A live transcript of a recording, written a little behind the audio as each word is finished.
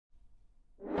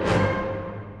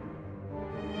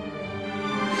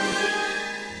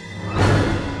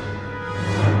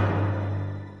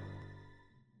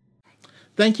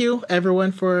thank you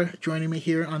everyone for joining me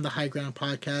here on the High Ground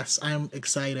podcast. I'm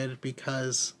excited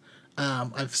because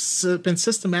I've been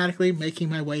systematically making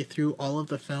my way through all of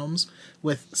the films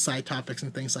with side topics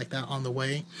and things like that on the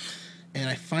way. And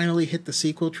I finally hit the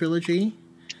sequel trilogy.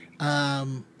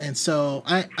 And so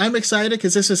I'm excited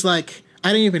because this is like,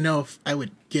 I didn't even know if I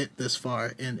would get this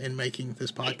far in making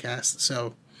this podcast.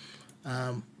 So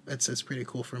it's pretty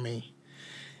cool for me.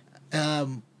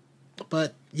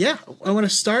 But yeah, I want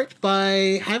to start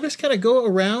by having us kind of go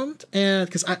around, and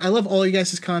because I love all you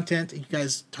guys' content. You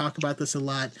guys talk about this a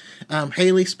lot.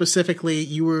 Haley, specifically,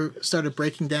 you started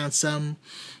breaking down some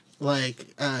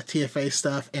like TFA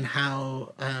stuff and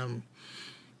how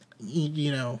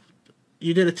you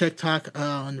did a TikTok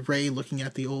on Rey looking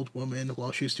at the old woman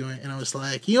while she was doing it, and I was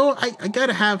like, I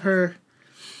gotta have her.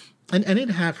 I need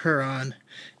to have her on.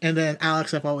 And then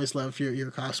Alex, I've always loved your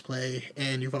cosplay,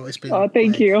 and you've always been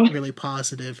thank you. Really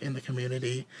positive in the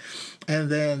community. And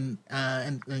then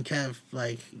and Kev,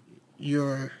 like,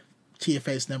 you're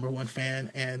TFA's #1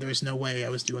 fan, and there's no way I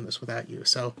was doing this without you.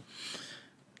 So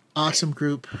awesome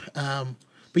group. But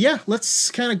yeah, let's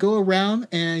kind of go around,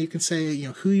 and you can say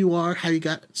who you are, how you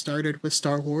got started with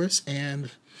Star Wars,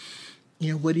 and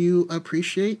what do you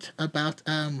appreciate about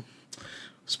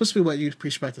supposed to be what you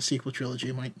appreciate about the sequel trilogy.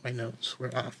 My notes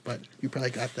were off, but you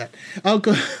probably got that. I'll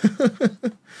go.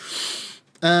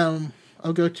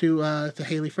 I'll go to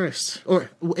Haley first,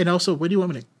 and also, what do you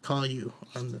want me to call you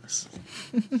on this?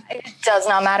 It does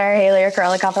not matter. Haley or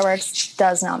corelliacoffeeworks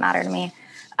does not matter to me.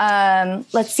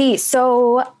 Let's see.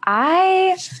 So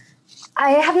I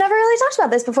have never really talked about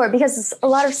this before because a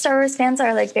lot of Star Wars fans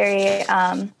are like very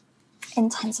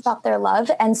intense about their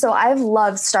love, and so I've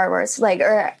loved Star Wars,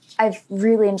 I've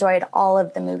really enjoyed all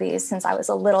of the movies since I was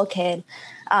a little kid.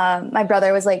 My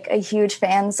brother was like a huge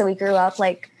fan, so we grew up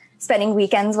like spending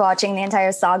weekends watching the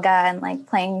entire saga and like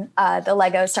playing the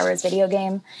Lego Star Wars video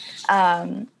game.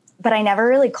 But I never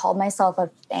really called myself a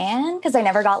fan because I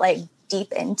never got like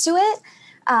deep into it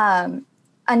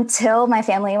until my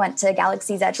family went to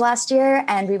Galaxy's Edge last year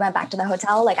and we went back to the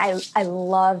hotel. Like I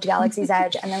loved Galaxy's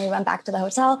Edge, and then we went back to the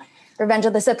hotel. Revenge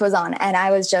of the Sith was on, and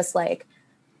I was just like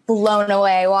blown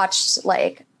away.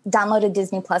 Downloaded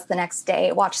Disney Plus the next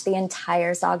day, watched the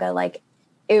entire saga. Like,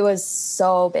 it was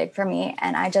so big for me,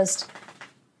 and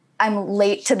I'm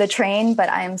late to the train, but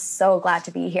I am so glad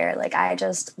to be here. Like, I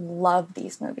just love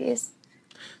these movies.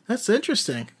 That's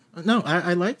interesting. No,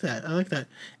 I like that. I like that.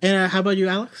 And how about you,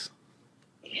 Alex?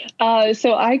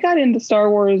 So I got into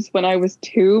Star Wars when I was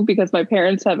 2 because my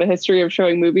parents have a history of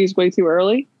showing movies way too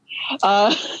early.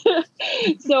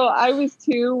 So I was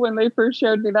 2 when they first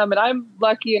showed me them, and I'm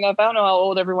lucky enough, I don't know how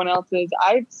old everyone else is,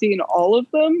 I've seen all of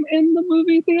them in the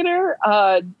movie theater.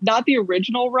 Not the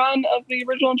original run of the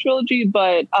original trilogy,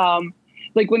 but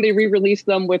like when they re-released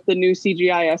them with the new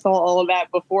CGI, I saw all of that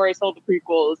before I saw the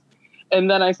prequels, and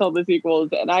then I saw the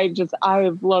sequels. And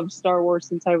I've loved Star Wars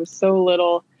since I was so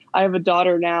little. I have a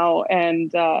daughter now,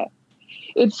 and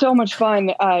it's so much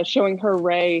fun showing her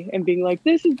Rey and being like,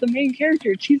 this is the main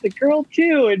character. She's a girl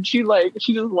too. And she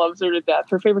just loves her to death.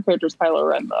 Her favorite character is Kylo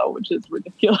Ren though, which is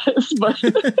ridiculous. But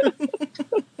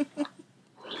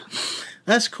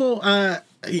that's cool.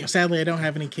 Sadly, I don't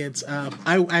have any kids.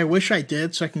 I wish I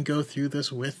did so I can go through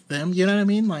this with them. You know what I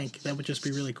mean? Like, that would just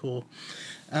be really cool.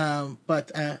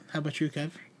 But how about you,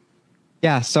 Kev?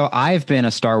 Yeah, so I've been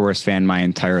a Star Wars fan my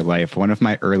entire life. One of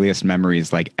my earliest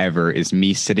memories, ever, is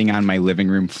me sitting on my living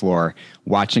room floor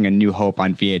watching A New Hope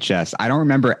on VHS. I don't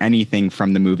remember anything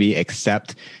from the movie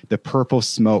except the purple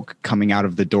smoke coming out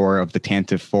of the door of the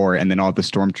Tantive 4, and then all the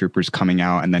stormtroopers coming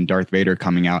out, and then Darth Vader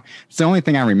coming out. It's the only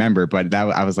thing I remember, but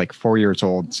I was 4 years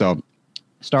old, so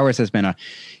Star Wars has been a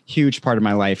huge part of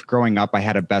my life. Growing up, I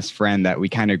had a best friend that we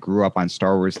kind of grew up on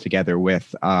Star Wars together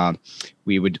with.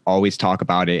 We would always talk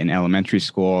about it in elementary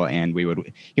school, and he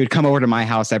would come over to my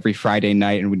house every Friday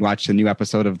night, and we'd watch the new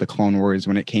episode of the Clone Wars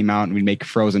when it came out, and we'd make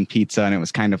frozen pizza, and it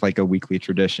was kind of like a weekly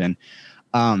tradition.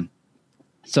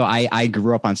 So I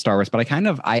grew up on Star Wars, but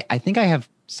I think I have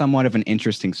somewhat of an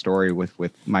interesting story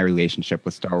with my relationship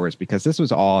with Star Wars, because this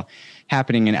was all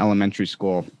happening in elementary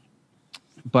school.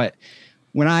 But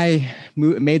when I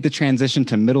made the transition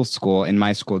to middle school in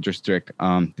my school district,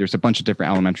 there's a bunch of different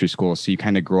elementary schools. So you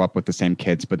kind of grow up with the same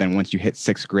kids. But then once you hit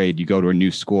 6th grade, you go to a new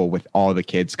school with all the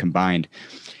kids combined.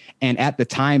 And at the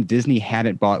time, Disney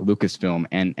hadn't bought Lucasfilm,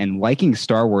 and liking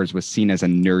Star Wars was seen as a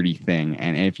nerdy thing.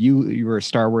 And if you were a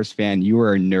Star Wars fan, you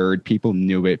were a nerd. People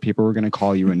knew it. People were going to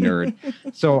call you a nerd.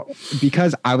 So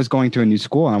because I was going to a new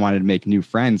school and I wanted to make new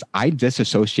friends, I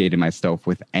disassociated myself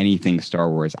with anything Star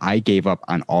Wars. I gave up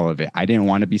on all of it. I didn't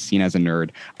want to be seen as a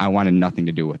nerd. I wanted nothing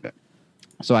to do with it.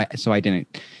 So I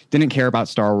didn't care about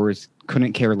Star Wars,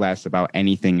 couldn't care less about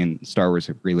anything in Star Wars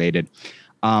related,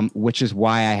 which is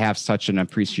why I have such an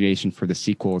appreciation for the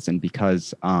sequels, and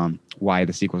because why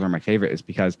the sequels are my favorite is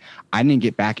because I didn't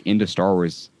get back into Star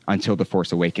Wars until The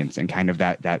Force Awakens, and kind of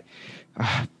that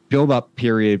build up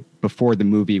period before the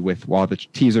movie with all the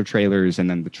teaser trailers and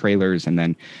then the trailers, and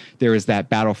then there was that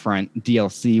Battlefront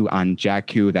DLC on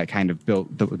Jakku that kind of built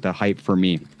the hype for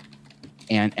me.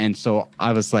 And so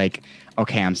I was like,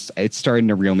 okay, it's starting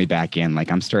to reel me back in.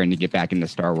 Like, I'm starting to get back into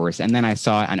Star Wars. And then I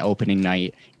saw it on opening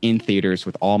night in theaters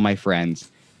with all my friends.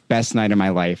 Best night of my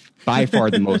life. By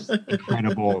far the most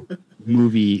incredible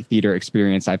movie theater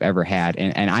experience I've ever had.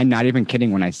 And I'm not even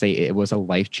kidding when I say it was a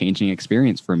life-changing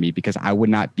experience for me, because I would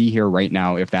not be here right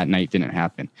now if that night didn't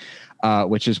happen.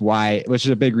 Which is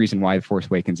a big reason why The Force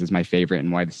Awakens is my favorite,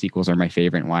 and why the sequels are my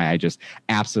favorite, and why I just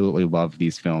absolutely love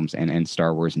these films and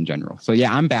Star Wars in general. So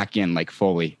yeah, I'm back in, like,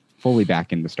 fully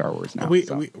back into Star Wars now.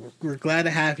 We're glad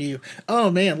to have you.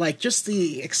 Oh man, like, just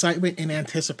the excitement and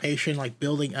anticipation, like,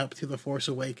 building up to The Force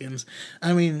Awakens.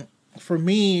 I mean, for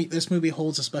me, this movie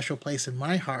holds a special place in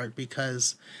my heart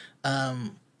because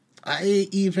I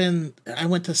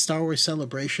went to Star Wars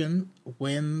Celebration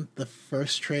when the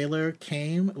first trailer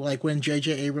came, like when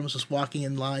J.J. Abrams was walking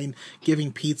in line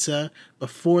giving pizza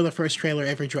before the first trailer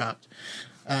ever dropped.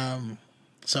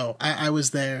 So I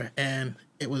was there, and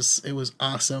it was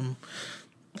awesome.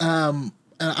 And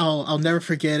I'll never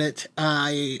forget it.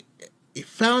 I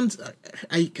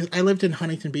lived in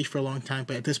Huntington Beach for a long time,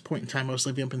 but at this point in time I was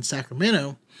living up in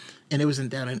Sacramento, and it was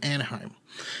down in Anaheim.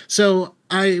 So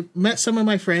I met some of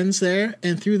my friends there,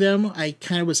 and through them I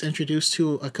kind of was introduced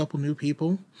to a couple new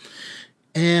people,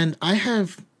 and I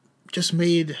have just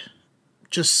made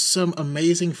just some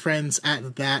amazing friends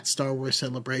at that Star Wars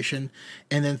Celebration.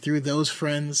 And then through those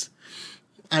friends,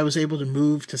 I was able to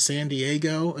move to San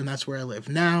Diego, and that's where I live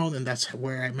now, and that's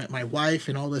where I met my wife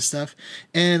and all this stuff.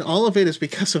 And all of it is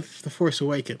because of The Force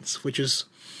Awakens, which is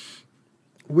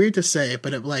weird to say,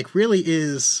 but it, like, really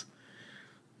is,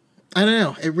 I don't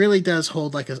know, it really does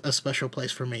hold, like, a special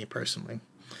place for me personally.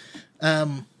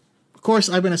 Of course,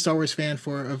 I've been a Star Wars fan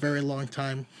for a very long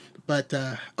time, but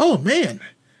oh man,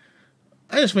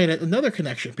 I just made another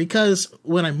connection, because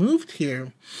when I moved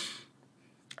here,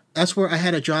 that's where I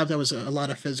had a job that was a lot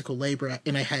of physical labor,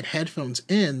 and I had headphones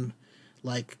in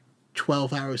like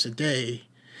 12 hours a day.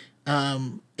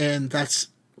 And that's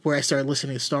where I started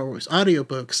listening to Star Wars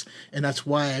audiobooks, and that's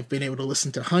why I've been able to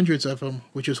listen to hundreds of them,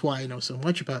 which is why I know so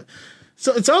much about it.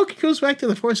 So it all goes back to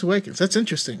The Force Awakens. That's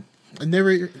interesting. I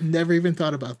never even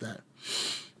thought about that.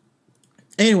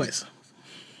 Anyways,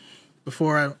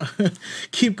 before I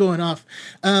keep going off,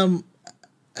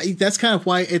 that's kind of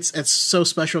why it's so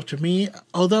special to me.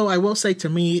 Although I will say, to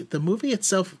me, the movie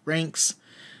itself ranks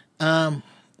in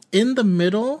the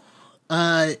middle,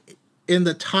 in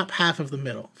the top half of the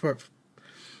middle for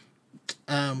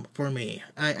me.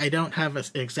 I don't have an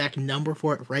exact number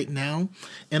for it right now,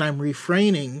 and I'm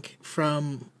refraining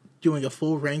from doing a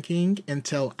full ranking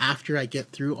until after I get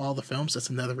through all the films. That's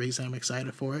another reason I'm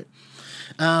excited for it.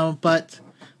 But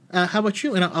how about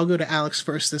you? And I'll go to Alex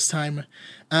first this time.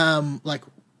 Like,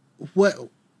 what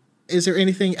is there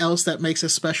anything else that makes it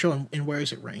special, and where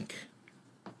does it rank?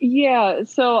 Yeah,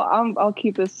 so I'll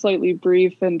keep this slightly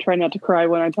brief and try not to cry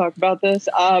when I talk about this.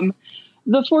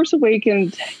 The Force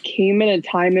Awakens came in a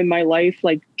time in my life,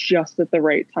 like, just at the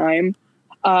right time.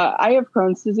 I have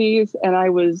Crohn's disease, and I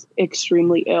was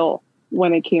extremely ill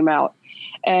when it came out.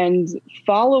 And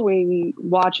following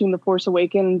watching The Force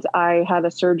Awakens, I had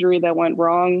a surgery that went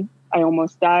wrong. I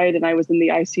almost died, and I was in the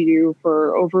ICU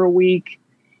for over a week.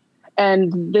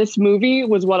 And this movie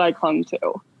was what I clung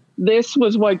to. This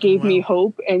was what gave me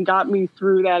hope and got me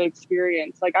through that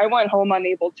experience. Like, I went home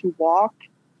unable to walk,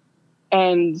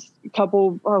 and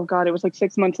it was like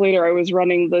 6 months later, I was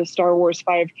running the Star Wars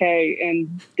 5K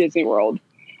in Disney World.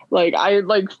 Like, I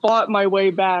fought my way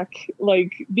back,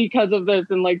 like, because of this,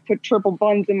 and like put triple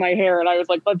buns in my hair. And I was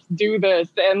like, let's do this.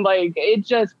 And like,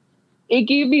 it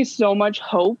gave me so much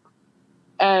hope.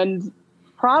 And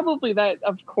probably that,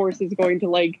 of course, is going to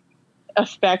like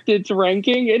affect its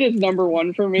ranking. It is number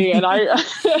one for me. And I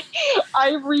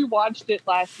rewatched it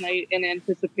last night in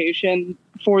anticipation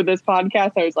for this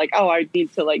podcast. I was like, oh, I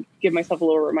need to like give myself a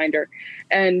little reminder.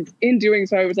 And in doing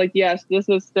so, I was like, yes, this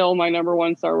is still my number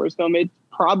one Star Wars film. It's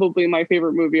probably my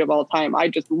favorite movie of all time. I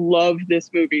just love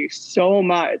this movie so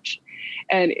much.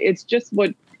 And it's just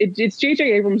it's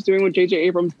J.J. Abrams doing what J.J.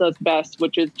 Abrams does best,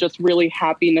 which is just really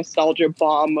happy nostalgia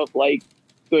bomb of like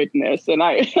goodness. And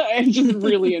I just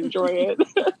really enjoy it.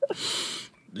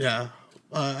 Yeah,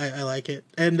 I like it.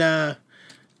 And how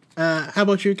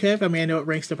about you, Kev? I mean, I know it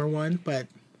ranks number one, but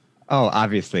Oh,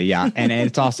 obviously, yeah. And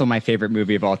it's also my favorite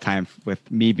movie of all time. With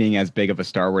me being as big of a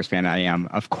Star Wars fan I am,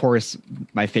 of course,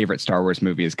 my favorite Star Wars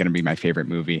movie is going to be my favorite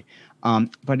movie.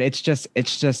 But it's just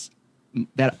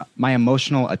that my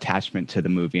emotional attachment to the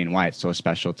movie and why it's so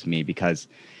special to me, because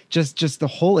just the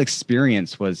whole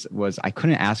experience was I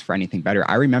couldn't ask for anything better.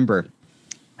 I remember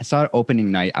I saw it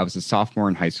opening night. I was a sophomore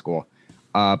in high school,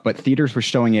 but theaters were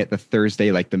showing it the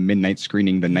Thursday, like the midnight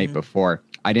screening the night before.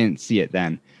 I didn't see it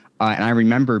then. And I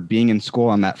remember being in school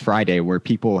on that Friday where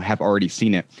people have already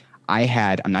seen it.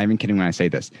 I'm not even kidding when I say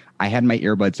this, I had my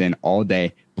earbuds in all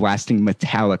day, blasting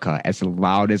Metallica as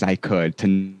loud as I could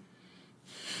to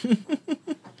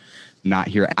not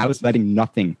hear it. I was not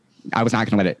going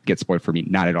to let it get spoiled for me,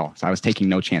 not at all. So I was taking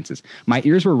no chances. My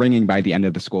ears were ringing by the end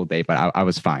of the school day, but I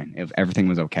was fine. Everything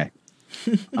was okay.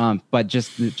 But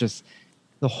just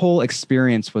the whole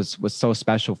experience was so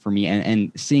special for me,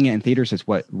 and seeing it in theaters is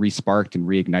what resparked and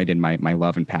reignited my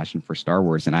love and passion for Star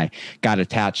Wars. And I got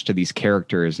attached to these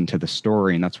characters and to the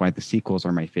story, and that's why the sequels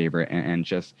are my favorite. And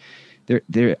just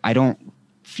I don't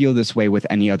feel this way with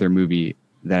any other movie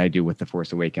that I do with The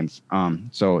Force Awakens.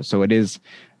 So it is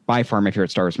by far my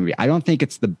favorite Star Wars movie. I don't think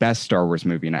it's the best Star Wars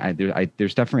movie, and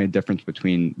there's definitely a difference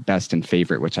between best and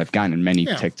favorite, which I've gotten in many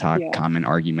TikTok comment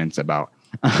arguments about.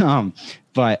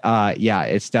 But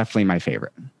it's definitely my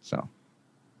favorite. So,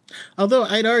 although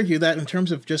I'd argue that in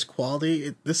terms of just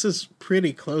quality, this is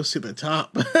pretty close to the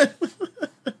top.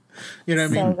 You know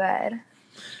what I mean?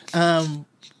 So good.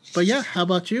 But yeah, how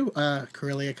about you,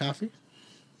 Corellia Coffee?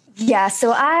 Yeah,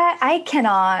 so I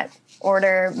cannot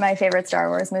order my favorite Star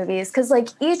Wars movies, because like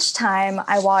each time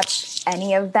I watch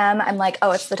any of them, I'm like,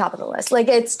 oh, it's the top of the list. Like,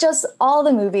 it's just, all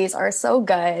the movies are so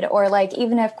good, or like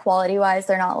even if quality wise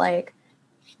they're not like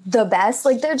the best,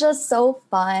 like they're just so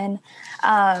fun.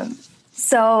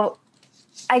 So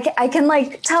I can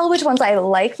like tell which ones I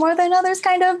like more than others,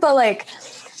 kind of, but like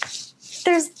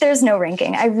there's no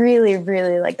ranking. I really,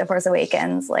 really like The Force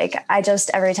Awakens. Like, I just,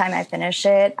 every time I finish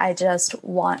it, I just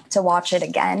want to watch it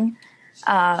again.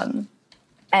 And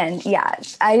yeah,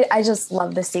 I just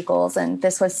love the sequels, and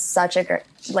this was such a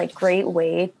great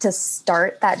way to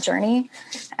start that journey,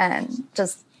 and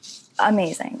just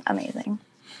amazing.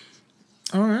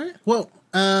 All right. Well,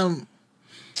 and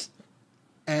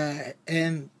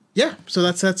yeah, so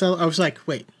that's all. I was like,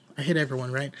 wait, I hit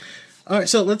everyone, right? All right,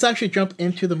 so let's actually jump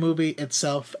into the movie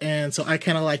itself. And so I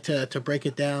kind of like to break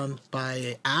it down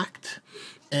by act,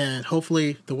 and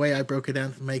hopefully the way I broke it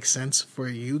down makes sense for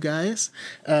you guys.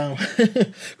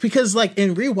 Because like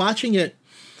in rewatching it,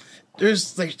 there's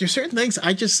certain things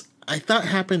I thought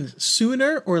happened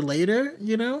sooner or later,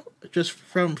 just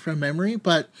from memory.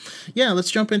 But yeah,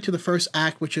 let's jump into the first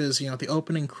act, which is, the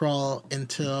opening crawl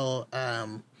until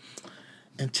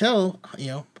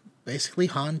basically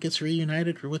Han gets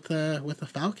reunited with the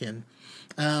Falcon.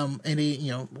 Any,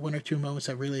 one or two moments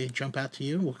that really jump out to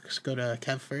you? We'll just go to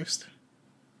Kev first.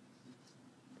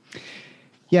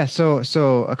 Yeah, so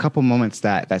a couple moments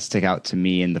that stick out to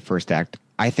me in the first act.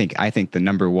 I think the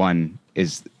number one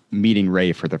is meeting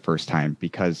Rey for the first time,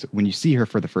 because when you see her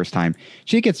for the first time,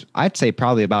 she gets, I'd say,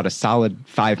 probably about a solid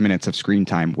 5 minutes of screen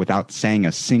time without saying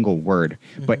a single word.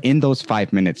 Mm-hmm. But in those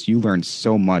 5 minutes, you learn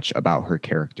so much about her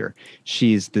character.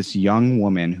 She's this young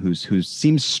woman who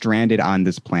seems stranded on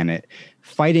this planet,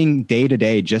 fighting day to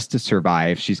day just to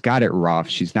survive. She's got it rough.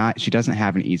 She doesn't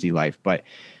have an easy life, but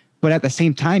at the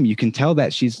same time, you can tell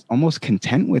that she's almost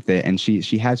content with it, and she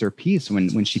has her peace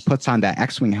when she puts on that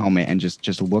X-Wing helmet and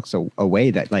just looks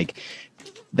away.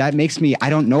 That makes me,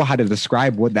 I don't know how to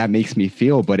describe what that makes me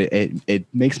feel, but it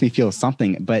makes me feel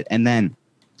something. And then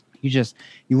you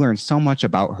learn so much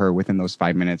about her within those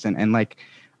 5 minutes. And like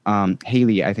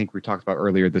Haley, I think we talked about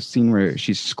earlier, the scene where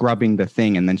she's scrubbing the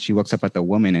thing, and then she looks up at the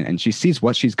woman and she sees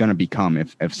what she's going to become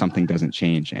if something doesn't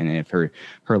change, and if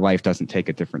her life doesn't take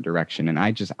a different direction. And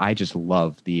I just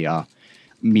love the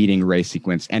meeting Rey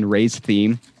sequence, and Rey's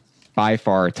theme, by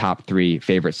far top 3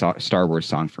 favorite Star Wars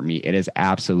song for me. It is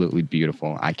absolutely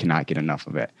beautiful. I cannot get enough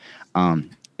of it.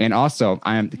 And also,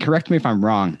 correct me if I'm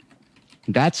wrong,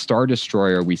 that Star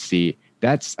Destroyer we see,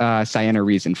 that's Ciena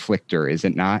Ree's Inflictor, is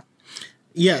it not?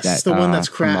 Yes, the one that's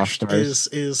crashed is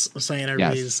Ciena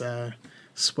Ree's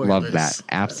spoilers. Love that.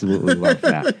 Absolutely love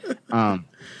that.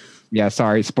 Yeah,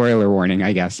 sorry, spoiler warning,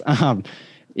 I guess.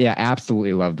 Yeah,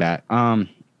 absolutely love that. And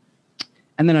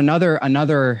then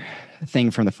another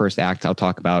thing from the first act I'll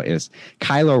talk about is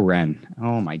Kylo Ren.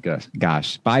 Oh my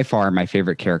gosh, by far my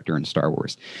favorite character in Star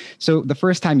Wars. So the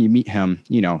first time you meet him,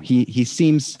 he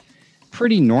seems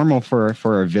pretty normal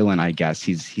for a villain, I guess.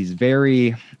 He's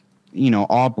very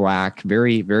all black,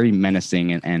 very, very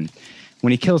menacing.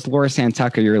 when he kills Laura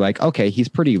Santucker, you're like, okay, he's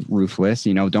pretty ruthless.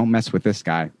 You know, don't mess with this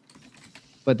guy.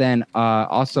 But then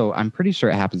also, I'm pretty sure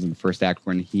it happens in the first act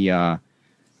when he learns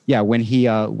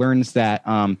that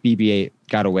BB-8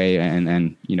 got away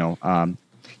and you know,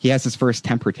 he has his first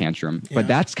temper tantrum. Yeah. But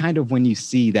that's kind of when you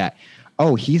see that,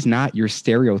 oh, he's not your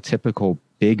stereotypical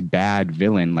big bad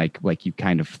villain like you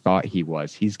kind of thought he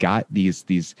was. He's got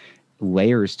these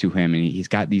layers to him, and he's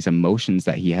got these emotions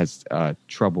that he has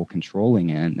trouble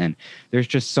controlling, and there's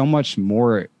just so much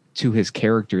more to his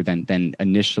character than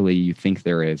initially you think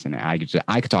there is. And I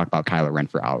could talk about Kylo Ren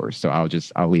for hours, so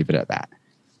I'll leave it at that.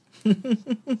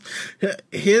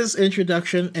 His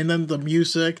introduction and then the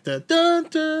music, the dun,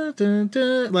 dun, dun,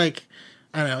 dun, like,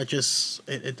 I don't know, it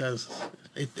does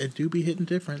it do be hitting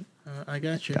different. I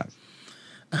got you.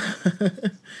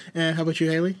 And how about you,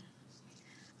 Haley?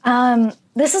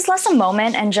 This is less a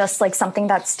moment and just like something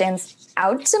that stands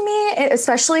out to me,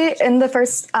 especially in the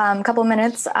first couple of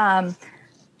minutes.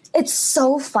 It's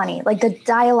so funny, like the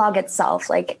dialogue itself.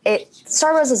 Like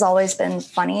Star Wars has always been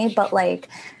funny, but like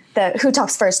the who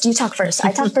talks first, you talk first,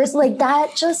 I talk first, like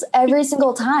that just every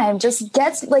single time just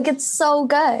gets like, it's so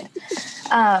good.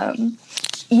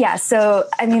 Yeah, so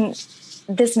I mean,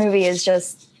 this movie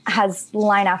has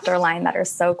line after line that are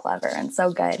so clever and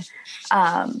so good.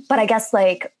 But I guess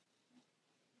like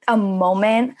a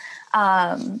moment,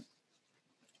 oh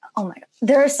my God,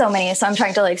 there are so many. So I'm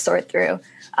trying to like sort through.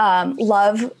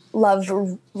 Love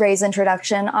Rey's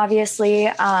introduction, obviously.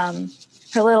 Her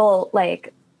little,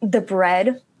 like the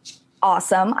bread.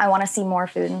 Awesome. I want to see more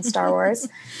food in Star Wars.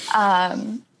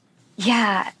 Oh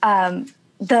my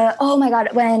God,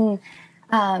 when,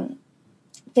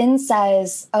 Finn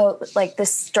says, oh, like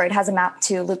this droid has a map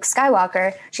to Luke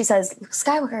Skywalker. She says, Luke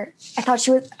Skywalker,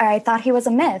 I thought he was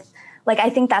a myth. Like, I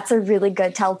think that's a really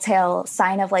good telltale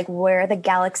sign of like where the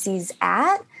galaxy's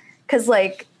at. Cause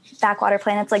like backwater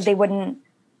planets, like they wouldn't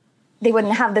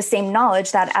have the same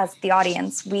knowledge that as the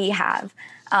audience we have.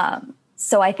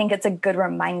 So I think it's a good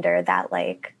reminder that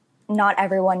like, not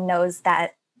everyone knows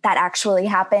that actually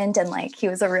happened. And like, he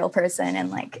was a real person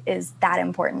and like, is that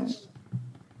important.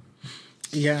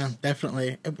 Yeah,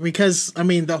 definitely. Because, I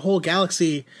mean, the whole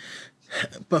galaxy,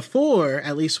 before,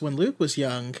 at least when Luke was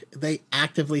young, they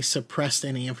actively suppressed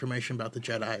any information about the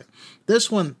Jedi.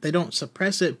 This one, they don't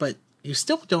suppress it, but you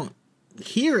still don't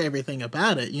hear everything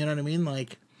about it. You know what I mean?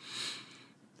 Like,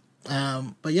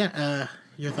 but yeah,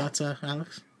 your thoughts,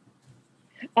 Alex?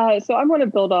 So I want to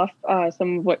build off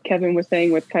some of what Kevin was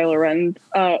saying with Kylo Ren's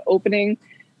opening.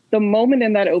 The moment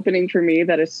in that opening for me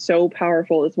that is so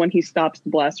powerful is when he stops the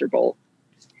blaster bolt.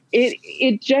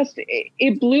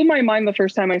 It blew my mind the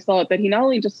first time I saw it that he not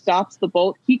only just stops the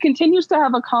bolt, he continues to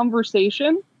have a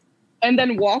conversation and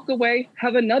then walk away,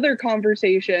 have another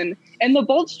conversation, and the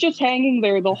bolt's just hanging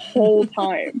there the whole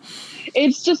time.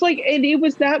 It's just like, and it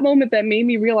was that moment that made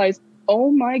me realize,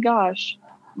 oh my gosh,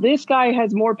 this guy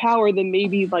has more power than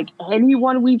maybe like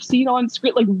anyone we've seen on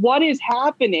screen. Like, what is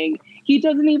happening? He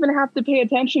doesn't even have to pay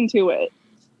attention to it.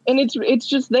 And it's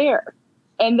just there.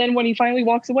 And then when he finally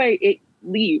walks away, it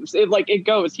leaves. It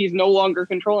goes. He's no longer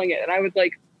controlling it. And I was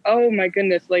like, oh my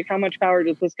goodness, like how much power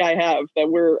does this guy have that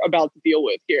we're about to deal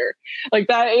with here? Like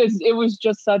it was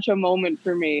just such a moment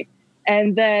for me.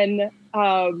 And then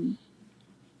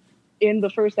in the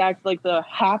first act, like the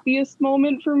happiest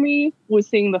moment for me was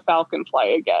seeing the Falcon fly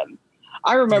again.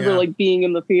 I remember like being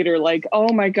in the theater, like,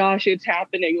 oh my gosh, it's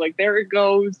happening. Like, there it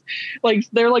goes. Like,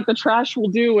 they're like, the trash will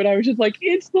do. And I was just like,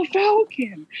 it's the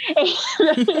Falcon. And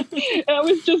it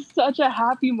was just such a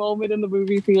happy moment in the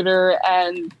movie theater.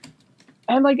 And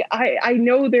like, I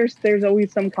know there's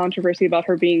always some controversy about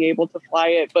her being able to fly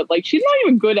it, but like, she's not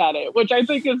even good at it, which I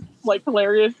think is like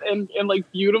hilarious and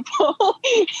like beautiful.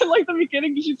 In like the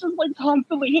beginning, she's just like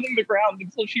constantly hitting the ground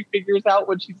until she figures out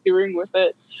what she's doing with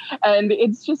it. And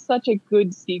it's just such a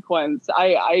good sequence.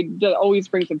 It always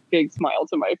brings a big smile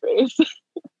to my face.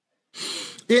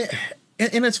 Yeah.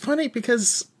 And it's funny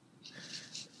because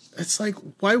it's like,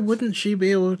 why wouldn't she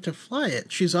be able to fly it?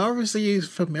 She's obviously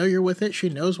familiar with it. She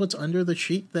knows what's under the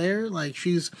sheet there. Like,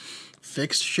 she's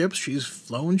fixed ships. She's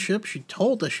flown ships. She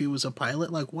told us she was a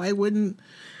pilot. Like, why wouldn't...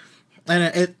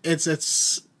 And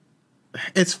it's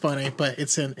funny, but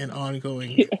it's an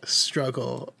ongoing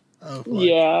struggle of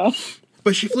like,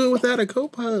 but she flew without a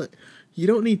co-pilot. You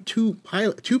don't need two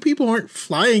pilots. Two people aren't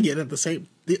flying it at the same...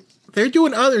 They're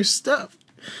doing other stuff.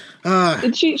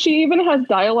 And she even has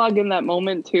dialogue in that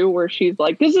moment too, where she's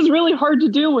like, "This is really hard to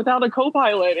do without a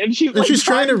co-pilot," and she's like, she's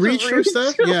trying to reach for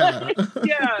stuff. Yeah,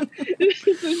 yeah.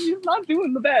 So she's not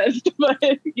doing the best,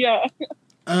 but yeah.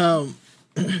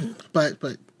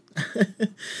 But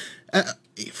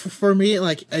for me,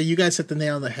 like you guys hit the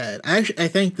nail on the head. I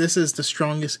think this is the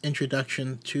strongest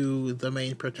introduction to the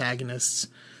main protagonists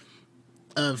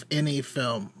of any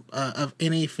film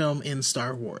in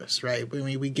Star Wars, right? I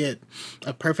mean, we get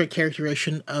a perfect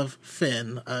characterization of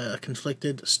Finn, a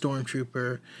conflicted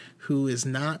stormtrooper who is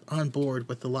not on board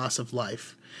with the loss of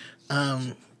life.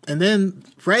 And then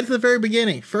right at the very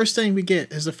beginning, first thing we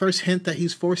get is the first hint that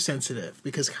he's force sensitive,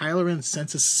 because Kylo Ren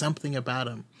senses something about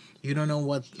him. You don't know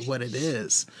what it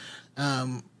is.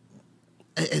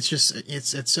 It's just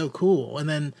it's so cool. And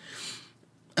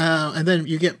then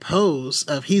you get Pose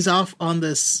of he's off on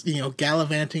this,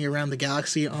 gallivanting around the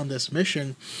galaxy on this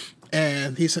mission,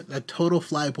 and he's a total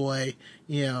flyboy.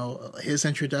 His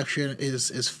introduction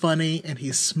is funny and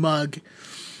he's smug.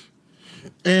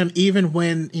 And even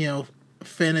when,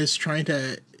 Finn is trying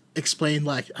to explain,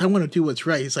 like, I want to do what's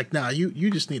right, he's like, nah, you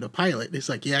just need a pilot. He's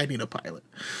like, yeah, I need a pilot.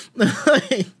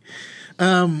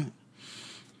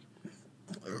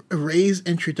 Rey's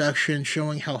introduction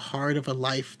showing how hard of a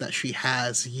life that she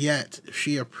has, yet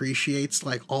she appreciates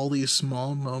like all these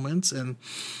small moments, and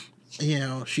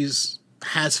she's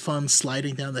has fun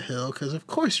sliding down the hill, because of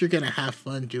course you're gonna have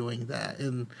fun doing that,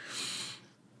 and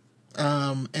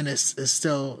it's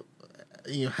still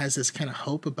has this kind of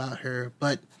hope about her.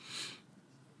 But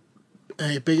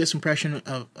biggest impression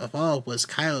of all was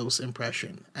Kylo's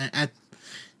impression,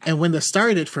 and when this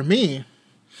started for me,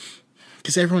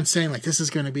 because everyone's saying like this is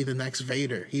going to be the next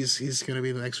Vader, he's going to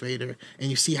be the next Vader,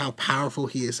 and you see how powerful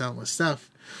he is on this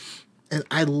stuff, and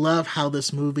I love how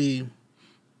this movie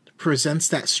presents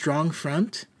that strong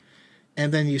front,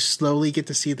 and then you slowly get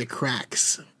to see the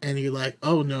cracks, and you're like,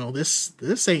 oh no, this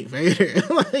ain't Vader.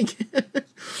 Like,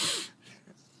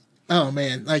 oh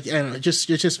man, like, I don't know, it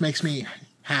just makes me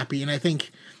happy, and I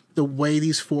think the way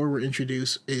these four were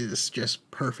introduced is just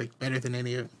perfect, better than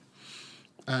any of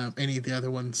the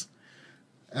other ones.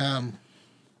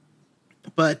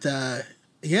 But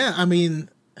yeah, I mean,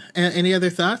 any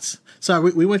other thoughts?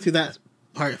 Sorry, we went through that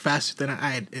part faster than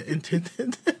I had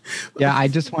intended. Yeah, I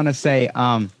just want to say,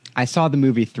 I saw the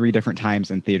movie 3 different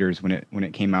times in theaters when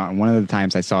it came out, and one of the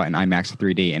times I saw it in IMAX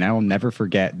 3D, and I will never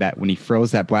forget that when he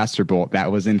froze that blaster bolt,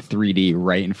 that was in 3D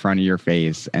right in front of your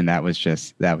face, and that was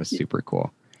super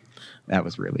cool. That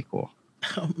was really cool.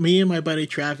 Me and my buddy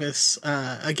Travis,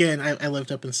 again, I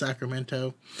lived up in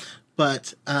Sacramento,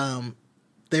 but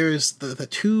there's the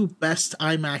 2 best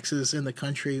IMAXs in the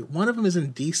country. One of them is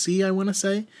in DC, I want to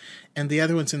say, and the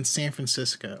other one's in San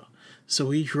Francisco. So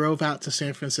we drove out to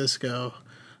San Francisco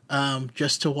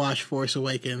just to watch Force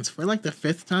Awakens for like the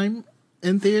 5th time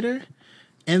in theater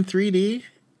and 3D,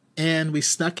 and we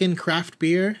snuck in craft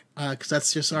beer because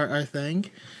that's just our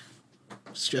thing.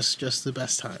 It's just the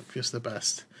best time, just the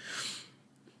best.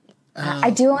 I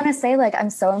do want to say, like, I'm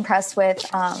so impressed with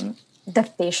the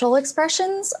facial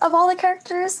expressions of all the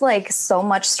characters. Like, so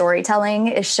much storytelling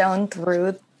is shown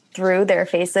through their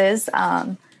faces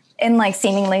in like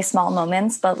seemingly small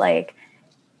moments, but like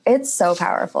it's so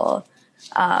powerful.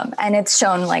 And it's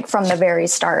shown like from the very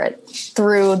start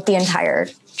through the entire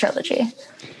trilogy.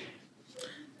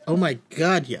 Oh my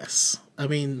God, yes. I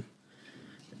mean,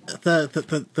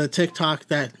 the TikTok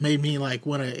that made me like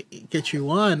want to get you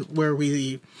on, where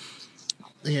we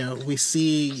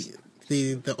see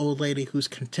the old lady who's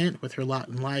content with her lot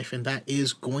in life, and that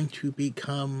is going to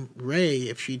become Rey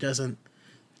if she doesn't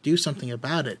do something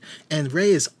about it. And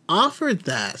Rey is offered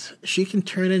that. She can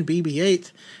turn in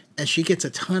BB-8, and she gets a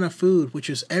ton of food, which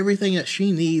is everything that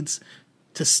she needs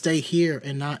to stay here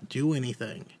and not do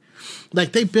anything.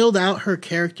 Like, they build out her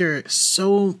character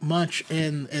so much,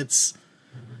 and it's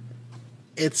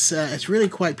really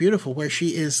quite beautiful, where she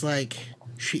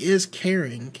is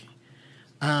caring,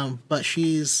 but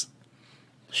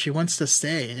she wants to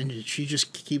stay, and she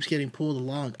just keeps getting pulled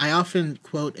along. I often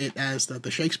quote it as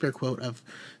the Shakespeare quote of,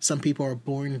 some people are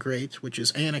born great, which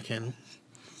is Anakin,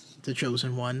 the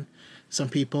chosen one. Some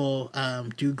people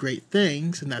do great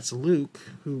things, and that's Luke,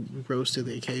 who rose to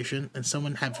the occasion, and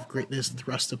someone have greatness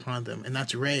thrust upon them, and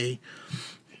that's Rey,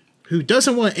 who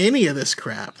doesn't want any of this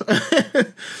crap.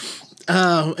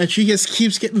 And she just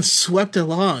keeps getting swept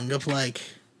along of like,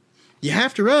 you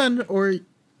have to run or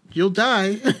you'll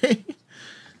die.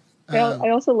 I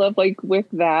also love, like, with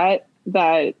that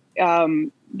like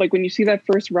when you see that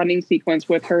first running sequence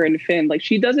with her and Finn, like,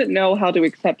 she doesn't know how to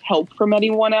accept help from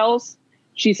anyone else.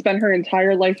 She spent her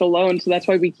entire life alone, so that's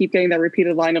why we keep getting that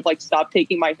repeated line of like, stop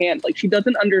taking my hand. Like, she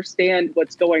doesn't understand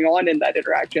what's going on in that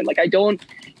interaction. Like, I don't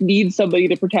need somebody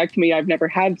to protect me. I've never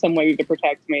had somebody to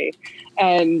protect me.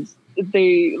 And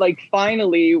they, like,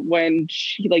 finally, when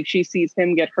she sees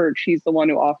him get hurt, she's the one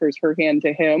who offers her hand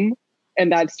to him.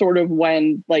 And that's sort of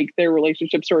when like their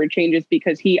relationship sort of changes,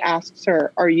 because he asks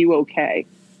her, "Are you okay?"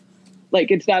 Like,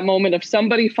 it's that moment of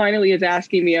somebody finally is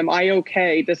asking me, "Am I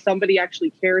okay? Does somebody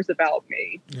actually cares about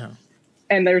me?" Yeah.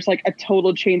 And there's like a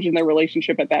total change in their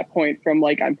relationship at that point, from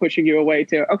like, "I'm pushing you away,"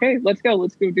 to, "Okay, let's go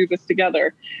do this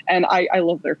together." And I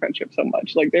love their friendship so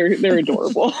much. Like, they're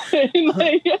adorable.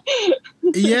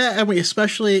 Yeah, I mean,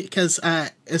 especially because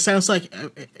it sounds like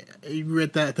you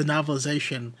read the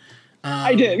novelization.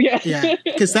 I did, yeah. Yeah,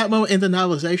 because that moment in the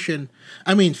novelization,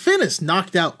 I mean, Finn is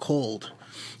knocked out cold.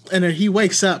 And then he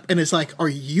wakes up and is like, "Are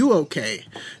you okay?"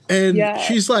 And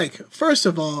she's like, "First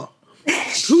of all,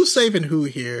 who's saving who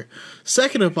here?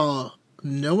 Second of all,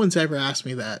 no one's ever asked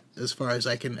me that as far as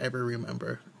I can ever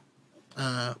remember."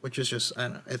 Which is just, I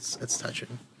don't know, it's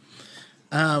touching.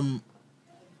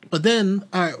 But then,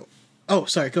 all right. Oh,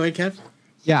 sorry. Go ahead, Kev.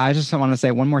 Yeah, I just want to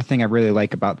say one more thing I really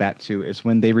like about that too is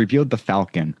when they revealed the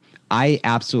Falcon. I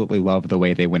absolutely love the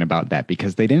way they went about that,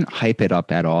 because they didn't hype it up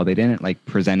at all. They didn't like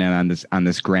present it on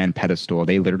this grand pedestal.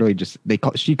 They literally just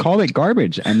she called it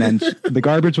garbage, and then the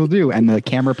garbage will do, and the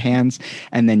camera pans,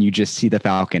 and then you just see the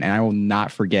Falcon. And I will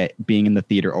not forget being in the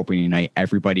theater opening night.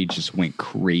 Everybody just went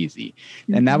crazy,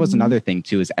 and that was another thing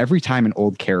too. Is every time an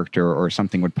old character or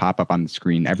something would pop up on the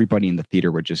screen, everybody in the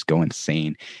theater would just go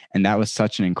insane, and that was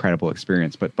such an incredible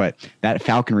experience. But that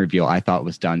Falcon reveal I thought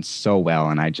was done so well,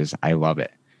 and I love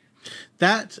it.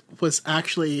 That was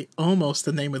actually almost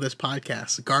the name of this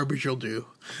podcast, Garbage Will Do.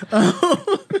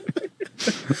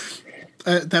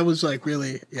 That was like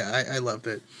really, yeah, I loved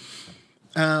it.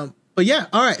 But yeah,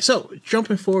 all right. So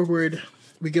jumping forward,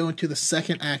 we go into the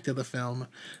second act of the film.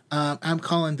 I'm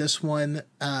calling this one,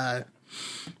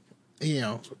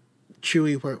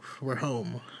 Chewie, we're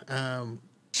home.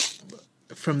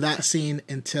 From that scene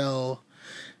until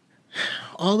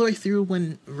all the way through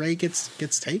when Rey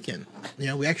gets taken.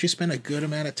 We actually spent a good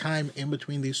amount of time in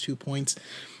between these 2 points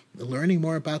learning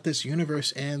more about this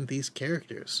universe and these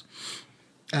characters.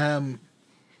 And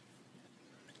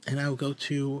I will go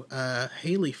to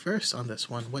Haley first on this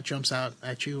one. What jumps out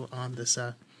at you on this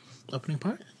opening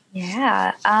part?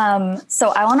 Yeah. So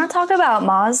I want to talk about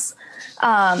Maz,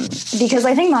 because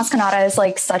I think Maz Kanata is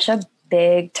like such a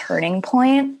big turning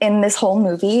point in this whole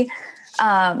movie.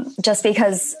 Just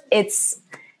because it's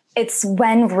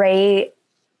when Rey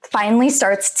finally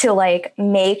starts to like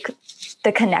make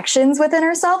the connections within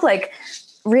herself, like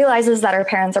realizes that her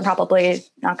parents are probably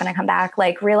not going to come back,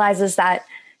 like realizes that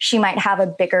she might have a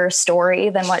bigger story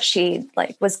than what she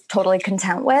like was totally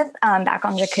content with back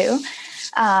on Jakku.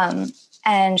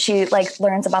 And she like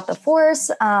learns about the Force.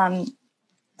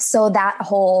 So that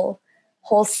whole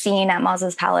scene at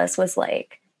Maz's palace was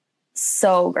like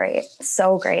so great.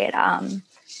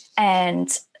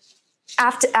 And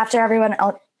after everyone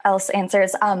else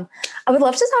answers, I would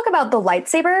love to talk about the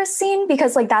lightsaber scene,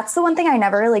 because like that's the one thing I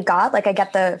never really got. Like I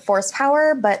get the Force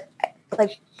power, but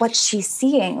like what's she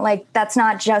seeing? Like that's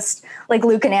not just like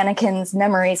Luke and Anakin's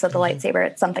memories with the lightsaber.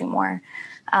 It's something more.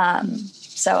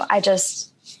 So I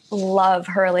just love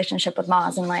her relationship with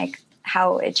Maz and like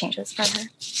how it changes for her.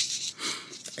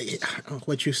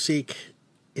 What you seek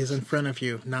is in front of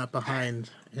you, not behind.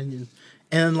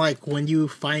 And like when you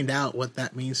find out what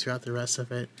that means throughout the rest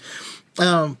of it.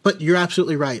 But you're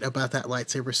absolutely right about that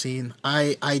lightsaber scene.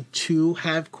 I too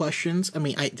have questions. I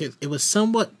mean, it was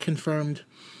somewhat confirmed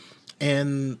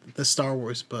in the Star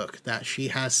Wars book that she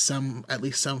has at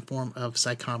least some form of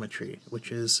psychometry,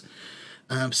 which is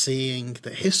seeing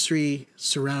the history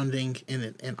surrounding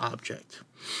an object.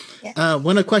 Yeah.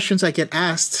 One of the questions I get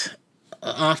asked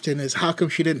often is, how come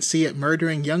she didn't see it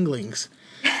murdering younglings?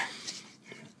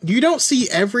 You don't see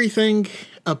everything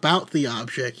about the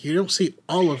object. You don't see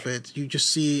all of it. You just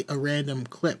see a random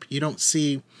clip. You don't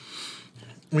see,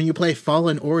 when you play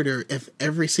Fallen Order, if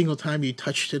every single time you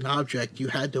touched an object, you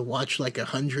had to watch like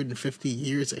 150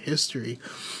 years of history,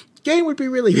 the game would be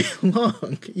really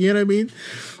long. You know what I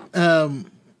mean?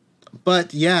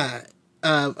 But yeah,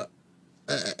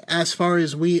 as far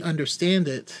as we understand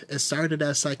it, it started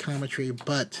as psychometry,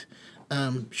 but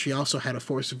she also had a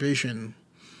Force vision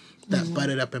that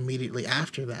butted up immediately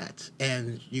after that,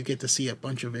 and you get to see a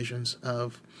bunch of visions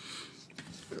of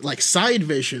like side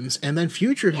visions and then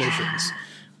future visions,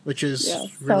 which is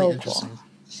really so interesting. Cool.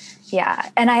 Yeah,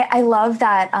 and I love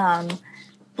that.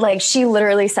 Like she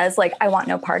literally says, like, "I want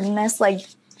no part in this." Like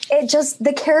it just,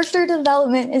 the character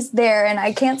development is there, and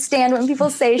I can't stand when people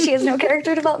say she has no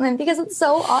character development because it's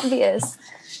so obvious.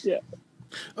 Yeah.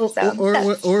 Oh,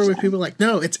 or when people are like,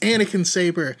 no, it's Anakin's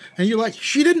saber, and you're like,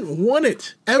 she didn't want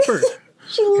it ever.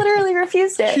 She literally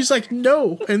refused it. She's like,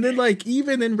 no. And then, like,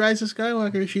 even in Rise of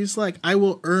Skywalker, she's like, I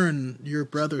will earn your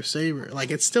brother's saber. Like,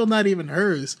 it's still not even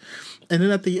hers. And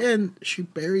then at the end, she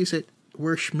buries it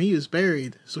where Shmi is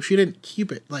buried. So she didn't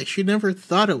keep it. Like, she never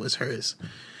thought it was hers.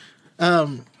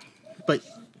 But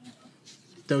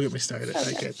don't get me started.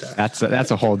 I get that.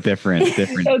 That's a whole different.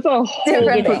 That's a whole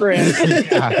different brand.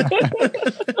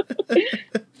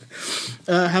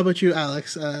 How about you,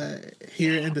 Alex?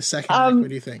 Here in the second act, what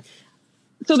do you think?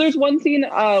 So there's one scene,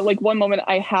 like one moment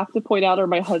I have to point out, or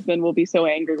my husband will be so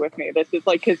angry with me. This is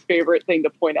like his favorite thing to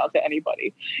point out to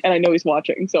anybody, and I know he's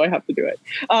watching, so I have to do it.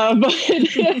 But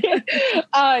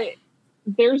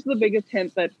there's the biggest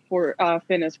hint that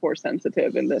Finn is force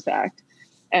sensitive in this act,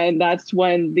 and that's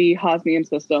when the Hosnian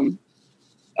system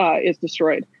is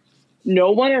destroyed.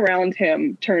 No one around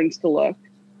him turns to look.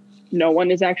 No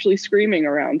one is actually screaming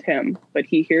around him, but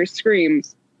he hears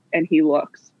screams and he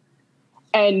looks.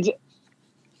 And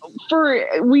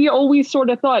we always sort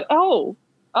of thought, oh,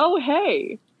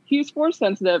 hey, he's force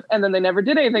sensitive. And then they never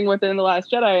did anything with it in The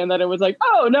Last Jedi. And then it was like,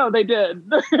 oh, no, they did.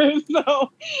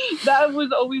 So that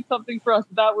was always something for us.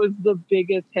 That was the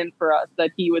biggest hint for us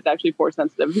that he was actually force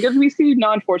sensitive, because we see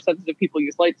non-force sensitive people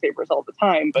use lightsabers all the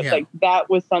time. But like, that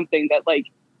was something that like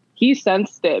he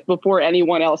sensed it before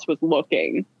anyone else was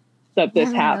looking that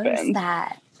this happened.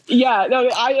 That. Yeah, no,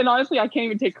 and honestly, I can't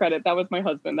even take credit. That was my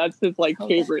husband. That's his like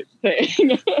favorite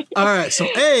thing. All right, so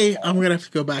A, I'm gonna have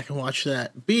to go back and watch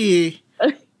that. B,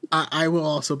 I will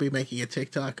also be making a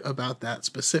TikTok about that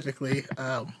specifically.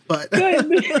 But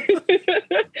and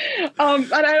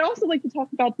I'd also like to talk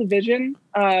about the vision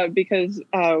because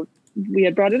we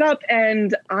had brought it up,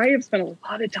 and I have spent a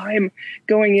lot of time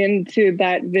going into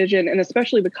that vision, and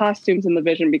especially the costumes in the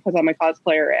vision, because I'm a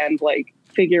cosplayer and like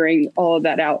figuring all of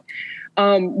that out.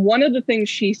 One of the things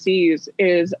she sees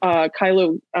is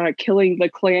Kylo killing the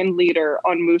clan leader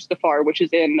on Mustafar, which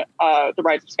is in The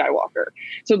Rise of Skywalker.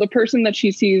 So the person that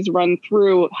she sees run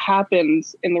through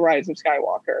happens in The Rise of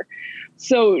Skywalker.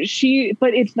 So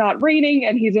but it's not raining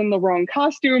and he's in the wrong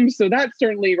costume. So that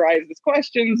certainly raises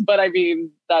questions. But I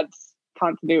mean, that's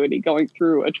continuity going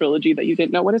through a trilogy that you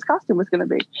didn't know what his costume was going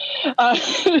to be.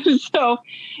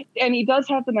 And he does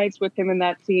have the knights with him in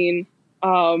that scene.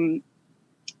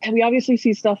 And we obviously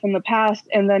see stuff in the past,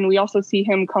 and then we also see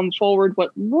him come forward what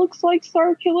looks like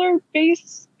Starkiller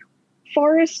base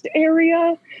forest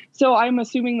area. So I'm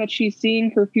assuming that she's seeing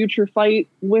her future fight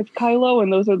with Kylo,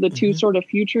 and those are the two sort of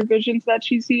future visions that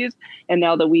she sees. And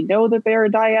now that we know that they're a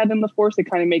dyad in the Force, it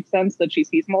kind of makes sense that she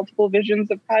sees multiple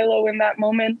visions of Kylo in that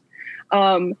moment.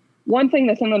 One thing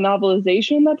that's in the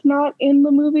novelization that's not in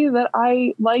the movie that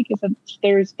I like is that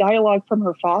there's dialogue from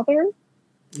her father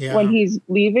when he's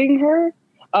leaving her.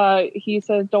 He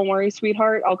says, "Don't worry,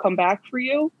 sweetheart, I'll come back for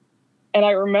you." And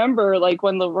I remember like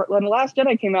when the Last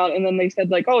Jedi came out, and then they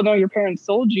said like, "Oh no, your parents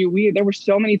sold you." There were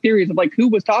so many theories of like who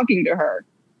was talking to her.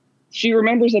 She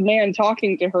remembers a man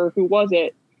talking to her. Who was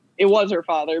it? It was her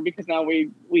father, because now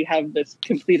we have this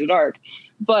completed arc.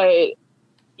 But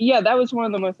yeah, that was one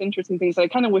of the most interesting things. I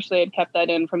kind of wish they had kept that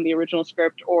in from the original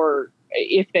script, or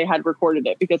if they had recorded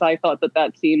it, because I thought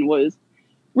that scene was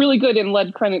really good and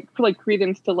led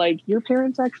credence to like, your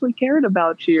parents actually cared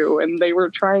about you and they were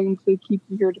trying to keep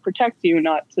you here to protect you,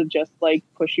 not to just like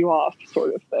push you off,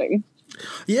 sort of thing.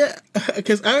 Yeah,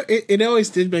 because it always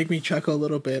did make me chuckle a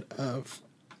little bit of,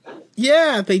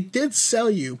 yeah, they did sell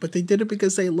you, but they did it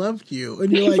because they loved you,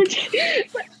 and you're like,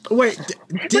 wait,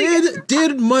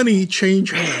 did money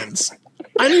change hands?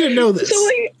 I need to know this. So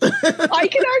like, I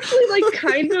can actually like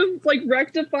kind of like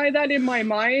rectify that in my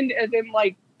mind, as in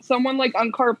like, someone like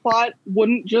Unkar Plot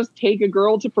wouldn't just take a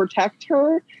girl to protect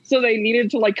her. So they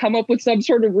needed to like come up with some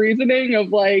sort of reasoning of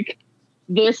like,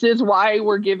 this is why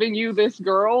we're giving you this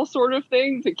girl, sort of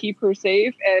thing, to keep her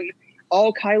safe. And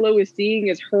all Kylo is seeing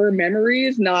is her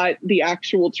memories, not the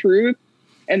actual truth.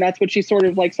 And that's what she's sort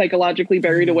of like psychologically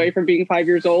buried away from being 5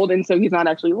 years old. And so he's not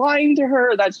actually lying to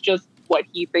her. That's just what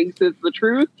he thinks is the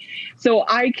truth. So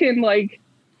I can like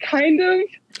kind of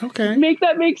make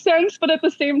that make sense, but at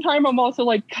the same time I'm also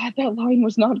like, God, that line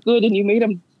was not good and you made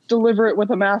him deliver it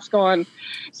with a mask on,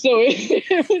 so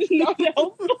it was not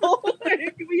helpful.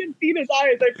 If we had seen his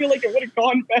eyes, I feel like it would have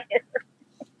gone better.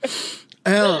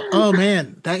 Oh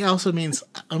man, that also means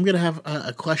I'm gonna have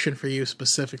a question for you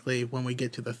specifically when we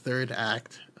get to the third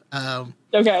act.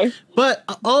 Okay, but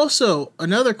also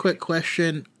another quick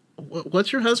question,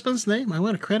 what's your husband's name? I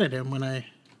want to credit him when I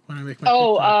make my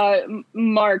TikTok.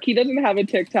 Mark. He doesn't have a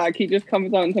TikTok. He just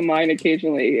comes onto mine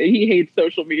occasionally. He hates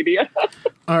social media.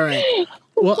 All right.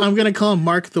 Well, I'm going to call him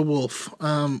Mark the Wolf.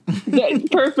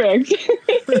 Perfect.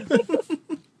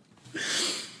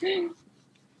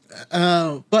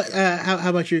 How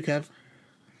about you, Kev?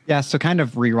 Yeah, so kind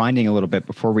of rewinding a little bit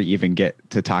before we even get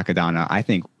to Takadana, I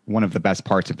think one of the best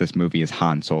parts of this movie is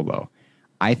Han Solo.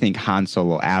 I think Han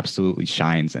Solo absolutely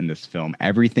shines in this film.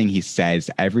 Everything he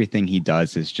says, everything he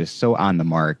does is just so on the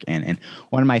mark. And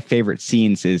one of my favorite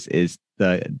scenes is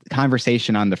the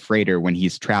conversation on the freighter when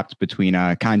he's trapped between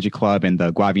a Kanji Club and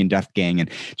the Guavian Death Gang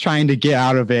and trying to get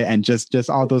out of it, and just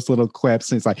all those little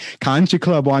clips. And it's like, Kanji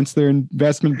Club wants their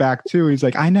investment back too. He's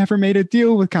like, I never made a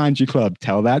deal with Kanji Club.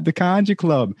 Tell that to Kanji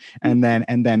Club. And then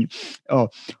Kanji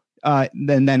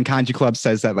Club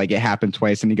says that like it happened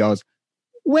twice, and he goes,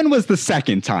 when was the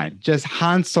second time? Just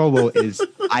Han Solo is,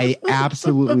 I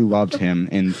absolutely loved him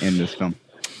in this film.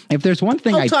 If there's one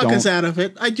thing I'll talk us out of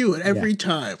it. I do it every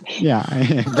time. Yeah,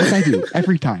 I do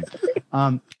every time.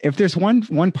 If there's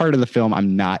one part of the film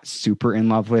I'm not super in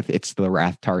love with, it's the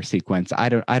Rathtar sequence. I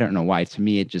don't know why. To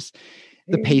me, it just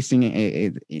the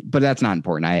pacing. But that's not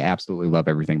important. I absolutely love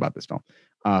everything about this film.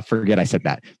 Forget I said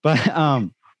that. But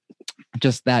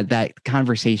just that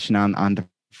conversation on the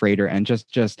freighter, and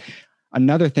just.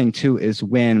 Another thing too is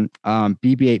when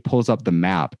BB-8 pulls up the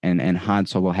map and Han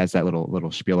Solo has that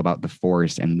little spiel about the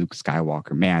Force and Luke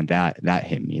Skywalker. Man, that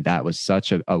hit me. That was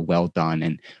such a well done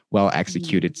and well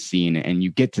executed scene, and you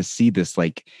get to see this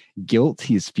like guilt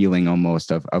he's feeling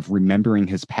almost of remembering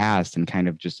his past and kind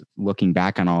of just looking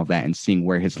back on all of that and seeing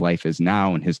where his life is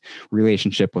now and his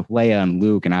relationship with Leia and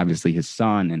Luke and obviously his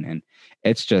son, and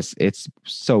it's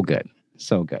so good,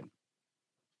 so good.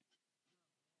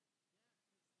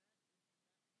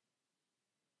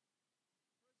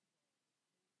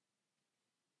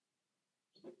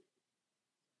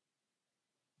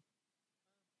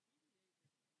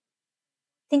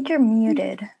 I think you're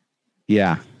muted.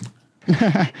 Yeah.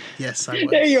 Yes, I was.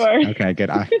 There you are. Okay, good.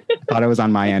 I thought it was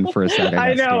on my end for a second.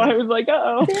 I know. I was like,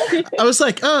 uh-oh. I was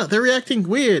like, oh, they're reacting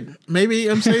weird. Maybe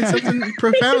I'm saying something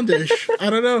profoundish. I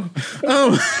don't know.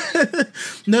 Oh,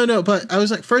 no. But I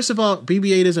was like, first of all,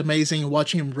 BB-8 is amazing.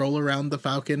 Watching him roll around the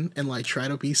Falcon and like try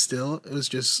to be still, it was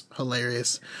just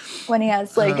hilarious. When he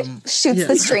has shoots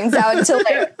the strings out until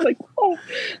like, oh.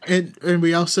 And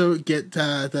we also get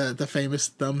the famous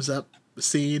thumbs up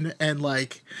scene, and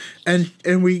like and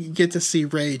we get to see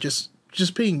Rey just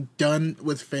being done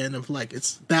with Finn of like,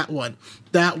 it's that one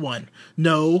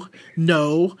no,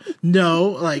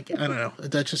 like, I don't know,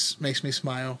 that just makes me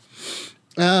smile.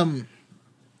 But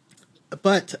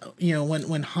you know,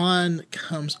 when Han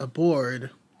comes aboard,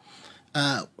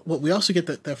 we also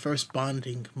get the first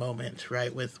bonding moment,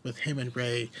 right, with him and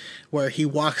Rey, where he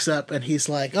walks up and he's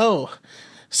like, oh,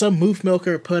 some moof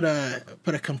milker put a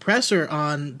compressor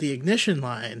on the ignition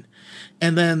line,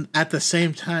 and then at the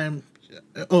same time,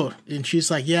 and she's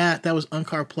like, yeah, that was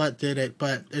Unkar Plutt did it,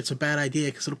 but it's a bad idea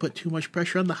because it'll put too much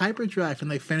pressure on the hyperdrive,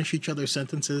 and they finish each other's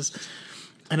sentences,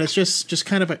 and it's just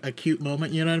kind of a cute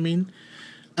moment, you know what I mean?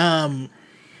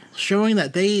 Showing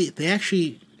that they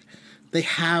actually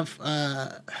have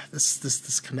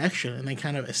this connection, and they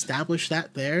kind of establish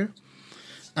that there,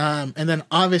 and then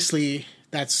obviously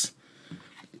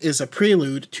is a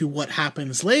prelude to what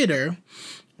happens later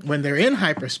when they're in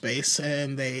hyperspace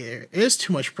and there is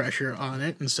too much pressure on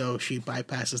it, and so she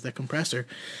bypasses the compressor.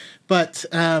 But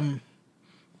Han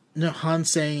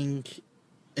saying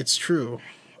it's true,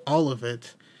 all of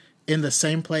it, in the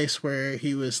same place where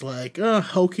he was like, oh,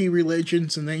 hokey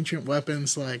religions and ancient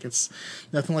weapons, like it's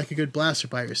nothing like a good blaster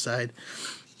by your side.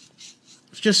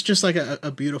 It's just like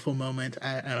a beautiful moment.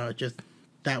 I don't know, just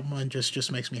that one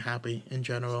just makes me happy in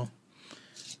general.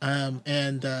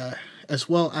 And as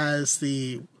well as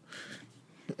the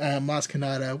Maz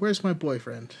Kanata, where's my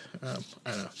boyfriend? I don't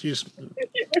know.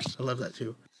 I love that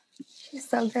too. She's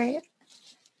so great.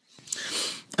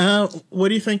 What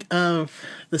do you think of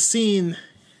the scene?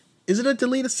 Is it a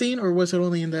deleted scene, or was it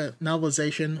only in the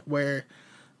novelization where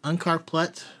Unkar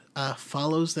Plutt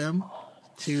follows them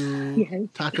to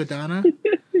Takodana?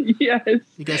 Yes.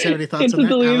 You guys have any thoughts it's on that?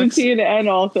 It's a deleted Alex? scene and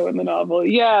also in the novel.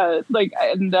 Yeah, like,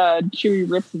 and Chewie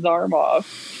rips his arm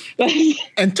off.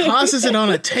 And tosses it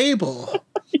on a table.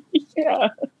 Yeah.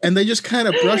 And they just kind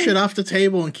of brush it off the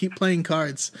table and keep playing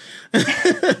cards.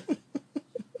 I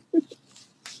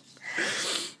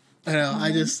know,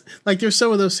 I just, like, there's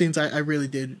some of those scenes I really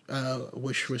did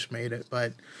wish made it,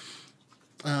 but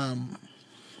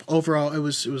overall it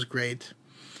was great.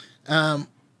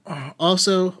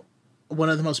 Also, one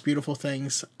of the most beautiful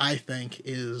things, I think,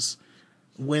 is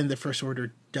when the First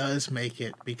Order does make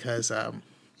it, because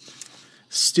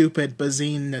stupid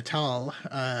Bazine Natal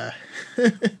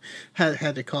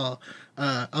had to call.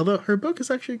 Although her book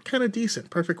is actually kind of decent.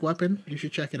 Perfect Weapon. You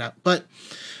should check it out. But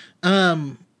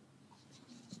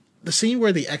the scene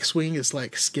where the X-wing is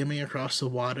like skimming across the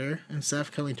water and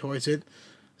stuff coming towards it,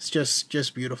 it's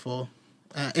just beautiful.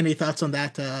 Any thoughts on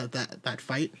that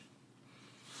fight?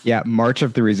 Yeah, March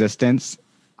of the Resistance,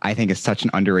 I think is such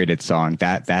an underrated song.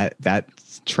 That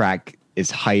track is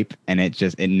hype, and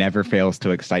it never fails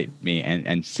to excite me.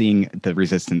 And seeing the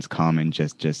Resistance come and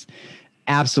just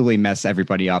absolutely mess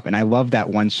everybody up. And I love that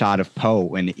one shot of Poe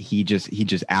when he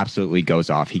just absolutely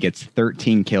goes off. He gets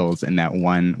 13 kills in that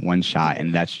one shot,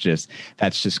 and that's just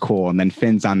cool. And then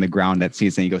Finn's on the ground that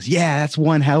sees, and he goes, "Yeah, that's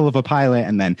one hell of a pilot."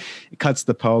 And then it cuts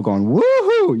to Poe going,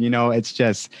 "Woohoo!" You know, it's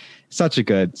just such a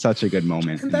good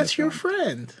moment. And that's your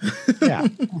friend. Yeah.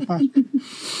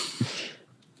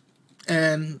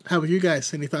 And how about you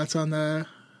guys? Any thoughts on the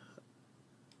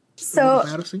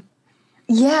battle scene?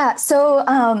 Yeah, so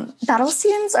battle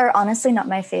scenes are honestly not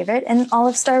my favorite in all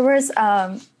of Star Wars.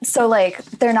 So like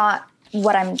they're not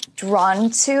what I'm drawn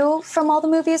to from all the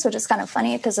movies, which is kind of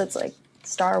funny because it's like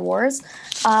Star Wars.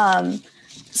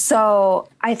 So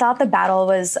I thought the battle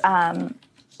was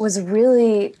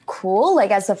really cool,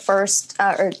 like as the first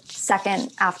or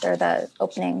second after the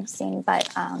opening scene. But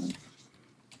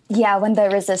yeah, when the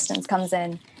Resistance comes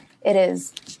in, it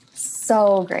is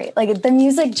so great. Like the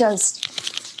music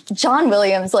John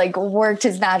Williams like worked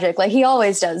his magic like he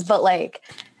always does, but like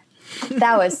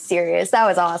that was serious. That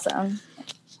was awesome.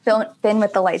 Finn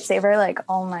with the lightsaber, like,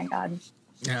 oh my God.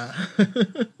 Yeah.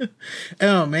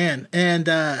 Oh man. And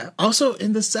also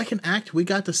in the second act, we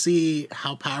got to see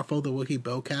how powerful the Wookiee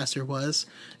bowcaster was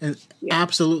and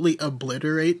absolutely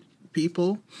obliterate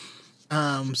people.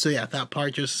 So yeah, that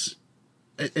part just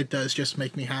it does just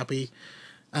make me happy.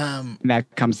 That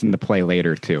comes into play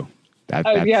later too. I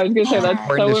was gonna say that's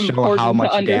so important how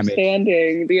much to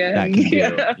understanding the end.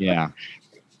 Yeah.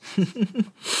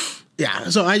 Yeah.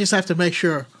 So I just have to make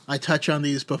sure I touch on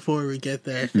these before we get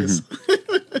there.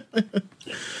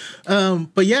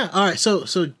 But yeah, all right.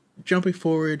 So jumping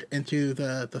forward into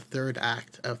the third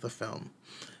act of the film,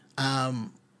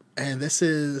 and this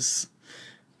is,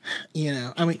 you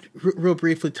know, I mean, real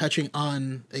briefly touching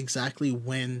on exactly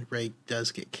when Rey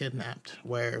does get kidnapped,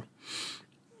 where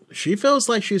she feels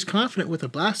like she's confident with a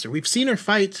blaster. We've seen her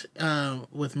fight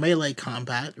with melee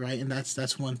combat, right? And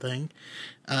that's one thing.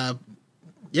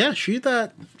 Yeah, she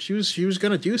thought she was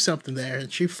gonna do something there,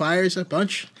 and she fires a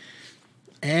bunch,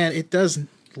 and it does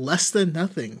less than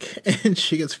nothing, and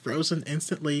she gets frozen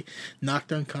instantly,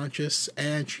 knocked unconscious,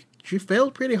 and she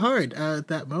failed pretty hard at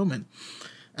that moment.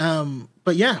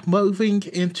 But yeah, moving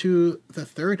into the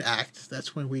third act,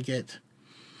 that's when we get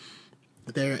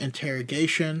their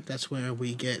interrogation. That's when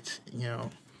we get, you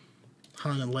know,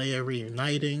 Han and Leia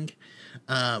reuniting.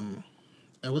 And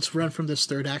let's run from this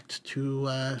third act to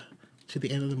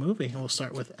the end of the movie, and we'll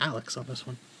start with Alex on this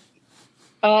one.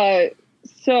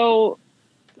 So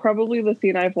probably the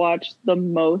scene I've watched the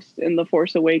most in The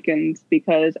Force Awakens,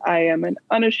 because I am an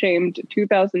unashamed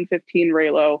 2015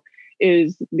 Reylo,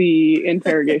 is the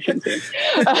interrogation scene.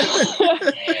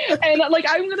 And like,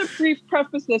 I'm going to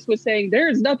preface this with saying there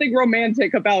is nothing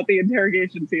romantic about the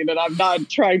interrogation scene, and I'm not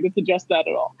trying to suggest that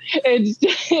at all. It's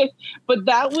just, but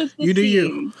that was the you do scene.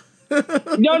 You.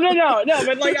 No,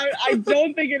 but like, I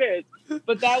don't think it is.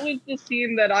 But that was the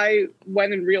scene that I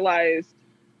went and realized,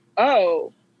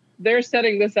 oh, they're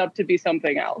setting this up to be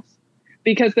something else.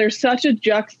 Because there's such a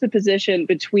juxtaposition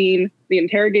between the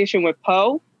interrogation with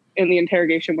Poe and the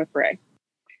interrogation with Rey.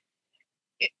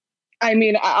 I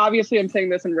mean, obviously I'm saying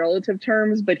this in relative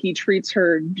terms, but he treats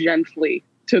her gently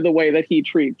to the way that he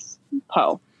treats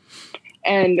Poe.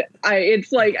 And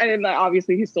it's like, and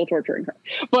obviously he's still torturing her,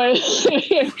 but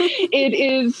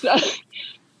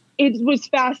it was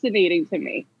fascinating to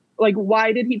me. Like,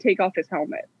 why did he take off his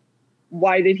helmet?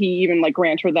 Why did he even like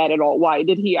grant her that at all? Why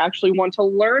did he actually want to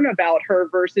learn about her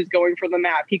versus going for the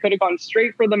map? He could have gone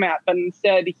straight for the map, but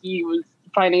instead he was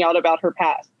finding out about her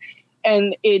past.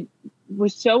 And it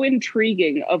was so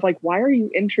intriguing of like, why are you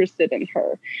interested in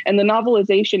her? And the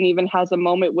novelization even has a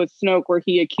moment with Snoke where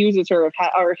he accuses her of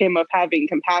him of having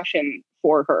compassion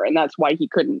for her, and that's why he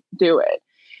couldn't do it.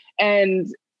 And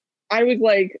I was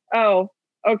like, oh,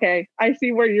 okay, I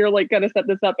see where you're like going to set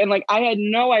this up. And like, I had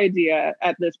no idea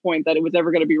at this point that it was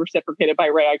ever going to be reciprocated by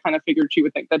Rey. I kind of figured she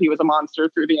would think that he was a monster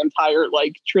through the entire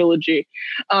like trilogy.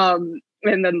 And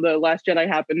then The Last Jedi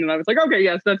happened, and I was like, okay,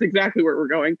 yes, that's exactly where we're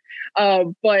going.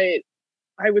 But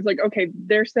I was like, okay,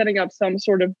 they're setting up some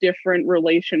sort of different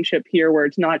relationship here where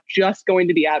it's not just going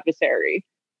to be adversary.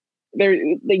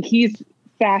 They're like, he's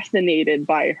fascinated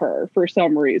by her for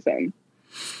some reason.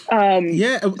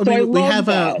 Yeah, I So mean, we have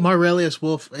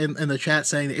RiahtheWolf in the chat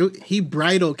saying that he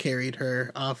bridal carried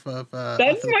her off of. That's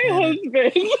off of my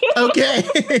husband. Okay,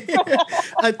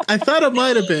 I thought it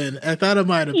might have been.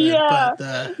 Yeah,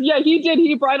 but yeah, he did.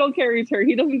 He bridal carries her.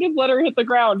 He doesn't just let her hit the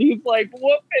ground. He's like,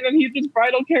 whoop, and then he just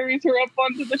bridal carries her up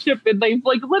onto the ship. And they've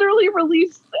like literally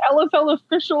released LFL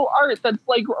official art that's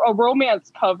like a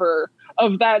romance cover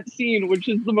of that scene, which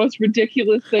is the most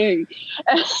ridiculous thing.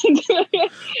 All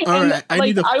right, I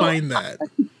need to find that.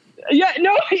 Yeah,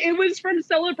 no, it was from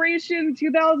Celebration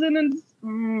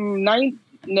 2009.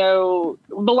 No,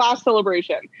 the last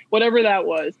Celebration, whatever that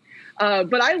was.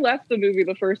 But I left the movie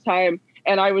the first time,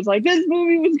 and I was like, this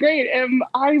movie was great, and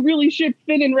I really ship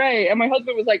Finn and Rey. And my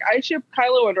husband was like, I ship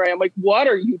Kylo and Rey. I'm like, what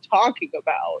are you talking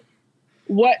about?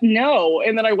 What? No.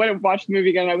 And then I went and watched the movie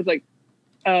again, and I was like,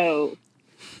 oh,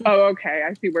 okay,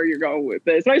 I see where you're going with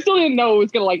this. And I still didn't know it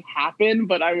was gonna like happen,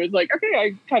 but I was like, okay,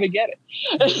 I kind of get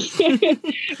it.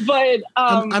 But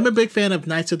I'm a big fan of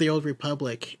Knights of the Old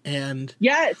Republic, and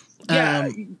yes, yeah.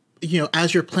 You know,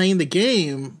 as you're playing the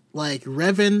game, like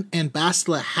Revan and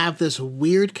Bastila have this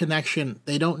weird connection.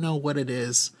 They don't know what it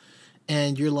is,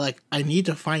 and you're like, I need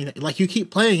to find it. Like you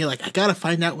keep playing, you're like, I gotta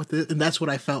find out what it, and that's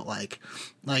what I felt like.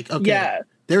 Like, okay, yeah.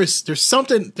 there's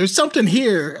something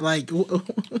here. Like.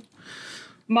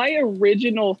 My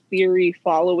original theory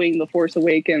following The Force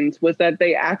Awakens was that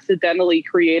they accidentally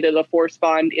created a Force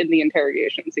bond in the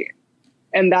interrogation scene.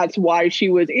 And that's why she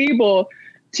was able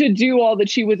to do all that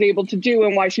she was able to do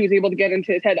and why she was able to get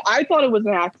into his head. I thought it was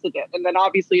an accident. And then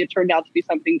obviously it turned out to be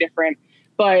something different.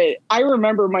 But I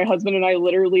remember my husband and I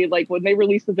literally, like, when they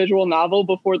released the visual novel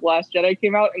before The Last Jedi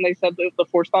came out and they said that the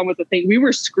Force bond was a thing, we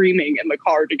were screaming in the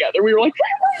car together. We were like,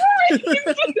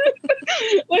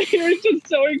 like, it was just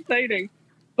so exciting.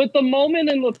 But the moment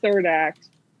in the third act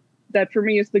that for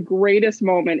me is the greatest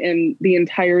moment in the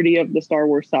entirety of the Star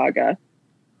Wars saga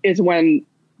is when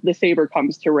the saber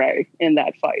comes to Rey in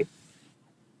that fight.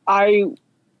 I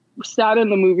sat in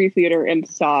the movie theater and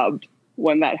sobbed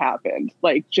when that happened.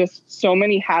 Like, just so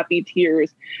many happy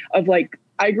tears of like,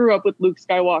 I grew up with Luke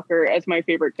Skywalker as my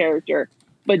favorite character,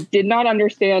 but did not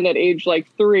understand at age like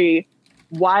 3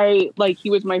 why like he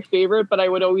was my favorite. But I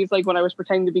would always, like, when I was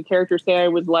pretending to be characters, say I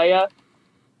was Leia,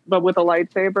 but with a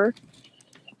lightsaber,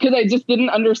 because I just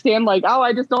didn't understand, like, oh,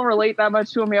 I just don't relate that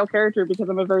much to a male character because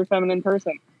I'm a very feminine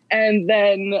person. And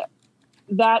then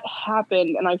that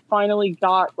happened, and I finally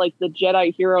got like the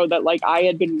Jedi hero that like I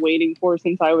had been waiting for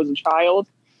since I was a child,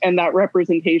 and that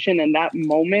representation and that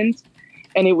moment,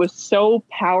 and it was so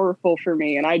powerful for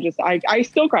me. And I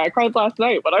still cry. I cried last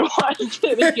night when I watched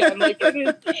it again. Like,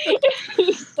 it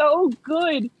is so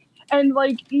good. And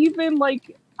like, even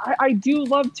like, I do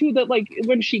love too that like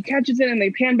when she catches it and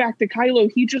they pan back to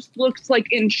Kylo, he just looks like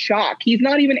in shock. He's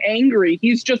not even angry.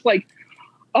 He's just like,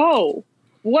 oh,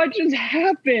 what just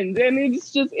happened? And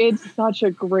it's such a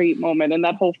great moment. And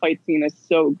that whole fight scene is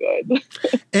so good.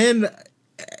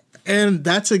 and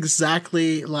that's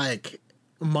exactly like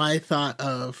my thought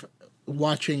of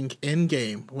watching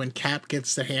Endgame when Cap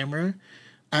gets the hammer.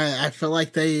 I feel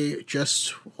like they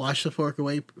just watched The Force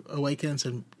Awakens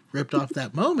and ripped off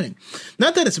that moment.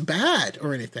 Not that it's bad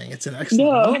or anything. It's an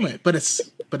excellent moment, but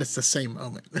it's the same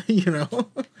moment, you know?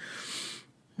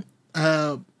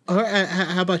 How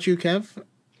about you, Kev?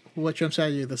 What jumps out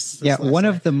at you this Yeah, one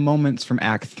act? of the moments from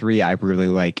Act 3 I really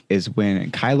like is when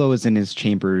Kylo is in his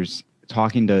chambers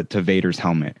talking to Vader's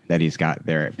helmet that he's got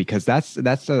there, because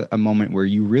that's a moment where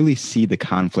you really see the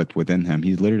conflict within him.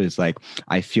 He's literally just like,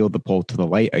 I feel the pull to the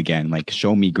light again. Like,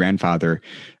 show me, grandfather,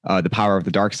 the power of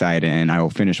the dark side, and I will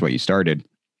finish what you started.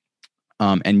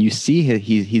 And you see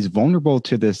he's vulnerable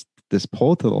to this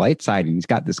pull to the light side, and he's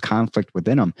got this conflict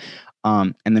within him.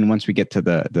 And then once we get to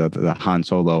the Han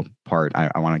Solo part,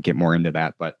 I want to get more into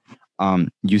that, but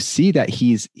you see that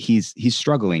he's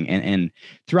struggling, and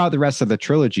throughout the rest of the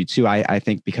trilogy too. I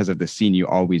think because of the scene, you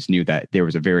always knew that there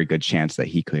was a very good chance that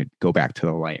he could go back to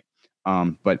the light.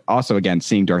 But also, again,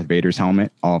 seeing Darth Vader's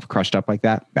helmet all crushed up like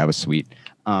that was sweet.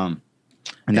 And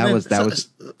that was.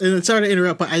 And sorry to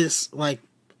interrupt, but I just like,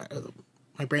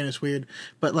 my brain is weird.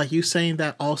 But like you saying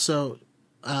that also,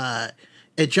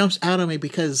 it jumps out at me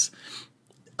because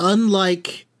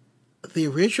unlike the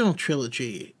original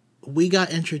trilogy, we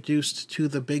got introduced to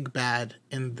the big bad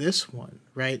in this one,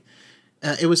 right?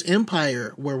 It was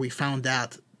Empire where we found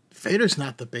out Vader's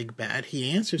not the big bad.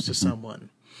 He answers to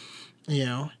someone, you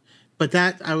know. But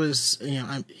that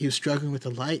he was struggling with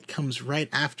the light comes right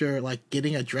after like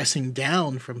getting a dressing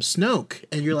down from Snoke,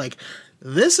 and you're like,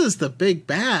 this is the big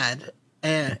bad,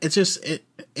 and it's just it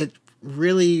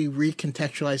really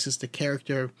recontextualizes the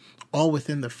character all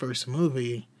within the first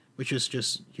movie, which is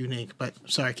just unique. But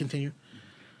sorry, continue.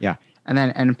 Yeah.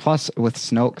 And plus with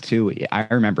Snoke too, I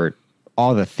remember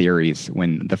all the theories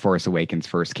when The Force Awakens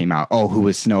first came out. Oh, who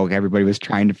was Snoke? Everybody was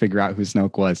trying to figure out who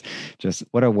Snoke was. Just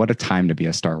what a time to be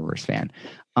a Star Wars fan.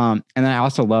 And then I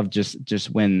also loved just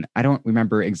when, I don't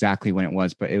remember exactly when it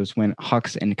was, but it was when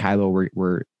Hux and Kylo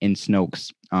were in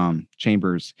Snoke's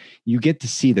chambers. You get to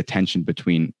see the tension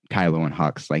between Kylo and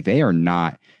Hux. Like, they are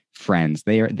not friends.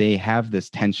 They have this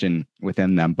tension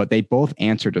within them, but they both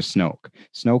answer to Snoke.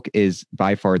 Snoke is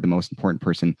by far the most important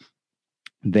person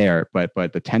there, but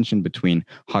the tension between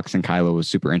Hux and Kylo was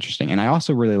super interesting. And I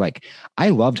also really I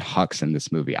loved Hux in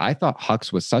this movie. I thought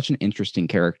Hux was such an interesting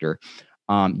character.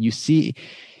 You see,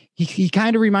 he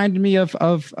kind of reminded me of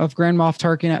Grand Moff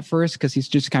Tarkin at first, because he's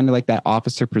just kind of like that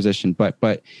officer position.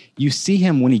 But you see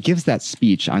him when he gives that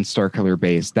speech on Starkiller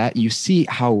Base, that you see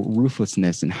how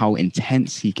ruthlessness and how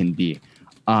intense he can be.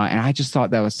 And I just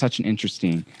thought that was such an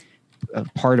interesting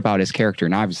part about his character.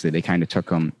 And obviously they kind of took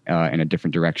him in a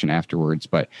different direction afterwards.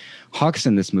 But Hux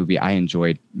in this movie, I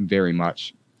enjoyed very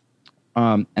much.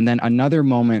 And then another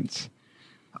moment,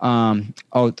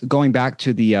 going back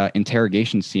to the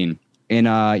interrogation scene in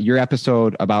your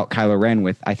episode about Kylo Ren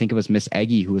with, I think it was Miss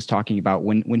Eggy, who was talking about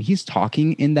when he's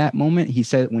talking in that moment, he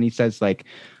says like,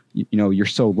 you're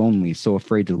so lonely, so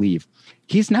afraid to leave.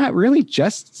 He's not really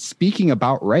just speaking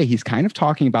about Rey. He's kind of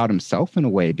talking about himself in a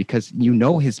way, because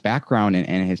his background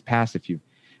and his past, if you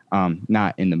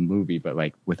not in the movie, but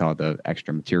like with all the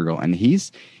extra material. And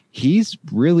he's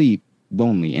really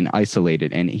lonely and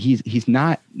isolated, and he's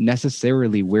not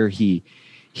necessarily where he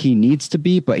needs to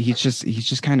be, but he's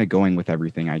just kind of going with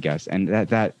everything, I guess. And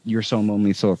that you're so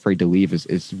lonely, so afraid to leave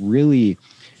is really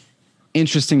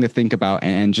interesting to think about,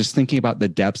 and just thinking about the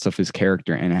depths of his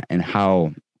character and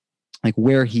how, like,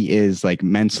 where he is, like,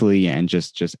 mentally, and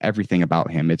just everything about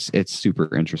him. It's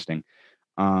super interesting.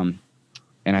 And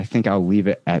I think I'll leave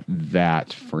it at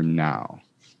that for now.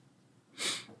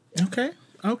 Okay.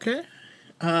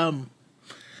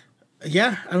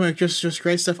 Yeah, I mean, just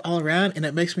great stuff all around, and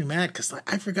it makes me mad because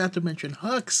I forgot to mention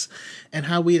Hux and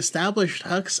how we established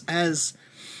Hux as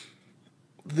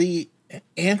the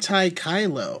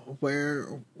anti-Kylo, where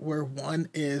one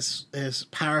is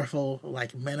powerful,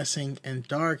 like menacing and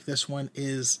dark. This one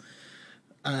is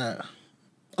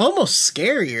almost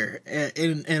scarier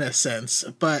in a sense,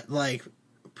 but like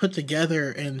put together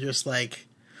and just like,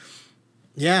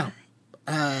 yeah.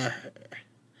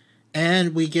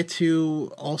 And we get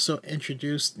to also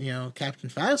introduce, Captain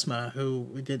Phasma, who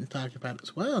we didn't talk about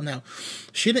as well. Now,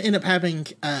 she didn't end up having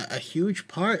a huge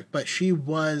part, but she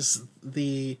was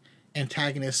the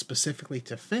antagonist specifically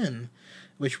to Finn,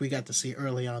 which we got to see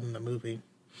early on in the movie.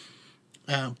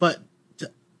 Haley,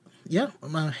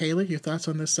 your thoughts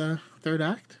on this third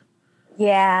act?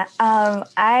 Yeah,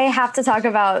 I have to talk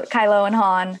about Kylo and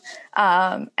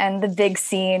Han and the big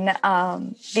scene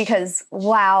because,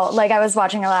 wow, like I was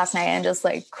watching it last night and just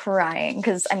like crying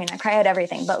because, I mean, I cry at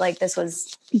everything, but like this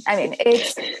was, I mean,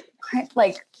 it's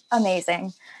like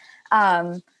amazing.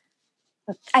 I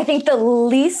think the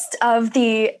least of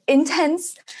the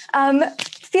intense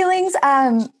feelings,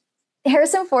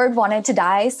 Harrison Ford wanted to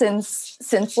die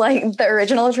since like the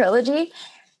original trilogy.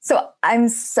 So I'm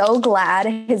so glad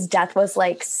his death was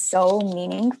like so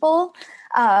meaningful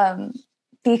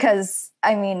because,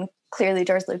 I mean, clearly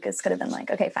George Lucas could have been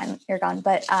like, okay, fine, you're gone.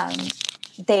 But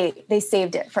they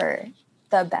saved it for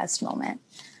the best moment.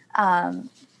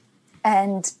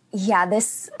 And yeah,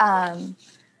 this,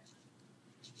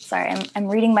 sorry, I'm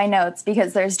reading my notes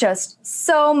because there's just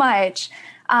so much.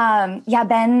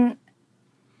 Ben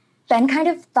kind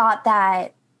of thought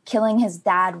that killing his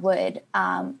dad would,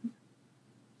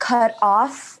 cut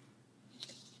off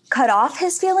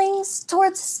his feelings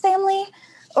towards his family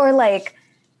or like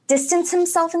distance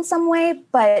himself in some way.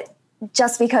 But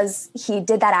just because he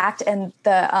did that act and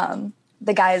the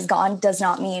guy is gone does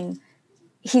not mean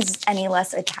he's any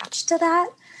less attached to that.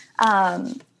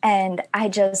 And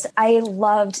I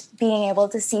loved being able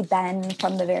to see Ben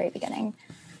from the very beginning.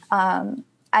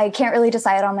 I can't really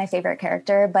decide on my favorite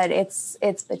character, but it's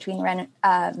between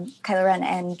Kylo Ren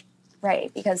and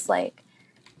Rey, because like,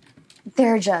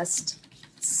 they're just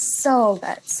so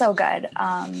good.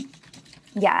 And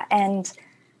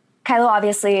Kylo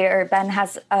obviously, or Ben,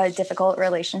 has a difficult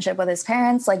relationship with his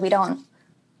parents. Like, we don't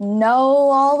know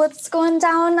all what's going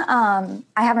down.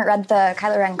 I haven't read the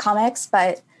Kylo Ren comics,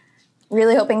 but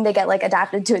really hoping they get like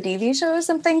adapted to a TV show or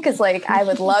something, because like I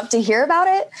would love to hear about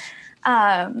it.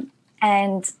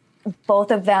 And both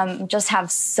of them just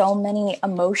have so many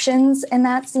emotions in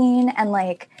that scene, and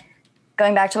like,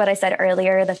 going back to what I said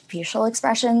earlier, the facial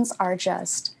expressions are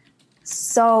just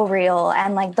so real.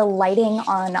 And like the lighting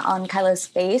on Kylo's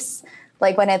face,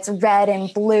 like when it's red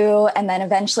and blue and then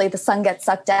eventually the sun gets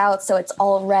sucked out, so it's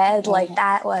all red, like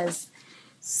that was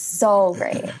so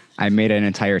great. I made an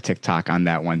entire TikTok on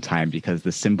that one time because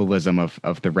the symbolism of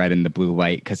the red and the blue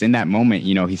light, because in that moment,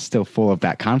 you know, he's still full of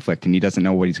that conflict and he doesn't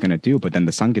know what he's going to do. But then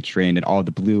the sun gets drained and all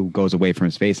the blue goes away from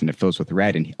his face and it fills with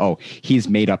red. And he's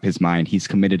made up his mind. He's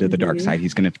committed to the dark side.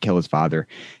 He's going to kill his father.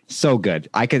 So good.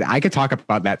 I could talk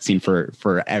about that scene for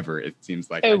forever. It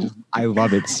seems like I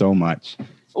love it so much.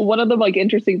 One of the like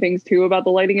interesting things too about the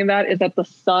lighting in that is that the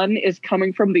sun is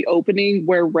coming from the opening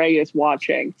where Rey is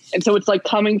watching, and so it's like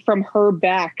coming from her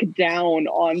back down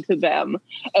onto them.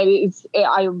 And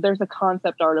there's a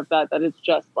concept art of that is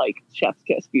just like chef's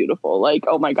kiss beautiful. Like,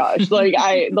 oh my gosh, like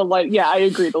I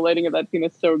agree. The lighting of that scene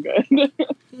is so good.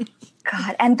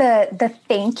 God, and the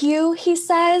thank you he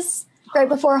says right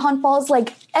before Han falls,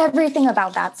 like everything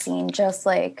about that scene just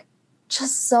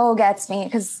so gets me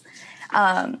because.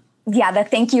 The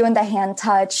thank you and the hand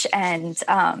touch, and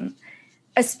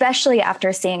especially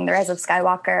after seeing The Rise of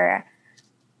Skywalker,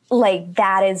 like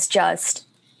that is just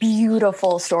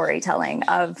beautiful storytelling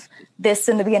of this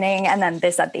in the beginning and then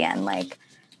this at the end, like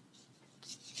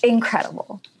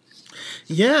incredible.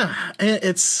 Yeah,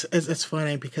 it's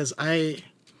funny because I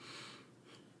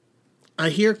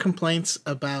hear complaints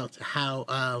about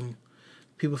how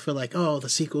people feel like, oh, the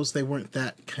sequels, they weren't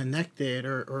that connected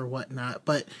or whatnot,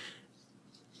 but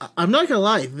I'm not gonna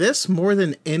lie, this more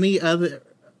than any other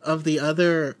of the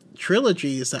other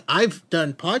trilogies that I've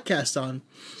done podcasts on,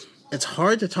 it's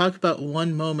hard to talk about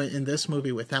one moment in this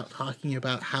movie without talking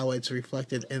about how it's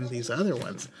reflected in these other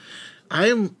ones.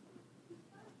 I'm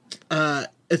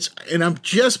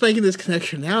just making this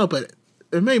connection now, but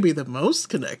it may be the most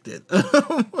connected.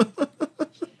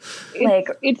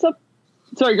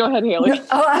 Sorry, go ahead, Haley.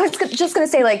 I was just going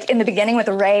to say, like, in the beginning with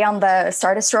Rey on the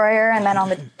Star Destroyer and then on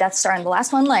the Death Star in the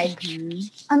last one, like,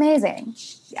 amazing.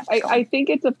 Yeah, I think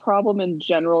it's a problem in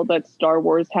general that Star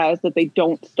Wars has that they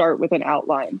don't start with an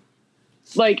outline.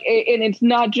 Like, and it's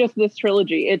not just this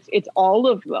trilogy. It's all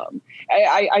of them.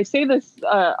 I say this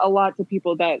a lot to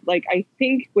people that, like, I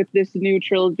think with this new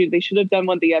trilogy, they should have done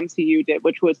what the MCU did,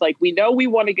 which was like, we know we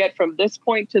want to get from this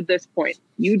point to this point.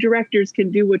 You directors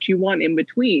can do what you want in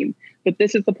between, but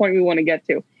this is the point we want to get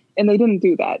to. And they didn't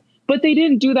do that. But they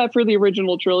didn't do that for the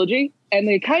original trilogy. And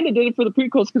they kind of did it for the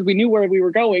prequels because we knew where we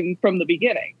were going from the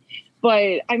beginning.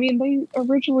 But, I mean, they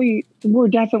originally were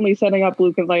definitely setting up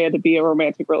Luke and Leia to be a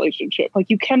romantic relationship. Like,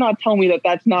 you cannot tell me that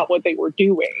that's not what they were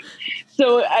doing.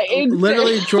 So,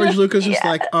 literally, George Lucas was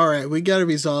like, all right, we got to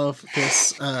resolve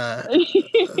this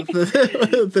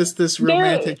this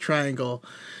romantic triangle.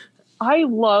 I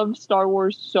love Star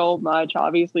Wars so much.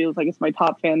 Obviously, it's my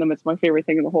top fandom. It's my favorite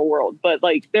thing in the whole world. But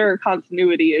like, there are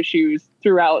continuity issues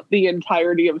throughout the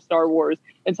entirety of Star Wars,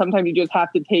 and sometimes you just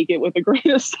have to take it with a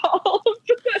grain of salt.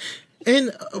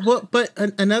 And but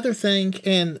another thing,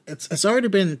 and it's already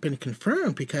been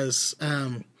confirmed because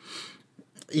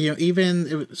even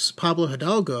it was Pablo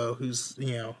Hidalgo who's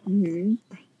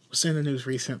was in the news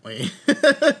recently,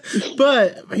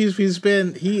 but he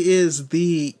is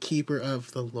the keeper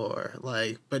of the lore.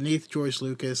 Like, beneath George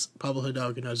Lucas, Pablo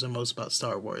Hidalgo knows the most about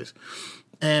Star Wars.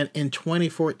 And in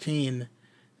 2014,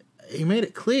 he made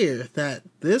it clear that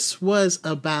this was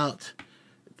about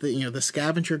the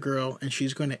scavenger girl, and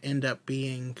she's going to end up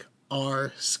being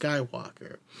our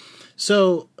Skywalker.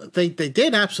 So they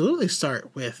did absolutely start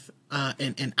with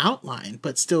an outline,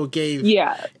 but still gave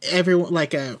everyone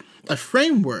like a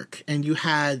framework, and you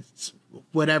had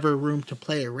whatever room to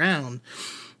play around.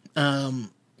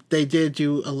 They did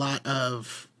do a lot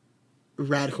of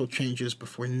radical changes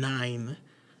before 9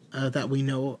 that we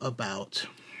know about,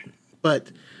 but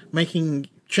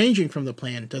changing from the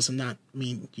plan does not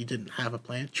mean you didn't have a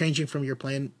plan. Changing from your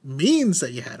plan means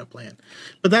that you had a plan,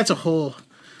 but that's a whole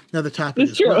another topic.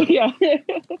 It's true, well. Yeah.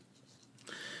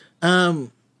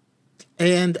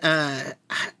 And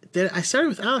I started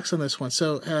with Alex on this one.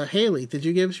 So, Haley, did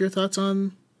you give us your thoughts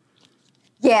on?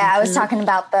 Yeah, I was talking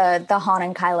about the Han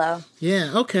and Kylo.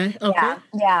 Yeah. Okay.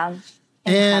 Yeah.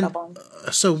 Incredible.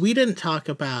 And so we didn't talk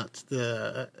about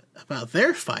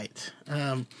their fight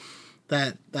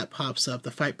that pops up,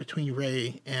 the fight between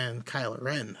Rey and Kylo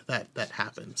Ren that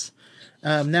happens.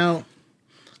 Now,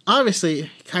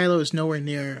 obviously, Kylo is nowhere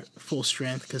near full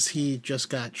strength because he just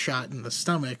got shot in the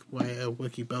stomach by a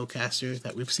Wookiee bowcaster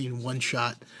that we've seen one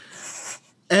shot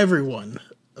everyone.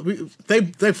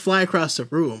 They fly across the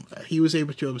room. He was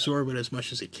able to absorb it as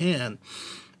much as he can.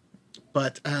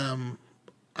 But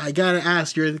I gotta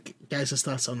ask your guys'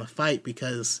 thoughts on the fight,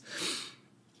 because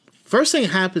first thing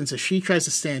that happens is she tries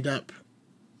to stand up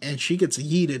and she gets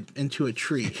yeeted into a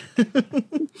tree.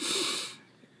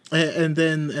 And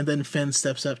then Finn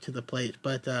steps up to the plate.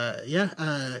 But you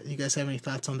guys have any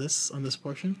thoughts on this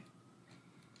portion?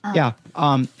 Yeah.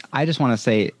 I just want to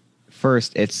say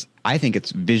first, I think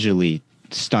it's visually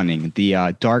stunning.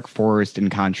 The dark forest in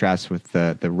contrast with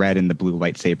the red and the blue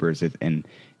lightsabers and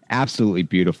absolutely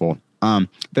beautiful.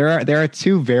 There are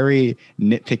two very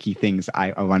nitpicky things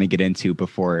I want to get into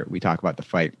before we talk about the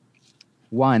fight.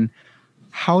 One,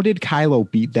 how did Kylo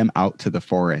beat them out to the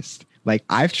forest? Like,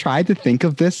 I've tried to think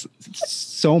of this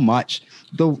so much.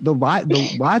 The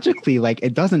logically, like,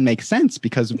 it doesn't make sense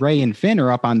because Rey and Finn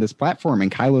are up on this platform and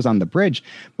Kylo's on the bridge.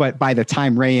 But by the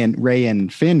time Rey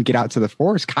and Finn get out to the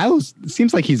forest,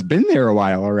 seems like he's been there a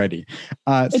while already.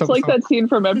 It's like that scene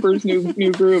from Emperor's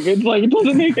New Groove. It's like, it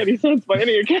doesn't make any sense by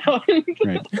any account.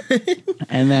 Right.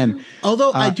 And then,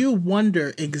 although I do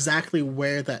wonder exactly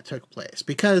where that took place,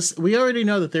 because we already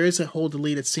know that there is a whole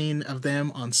deleted scene of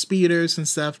them on speeders and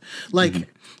stuff. Like,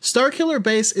 Starkiller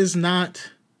Base is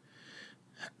not.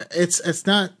 It's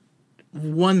not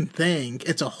one thing.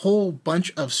 It's a whole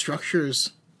bunch of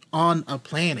structures on a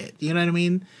planet. You know what I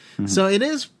mean? Mm-hmm. So it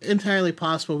is entirely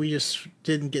possible we just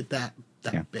didn't get that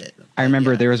bit. I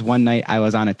remember there was one night I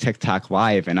was on a TikTok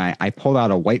live and I pulled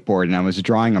out a whiteboard and I was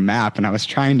drawing a map and I was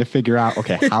trying to figure out,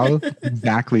 okay, how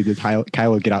exactly did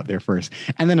Kylo get out there first?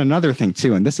 And then another thing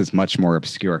too, and this is much more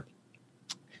obscure.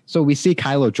 So we see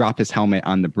Kylo drop his helmet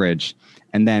on the bridge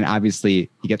and then obviously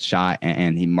he gets shot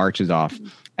and he marches off.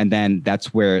 And then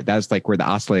that's where the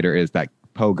oscillator is that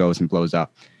Poe goes and blows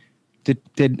up.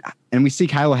 And we see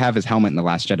Kylo have his helmet in The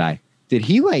Last Jedi. Did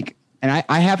he and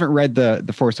I haven't read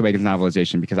the Force Awakens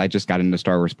novelization because I just got into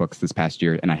Star Wars books this past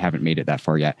year and I haven't made it that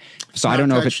far yet. So I don't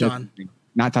know if it's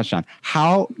not touched on.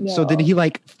 How? No. So did he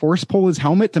force pull his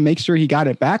helmet to make sure he got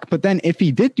it back? But then if he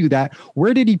did do that,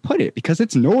 where did he put it? Because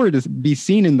it's nowhere to be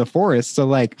seen in the forest. So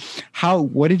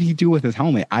what did he do with his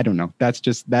helmet? I don't know.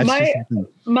 That's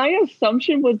my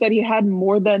assumption was that he had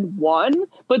more than one,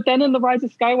 but then in The Rise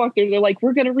of Skywalker, they're like,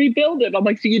 we're going to rebuild it. I'm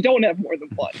like, so you don't have more than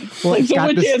one. Well, it's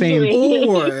got the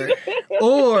same.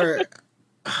 Or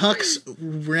Hux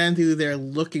ran through there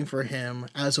looking for him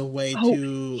as a way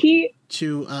to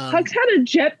Hux had a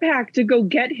jetpack to go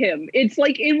get him. It's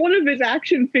like in one of his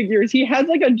action figures, he has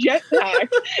a jetpack,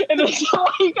 and it's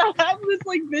I have this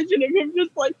vision of him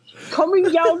just coming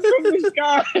down from the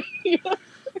sky.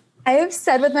 I have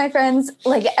said with my friends,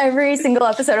 every single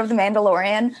episode of The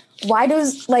Mandalorian, why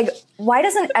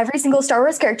doesn't every single Star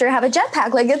Wars character have a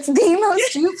jetpack? It's the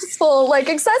most useful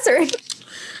accessory.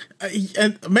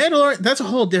 And Mandalorian, that's a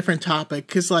whole different topic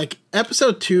because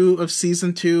episode 2 of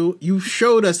season 2, you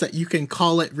showed us that you can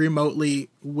call it remotely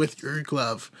with your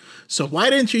glove. So why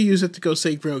didn't you use it to go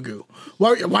save Grogu?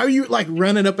 Why were you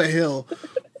running up a hill?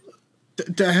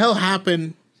 The hell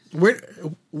happened?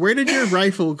 Where did your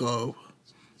rifle go?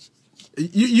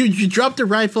 You dropped the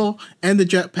rifle and the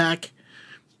jetpack,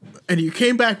 and you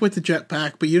came back with the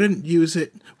jetpack, but you didn't use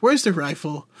it. Where's the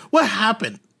rifle? What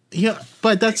happened? Yeah,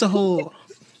 but that's a whole.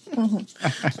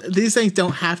 These things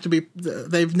don't have to be.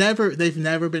 They've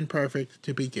never been perfect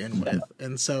to begin with,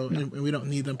 and so and we don't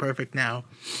need them perfect now.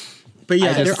 But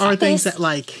yeah, there are things that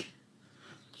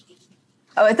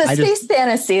it's a space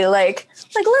fantasy. Let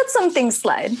some things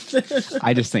slide.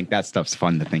 I just think that stuff's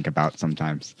fun to think about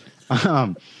sometimes.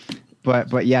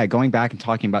 But yeah, going back and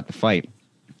talking about the fight,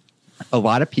 a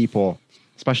lot of people,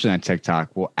 especially on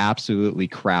TikTok, will absolutely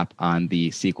crap on the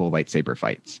sequel lightsaber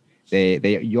fights.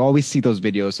 You always see those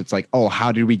videos. It's oh,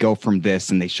 how did we go from this?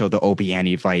 And they show the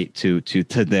Obi-Wan fight to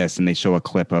this, and they show a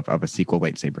clip of a sequel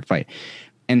lightsaber fight.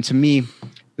 And to me,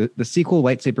 the sequel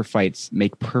lightsaber fights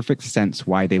make perfect sense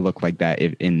why they look like that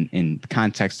in the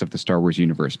context of the Star Wars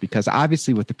universe. Because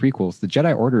obviously with the prequels, the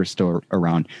Jedi Order is still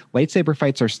around. Lightsaber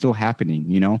fights are still happening.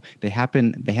 They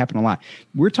happen a lot.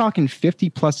 We're talking 50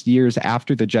 plus years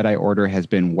after the Jedi Order has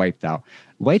been wiped out.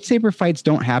 Lightsaber fights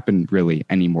don't happen really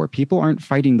anymore. People aren't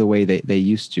fighting the way they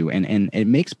used to. And it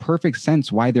makes perfect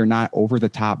sense why they're not over the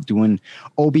top doing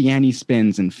Obi-Wan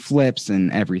spins and flips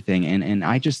and everything. And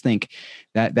I just think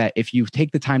that if you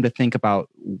take the time to think about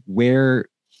where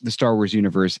the Star Wars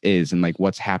universe is and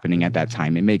what's happening at that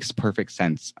time, it makes perfect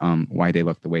sense why they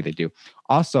look the way they do.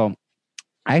 Also,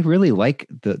 I really like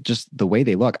the way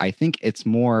they look. I think it's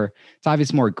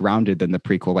obviously more grounded than the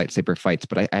prequel lightsaber fights,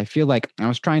 but I feel like I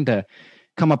was trying to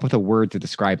come up with a word to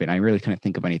describe it, and I really couldn't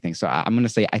think of anything. So I'm going to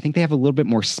say I think they have a little bit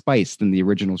more spice than the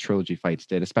original trilogy fights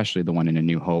did, especially the one in A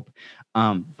New Hope.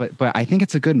 But I think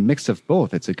it's a good mix of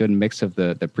both. It's a good mix of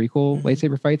the prequel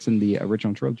lightsaber fights and the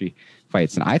original trilogy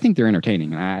fights, and I think they're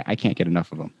entertaining, and I can't get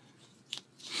enough of them.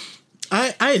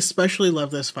 I especially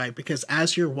love this fight because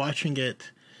as you're watching it,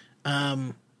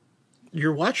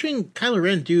 you're watching Kylo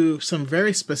Ren do some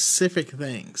very specific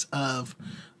things of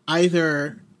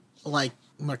either like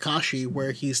Makashi,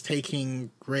 where he's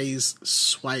taking Rey's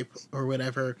swipe or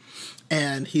whatever,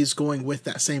 and he's going with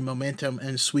that same momentum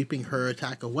and sweeping her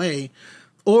attack away,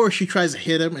 or she tries to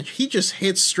hit him and he just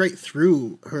hits straight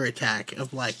through her attack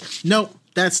of like, nope,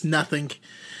 that's nothing.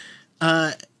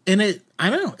 And it, I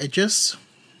don't know, it just,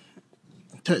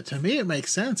 to me, it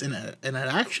makes sense. And it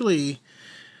actually,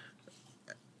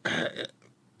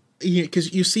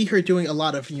 because you see her doing a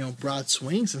lot of, broad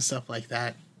swings and stuff like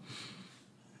that.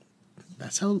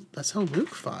 That's how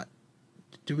Luke fought.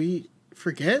 Do we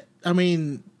forget? I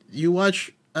mean, you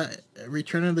watch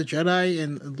Return of the Jedi,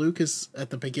 and Luke is at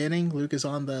the beginning. Luke is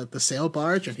on the sail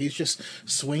barge, and he's just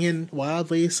swinging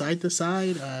wildly side to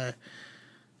side.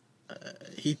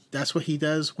 That's what he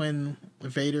does when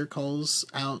Vader calls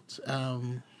out,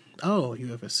 "Oh, you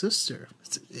have a sister."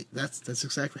 That's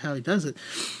exactly how he does it.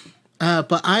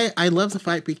 But I love the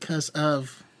fight because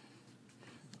of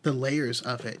the layers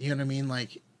of it. You know what I mean?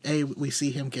 Like, we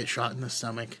see him get shot in the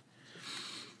stomach.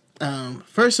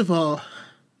 First of all,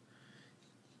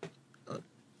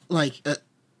 like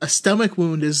a stomach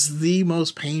wound is the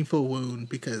most painful wound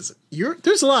because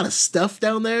there's a lot of stuff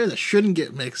down there that shouldn't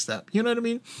get mixed up. You know what I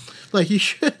mean? Like, you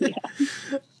should. Yeah.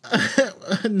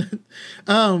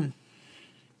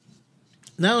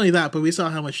 Not only that, but we saw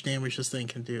how much damage this thing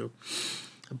can do.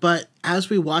 But as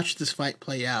we watch this fight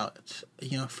play out,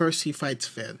 first he fights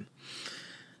Finn.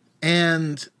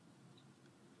 And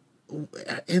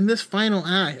in this final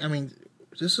act, I mean,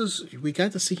 we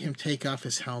got to see him take off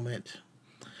his helmet.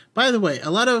 By the way, I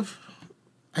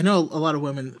know a lot of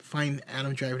women find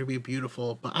Adam Driver to be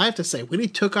beautiful, but I have to say, when he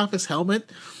took off his helmet,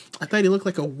 I thought he looked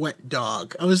like a wet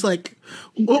dog. I was like,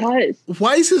 why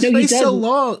is his face so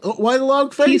long? Why the long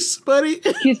face, buddy?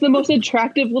 He's the most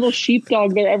attractive little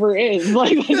sheepdog there ever is.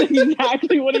 Like, that's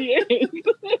exactly what he is.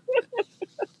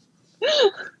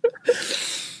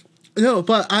 No,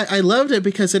 but I loved it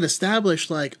because it established,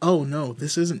 like, oh no,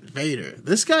 this isn't Vader.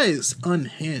 This guy is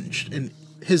unhinged, and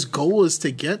his goal is to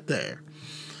get there.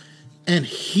 And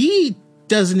he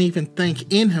doesn't even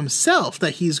think in himself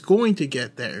that he's going to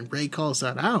get there. And Rey calls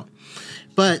that out.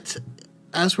 But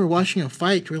as we're watching him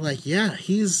fight, we're like, yeah,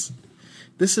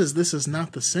 this is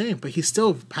not the same, but he's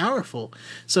still powerful.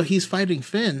 So he's fighting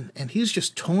Finn, and he's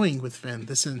just toying with Finn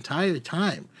this entire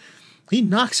time. He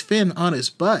knocks Finn on his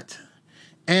butt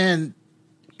and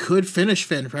could finish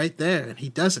Finn right there, and he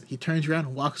doesn't. He turns around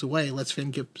and walks away, lets Finn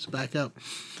get back up.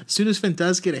 As soon as Finn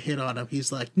does get a hit on him,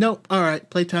 he's like, nope, all right,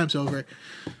 playtime's over.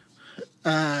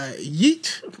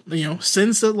 Yeet,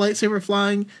 sends the lightsaber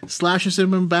flying, slashes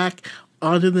him in back,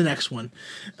 on to the next one.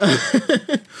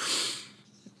 And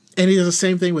he does the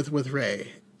same thing with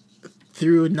Rey.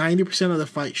 Through 90% of the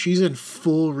fight, she's in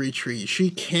full retreat. She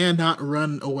cannot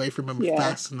run away from him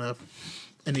fast enough.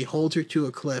 And he holds her to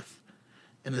a cliff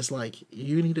and is like,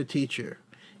 you need a teacher.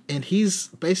 And he's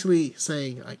basically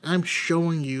saying, like, I'm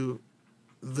showing you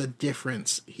the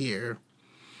difference here.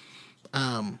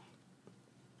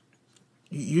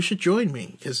 You should join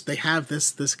me, because they have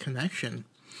this connection.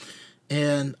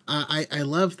 And I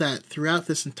love that throughout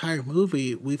this entire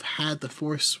movie, we've had the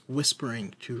Force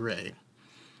whispering to Rey.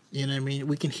 You know what I mean?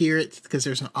 We can hear it because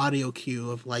there's an audio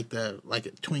cue of like a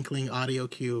twinkling audio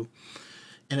cue.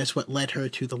 And it's what led her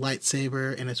to the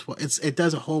lightsaber, and it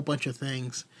does a whole bunch of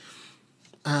things.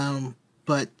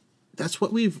 But that's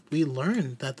what we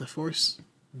learned that the Force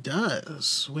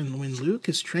does. When Luke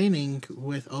is training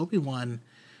with Obi-Wan,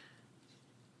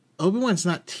 Obi-Wan's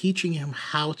not teaching him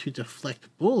how to deflect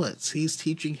bullets. He's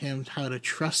teaching him how to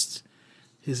trust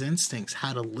his instincts,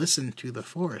 how to listen to the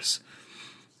Force.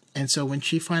 And so when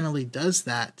she finally does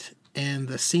that, and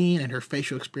the scene and her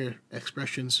facial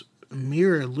expressions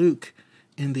mirror Luke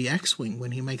in the X-Wing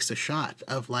when he makes the shot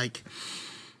of, like,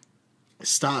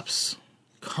 stops,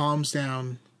 calms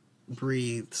down,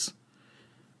 breathes,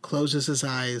 closes his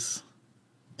eyes,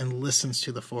 and listens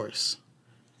to the Force.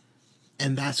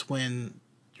 And that's when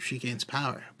she gains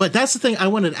power. But that's the thing I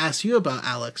wanted to ask you about,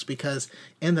 Alex, because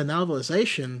in the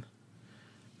novelization,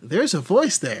 there's a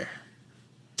voice there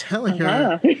telling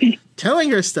her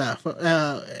stuff.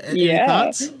 Any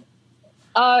thoughts?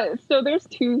 So there's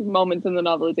two moments in the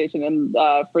novelization and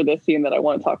for this scene that I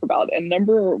want to talk about. And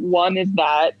number one is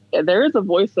that there is a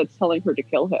voice that's telling her to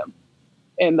kill him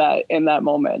in that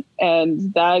moment.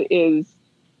 And that is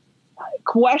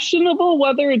questionable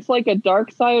whether it's like a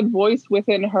dark side voice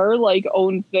within her, like,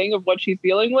 own thing of what she's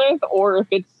dealing with, or if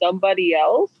it's somebody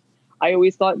else. I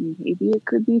always thought maybe it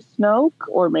could be Snoke,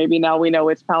 or maybe now we know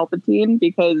it's Palpatine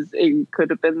because it could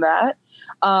have been that.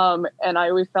 And I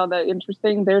always found that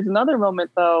interesting. There's another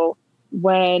moment though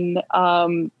when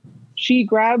when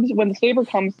the saber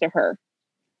comes to her,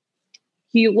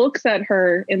 he looks at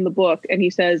her in the book and he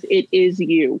says, "It is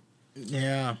you."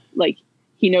 Yeah. Like,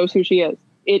 he knows who she is.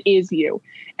 It is you.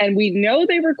 And we know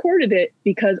they recorded it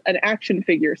because an action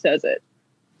figure says it.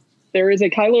 There is a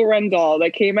Kylo Ren doll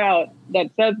that came out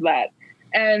that says that.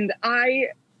 And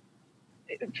after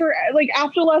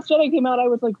Last Jedi came out, I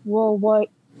was like, well, what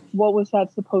was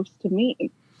that supposed to mean?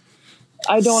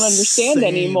 I don't understand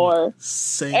anymore.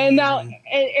 Same. And now,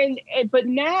 but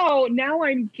now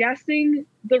I'm guessing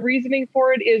the reasoning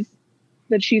for it is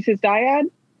that she's his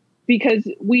dyad, because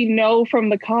we know from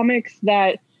the comics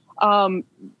that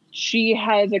she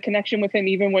has a connection with him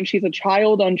even when she's a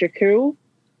child on Jakku.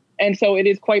 And so it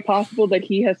is quite possible that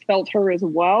he has felt her as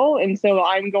well. And so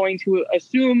I'm going to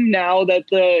assume now that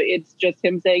it's just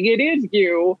him saying, "It is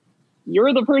you.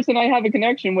 You're the person I have a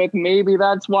connection with. Maybe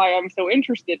that's why I'm so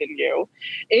interested in you."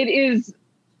 It's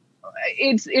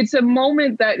a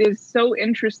moment that is so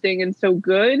interesting and so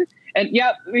good. And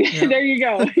yep, there you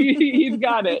go. He's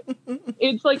got it.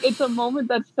 It's a moment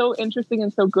that's so interesting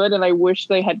and so good. And I wish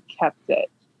they had kept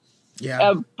it.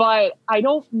 Yeah. But I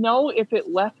don't know if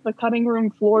it left the cutting room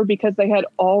floor because they had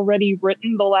already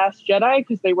written The Last Jedi,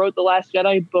 because they wrote The Last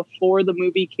Jedi before the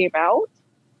movie came out.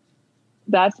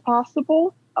 That's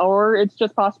possible. Or it's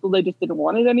just possible they just didn't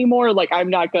want it anymore. Like,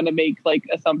 I'm not going to make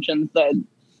assumptions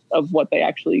of what they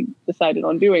actually decided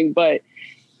on doing, but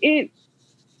it's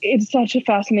such a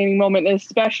fascinating moment,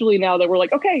 especially now that we're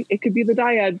like, okay, it could be the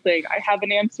dyad thing. I have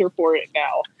an answer for it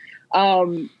now.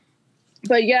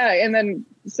 But yeah, and then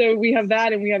so we have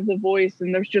that, and we have the voice,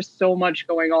 and there's just so much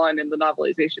going on in the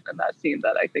novelization in that scene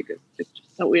that I think is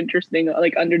just so interesting,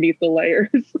 like underneath the layers.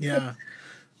 Yeah.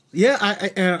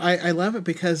 I love it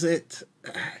because it,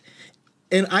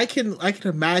 and I can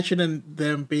imagine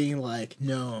them being like,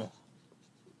 no,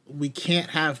 we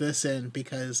can't have this in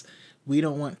because we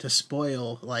don't want to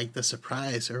spoil like the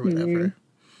surprise or whatever.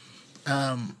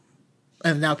 And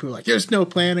now people are like, there's no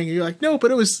planning. And you're like, no, but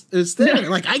it was there.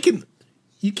 Like,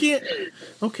 you can't,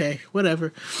 okay,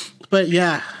 whatever. But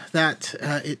yeah, that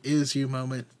 "it is you"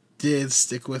 moment did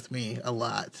stick with me a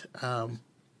lot.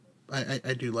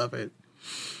 I do love it.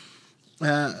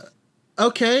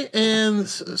 Okay, and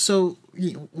so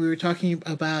we were talking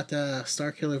about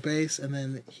Starkiller Base, and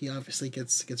then he obviously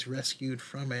gets rescued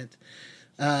from it.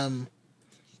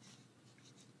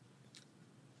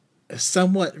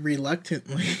 Somewhat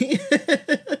reluctantly.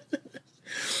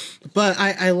 But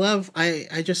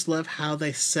I just love how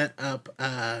they set up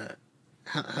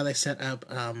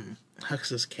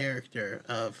Hux's character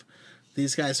of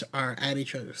these guys are at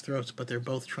each other's throats, but they're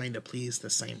both trying to please the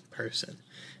same person.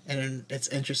 And it's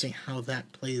interesting how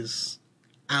that plays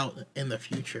out in the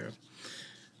future.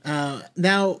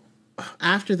 Now,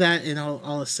 after that, and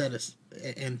all is said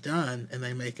and done, and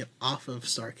they make it off of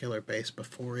Starkiller Base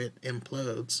before it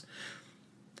implodes,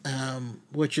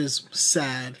 which is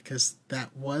sad because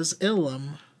that was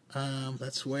Ilum.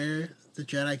 That's where the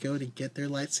Jedi go to get their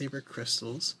lightsaber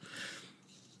crystals.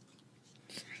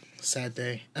 Sad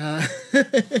day.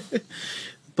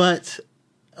 But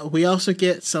we also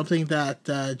get something that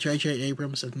J.J.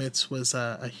 Abrams admits was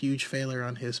a huge failure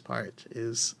on his part,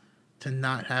 is to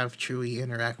not have Chewie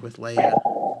interact with Leia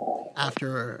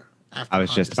after I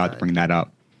was just about to bring that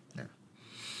up. Yeah.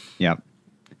 Yep.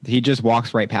 He just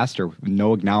walks right past her with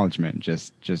no acknowledgement,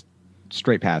 just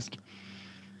straight past.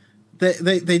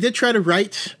 They did try to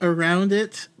write around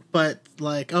it, but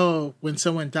like, oh, when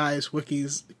someone dies,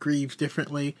 Wookiees grieve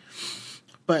differently.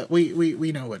 But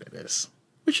we know what it is,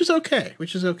 which is okay.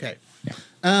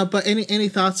 Yeah. But any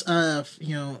thoughts of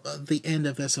the end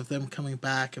of this, of them coming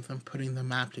back, of them putting the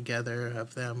map together,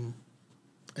 of them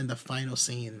in the final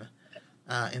scene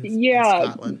in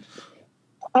Scotland?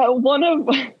 One of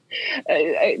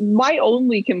my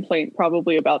only complaint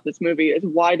probably about this movie is,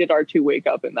 why did R2 wake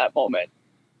up in that moment?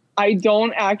 I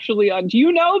don't actually, do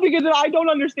you know? Because I don't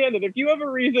understand it. If you have a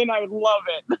reason, I would love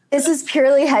it. This is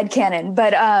purely headcanon,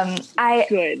 but I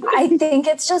think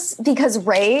it's just because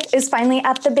Rey is finally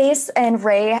at the base, and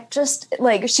Rey just,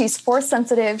 like, she's Force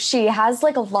sensitive. She has,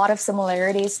 like, a lot of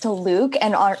similarities to Luke,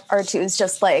 and R2 is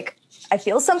just like, I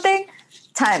feel something.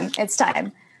 It's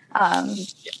time.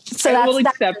 So I will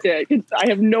accept it, because I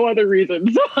have no other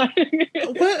reason. What?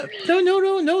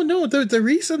 No. The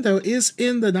reason, though, is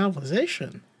in the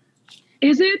novelization.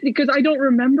 Is it? Because I don't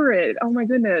remember it. Oh my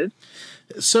goodness.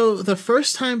 So the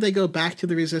first time they go back to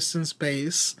the Resistance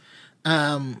base,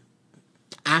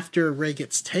 after Rey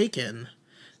gets taken,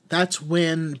 that's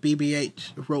when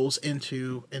BB-8 rolls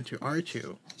into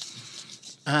R2.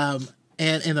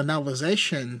 And in the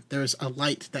novelization, there's a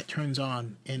light that turns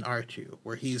on in R2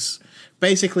 where he's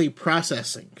basically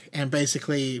processing, and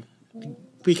basically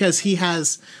because he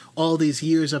has all these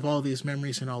years of all these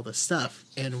memories and all this stuff,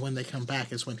 and when they come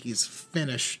back is when he's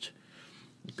finished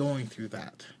going through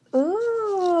that.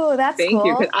 Ooh, that's thank cool.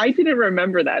 you, because I didn't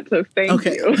remember that, so thank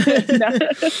you.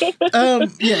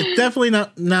 Yeah, definitely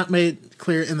not made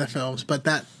clear in the films, but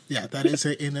that is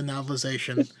in the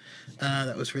novelization.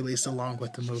 That was released along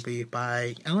with the movie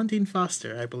by Alan Dean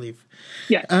Foster, I believe.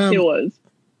 Yes, it was.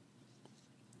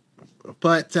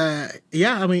 But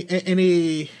yeah, I mean,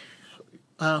 any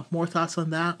more thoughts on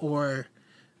that, or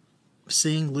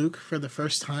seeing Luke for the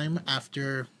first time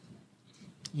after,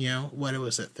 what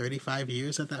was it, 35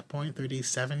 years at that point,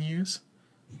 37 years?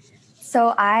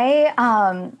 So I,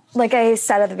 like I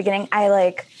said at the beginning, I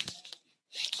like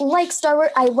Star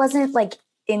Wars. I wasn't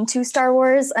into Star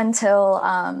Wars until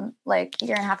like a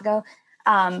year and a half ago.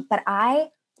 But I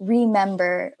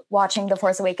remember watching The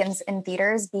Force Awakens in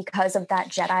theaters because of that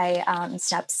Jedi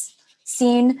steps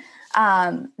scene.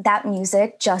 That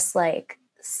music just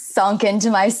sunk into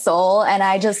my soul, and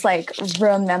I just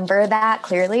remember that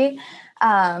clearly.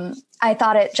 I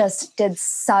thought it just did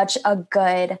such a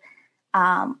good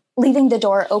leaving the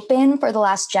door open for The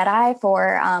Last Jedi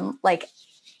for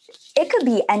it could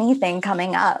be anything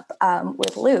coming up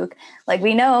with Luke.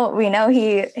 We know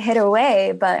he hid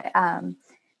away, but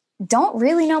don't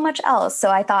really know much else.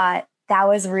 So I thought that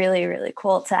was really, really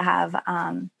cool to have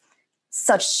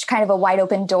such kind of a wide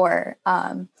open door.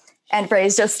 And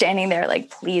Rey's just standing there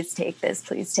please take this,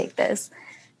 please take this.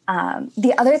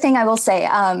 The other thing I will say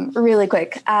really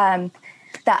quick, that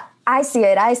I see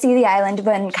the island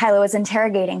when Kylo was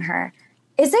interrogating her.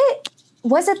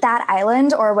 Was it that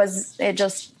island, or was it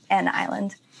just an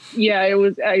island? Yeah, it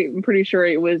was. I'm pretty sure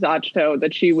it was Ahch-To,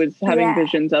 that she was having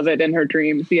visions of it in her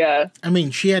dreams. Yeah. I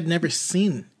mean, she had never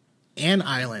seen an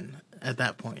island at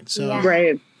that point. So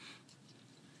Right.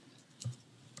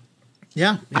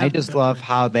 Yeah. I just love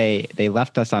how they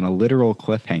left us on a literal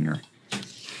cliffhanger.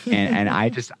 And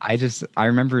I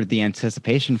remember the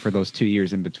anticipation for those 2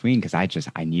 years in between, because I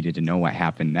needed to know what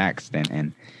happened next.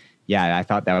 And yeah, I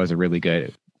thought that was a really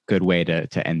good way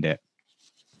to end it.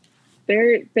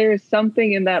 There's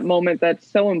something in that moment that's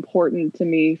so important to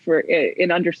me in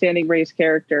understanding Rey's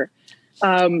character.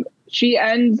 She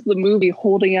ends the movie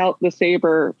holding out the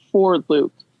saber for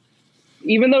Luke.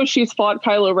 Even though she's fought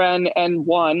Kylo Ren and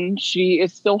won, she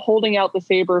is still holding out the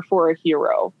saber for a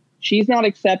hero. She's not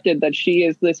accepted that she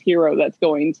is this hero that's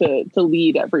going to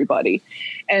lead everybody.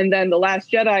 And then The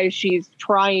Last Jedi, she's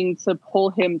trying to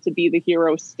pull him to be the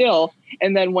hero still.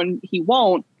 And then when he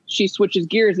won't, she switches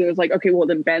gears and is like, okay, well,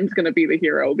 then Ben's going to be the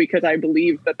hero, because I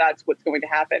believe that that's what's going to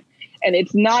happen. And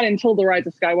it's not until The Rise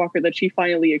of Skywalker that she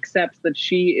finally accepts that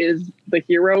she is the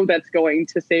hero that's going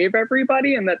to save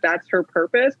everybody, and that's her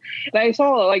purpose. And I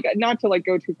saw, not to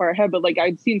go too far ahead, but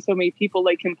I'd seen so many people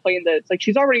complain that it's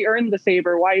she's already earned the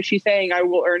saber. Why is she saying I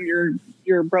will earn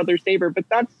your brother's saber? But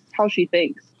that's how she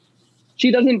thinks.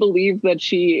 She doesn't believe that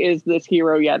she is this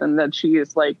hero yet, and that she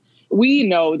is we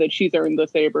know that she's earned the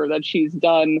saber, that she's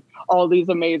done all these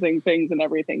amazing things and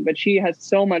everything, but she has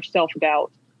so much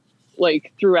self-doubt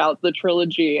throughout the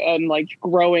trilogy, and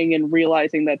growing and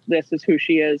realizing that this is who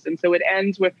she is. And so it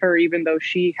ends with her, even though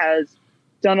she has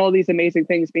done all these amazing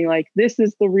things, being this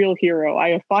is the real hero.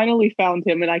 I have finally found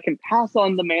him, and I can pass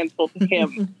on the mantle to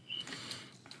him.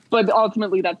 But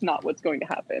ultimately that's not what's going to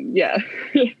happen. Yeah.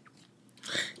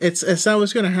 It's not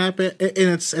what's going to happen, and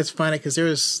it's funny because there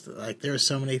are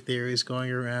so many theories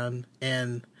going around,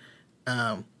 and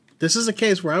this is a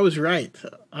case where I was right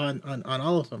on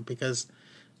all of them, because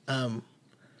not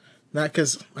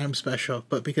because I'm special,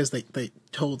 but because they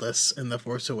told us in The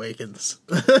Force Awakens.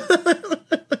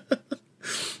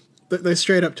 They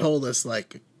straight up told us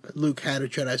Luke had a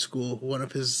Jedi school, one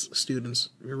of his students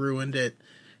ruined it,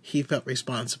 he felt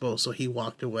responsible, so he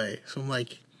walked away. So I'm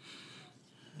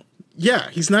yeah,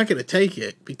 he's not going to take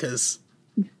it, because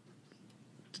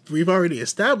we've already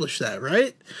established that,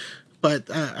 right?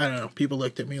 But I don't know. People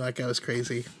looked at me like I was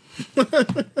crazy.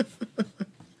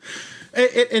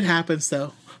 It happens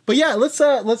though. But yeah, let's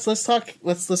talk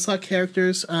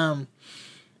characters. First,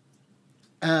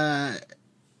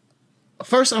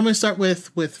 I'm going to start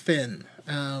with Finn.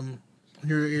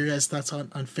 Your guys' thoughts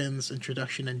on Finn's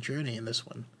introduction and journey in this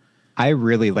one? I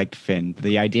really liked Finn.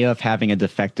 The idea of having a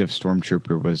defective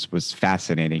stormtrooper was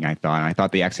fascinating, I thought. And I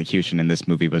thought the execution in this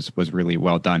movie was really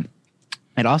well done.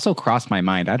 it also crossed my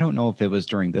mind. I don't know if it was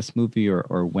during this movie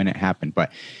or when it happened,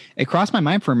 but it crossed my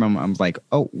mind for a moment. I was like,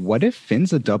 oh, what if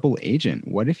Finn's a double agent?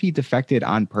 What if he defected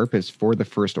on purpose for the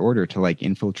First Order to like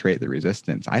infiltrate the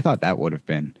Resistance? I thought that would have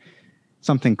been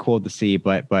something cool to see,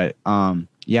 but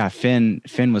yeah, Finn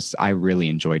was, I really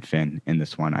enjoyed Finn in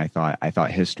this one. I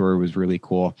thought his story was really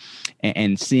cool,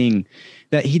 and seeing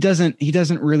that he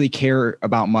doesn't really care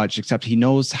about much, except he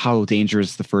knows how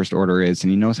dangerous the First Order is, and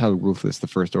he knows how ruthless the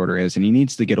First Order is, and he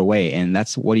needs to get away. And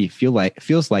that's what he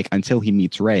feels like until he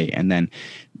meets Rey. And then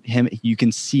you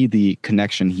can see the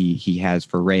connection he has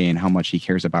for Rey and how much he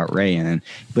cares about Rey. And then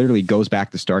literally goes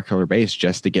back to Starkiller Base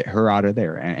just to get her out of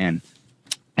there and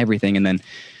everything. And then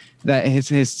that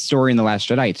his story in The Last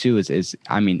Jedi too is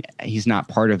I mean, he's not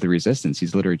part of the Resistance.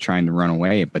 He's literally trying to run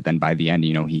away, but then by the end,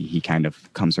 you know, he kind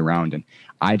of comes around. And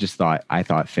I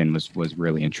thought Finn was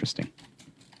really interesting.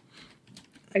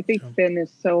 I think Finn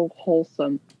is so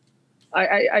wholesome.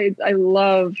 I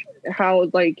love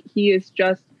how, like, he is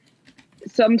just,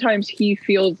 sometimes he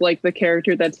feels like the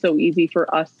character that's so easy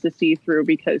for us to see through,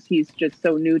 because he's just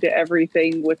so new to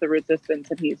everything with the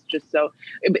Resistance, and he's just so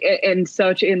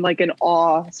in like an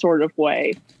awe sort of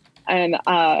way. And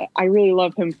I really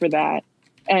love him for that.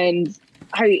 And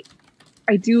I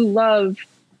do love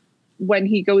when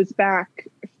he goes back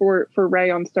for Rey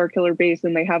on Starkiller Base,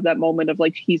 and they have that moment of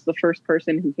like, he's the first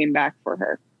person who came back for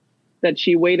her, that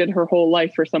she waited her whole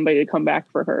life for somebody to come back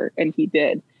for her, and he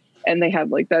did. And they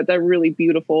have like that really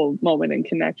beautiful moment and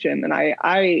connection. And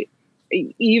I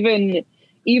even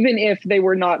if they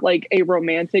were not like a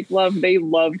romantic love, they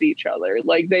loved each other.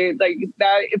 Like they like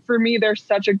that. For me, they're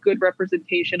such a good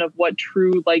representation of what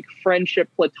true like friendship,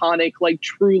 platonic, like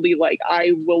truly like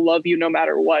I will love you no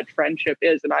matter what friendship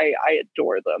is. And I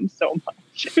adore them so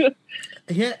much.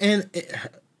 Yeah, and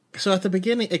so at the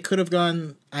beginning, it could have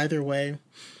gone either way.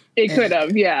 It could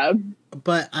have, yeah.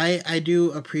 But I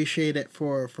do appreciate it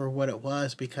for what it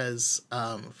was, because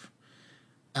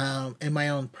in my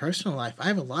own personal life, I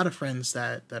have a lot of friends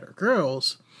that are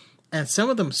girls, and some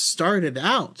of them started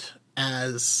out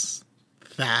as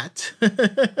that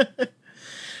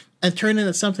and turned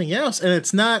into something else. And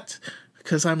it's not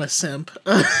because I'm a simp.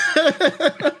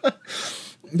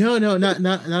 No,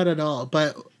 not at all.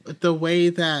 But the way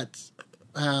that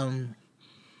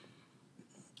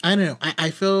I don't know.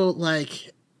 I feel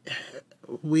like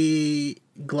we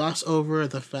gloss over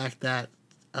the fact that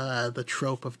the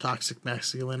trope of toxic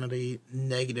masculinity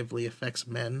negatively affects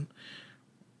men.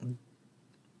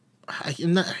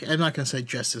 I'm not going to say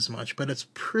just as much, but it's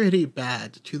pretty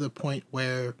bad, to the point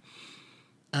where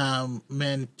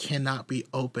men cannot be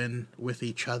open with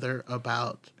each other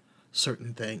about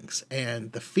certain things.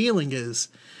 And the feeling is,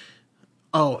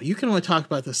 oh, you can only talk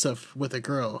about this stuff with a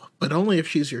girl, but only if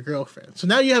she's your girlfriend. So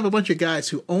now you have a bunch of guys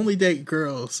who only date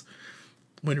girls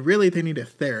when really they need a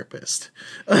therapist.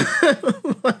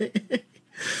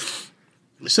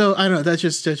 So I don't know, that's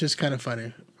just kind of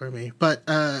funny for me. But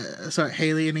sorry,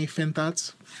 Haley, any Finn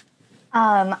thoughts?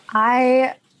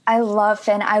 I love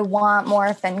Finn. I want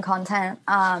more Finn content.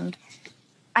 I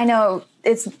know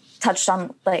it's touched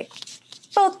on like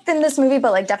both in this movie,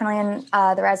 but like definitely in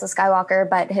The Rise of Skywalker,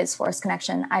 but his Force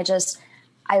connection. I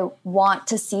want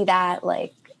to see that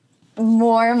like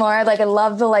more and more. Like I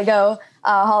love the Lego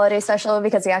holiday special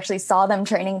because we actually saw them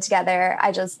training together.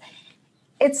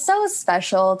 It's so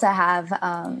special to have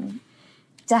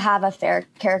a fair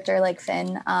character like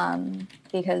Finn,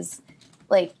 because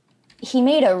like he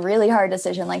made a really hard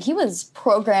decision. Like he was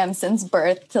programmed since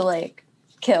birth to like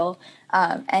kill.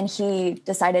 And he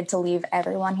decided to leave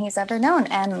everyone he's ever known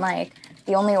and like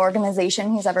the only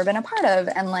organization he's ever been a part of,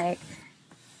 and like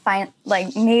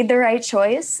made the right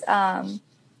choice,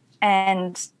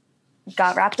 and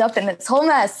got wrapped up in this whole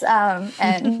mess,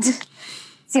 and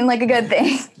seemed like a good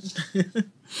thing.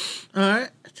 All right.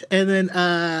 And then,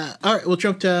 all right, we'll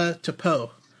jump to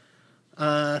Poe.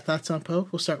 Thoughts on Poe?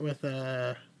 We'll start with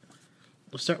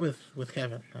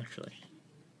Kevin, actually.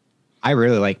 I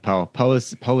really like Poe. Poe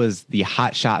is the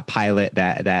hotshot pilot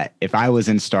that if I was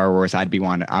in Star Wars, I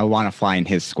want to fly in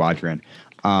his squadron.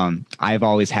 I've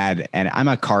always had, and I'm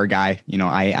a car guy. You know,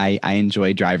 I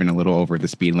enjoy driving a little over the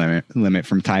speed limit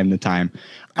from time to time.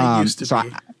 I used to be.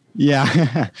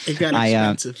 Yeah, it got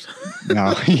expensive.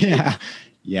 No, yeah,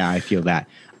 I feel that.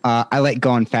 I like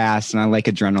going fast, and I like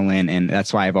adrenaline, and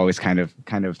that's why I've always kind of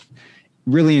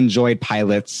really enjoyed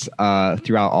pilots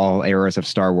throughout all eras of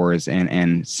Star Wars,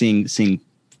 and seeing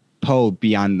Poe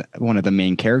be on one of the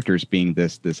main characters being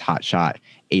this hotshot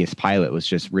ace pilot was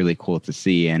just really cool to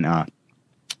see. And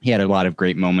he had a lot of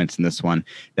great moments in this one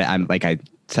that like I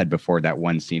said before, that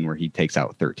one scene where he takes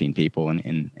out 13 people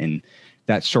in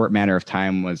that short matter of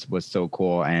time was so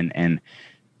cool. And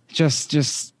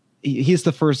just he's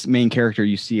the first main character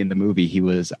you see in the movie. He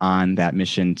was on that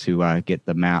mission to get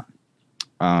the map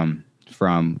from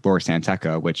Lord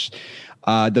Santeca, which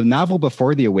the novel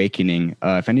Before the Awakening,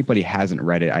 if anybody hasn't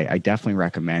read it, I definitely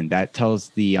recommend. That tells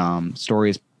the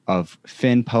stories of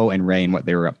Finn, Poe, and Rey and what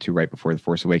they were up to right before The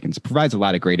Force Awakens. It provides a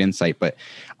lot of great insight, but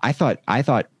I thought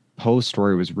Poe's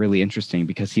story was really interesting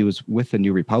because he was with the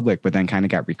New Republic, but then kind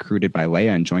of got recruited by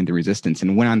Leia and joined the Resistance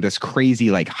and went on this crazy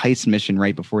like heist mission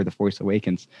right before The Force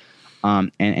Awakens.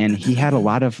 And he had a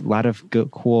lot of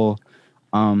good, cool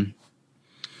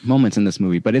moments in this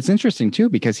movie. But it's interesting too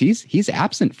because he's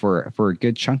absent for a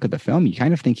good chunk of the film. You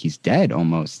kind of think he's dead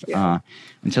almost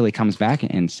until he comes back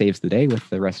and saves the day with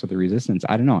the rest of the Resistance.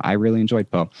 I don't know. I really enjoyed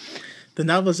Poe. The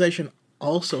novelization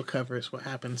also covers what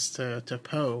happens to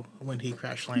Poe when he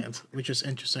crash lands, which is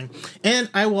interesting.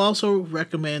 And I will also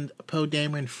recommend Poe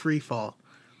Dameron Freefall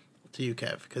to you,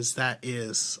 Kev, because that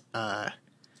is...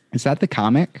 Is that the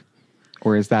comic?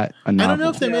 Or is that a novel? I don't know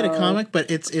if they made a comic,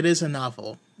 but it is a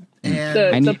novel.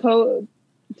 And the Poe...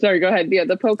 Sorry, go ahead. Yeah,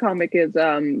 the Poe comic is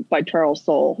by Charles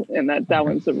Soule, and that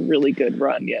one's a really good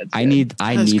run. Yeah, I need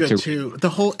to too. The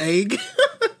whole egg.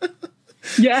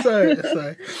 Yeah. Sorry.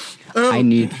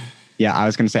 I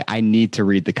was going to say I need to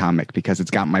read the comic because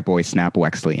it's got my boy Snap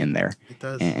Wexley in there. It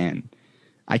does. And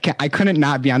I couldn't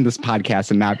not be on this podcast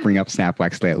and not bring up Snap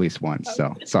Wexley at least once.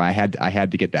 So I had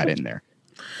to get that in there.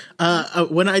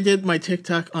 When I did my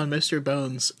TikTok on Mr.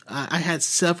 Bones, I had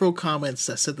several comments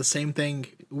that said the same thing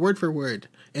word for word.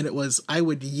 And it was, I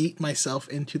would yeet myself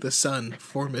into the sun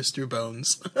for Mr.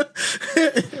 Bones.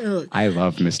 I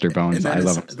love Mr. Bones. I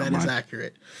love him so that much. Is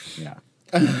accurate. Yeah.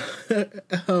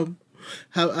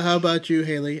 How about you,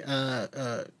 Haley?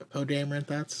 Poe Dameron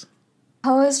thoughts?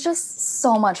 Poe is just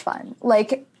so much fun.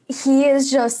 Like, he is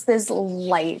just this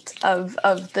light of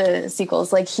the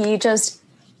sequels. Like, he just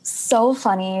so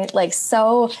funny, like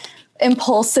so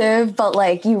impulsive, but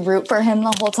like you root for him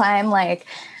the whole time. Like,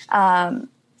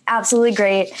 absolutely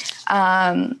great.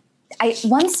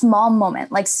 One small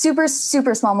moment, like super,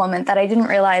 super small moment that I didn't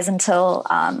realize until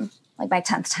like my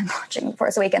 10th time watching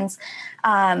Force Awakens.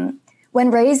 When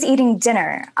Rey's eating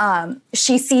dinner,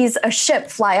 she sees a ship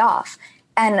fly off.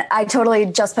 And I totally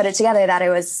just put it together that it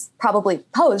was probably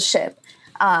Poe's ship.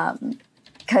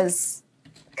 Because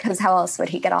how else would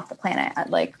he get off the planet?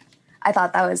 Like, I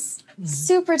thought that was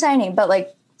super tiny, but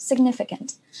like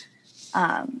significant.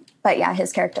 But yeah,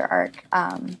 his character arc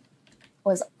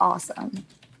was awesome.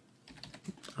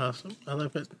 Awesome. I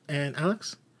love it. And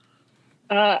Alex?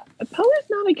 Poe is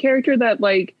not a character that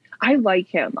like, I like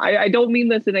him. I don't mean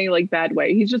this in any like bad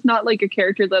way. He's just not like a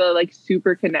character that I like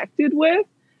super connected with.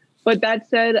 But that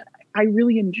said, I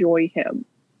really enjoy him.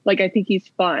 Like, I think he's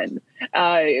fun.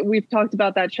 We've talked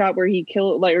about that shot where he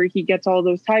gets all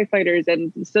those TIE fighters,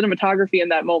 and the cinematography in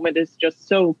that moment is just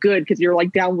so good because you're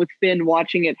like down with Finn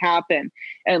watching it happen.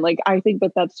 And like, I think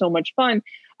that's so much fun.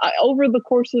 Over the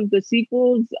course of the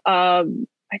sequels, I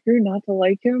grew not to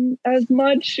like him as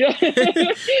much. There's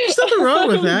nothing wrong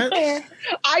with that.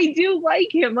 I do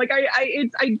like him. Like,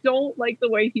 I don't like the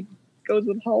way he goes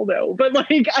with Holdo, but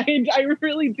like I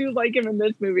really do like him in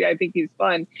this movie. I think he's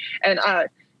fun, and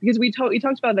because we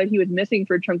talked about that he was missing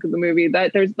for a chunk of the movie.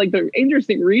 That there's like the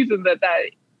interesting reason that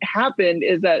happened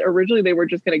is that originally they were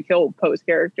just going to kill Poe's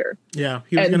character. Yeah,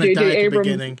 he was going to die at the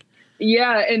beginning.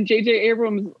 Yeah, and J.J.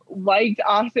 Abrams liked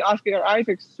Oscar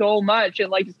Isaac so much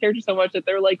and liked his character so much that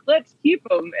they're like, let's keep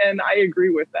him. And I agree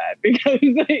with that because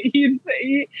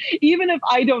even if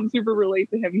I don't super relate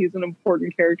to him, he's an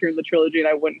important character in the trilogy, and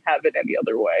I wouldn't have it any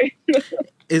other way.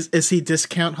 Is he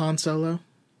discount Han Solo?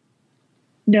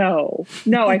 No,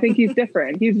 I think he's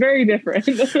different. He's very different.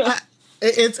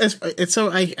 It's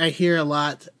so I hear a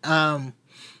lot.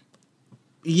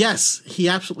 Yes, he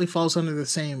absolutely falls under the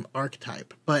same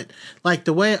archetype, but like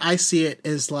the way I see it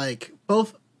is like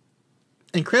both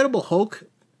Incredible Hulk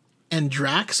and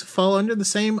Drax fall under the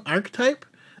same archetype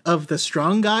of the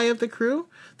strong guy of the crew.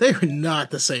 They are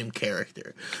not the same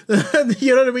character. You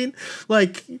know what I mean?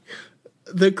 Like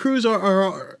the crews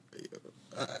are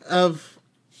of,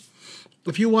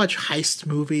 if you watch heist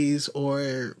movies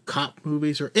or cop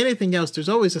movies or anything else, there's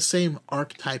always the same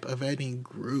archetype of any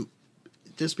group.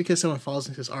 Just because someone falls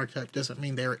into this archetype doesn't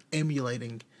mean they're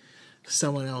emulating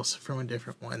someone else from a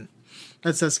different one.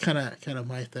 That's kind of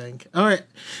my thing. All right,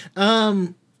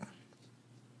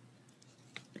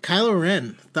 Kylo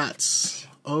Ren thoughts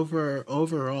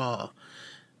overall,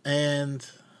 and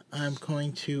I'm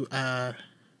going to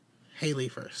Haley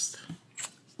first.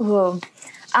 Ooh,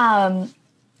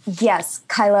 yes,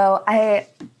 Kylo. I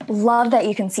love that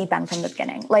you can see Ben from the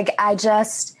beginning. Like,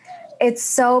 it's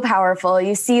so powerful.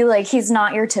 You see, like, he's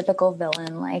not your typical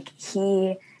villain. Like,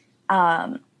 he,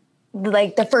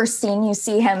 like, the first scene you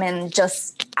see him in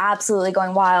just absolutely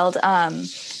going wild.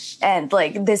 And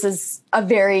like, this is a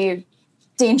very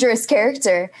dangerous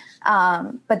character.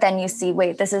 But then you see,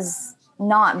 wait, this is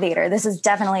not Vader. This is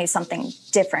definitely something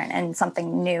different and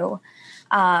something new.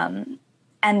 And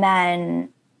then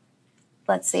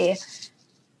let's see,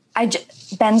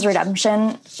 Ben's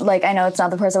redemption. Like, I know it's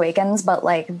not The Force Awakens, but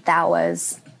like, that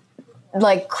was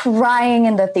like crying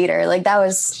in the theater. Like, that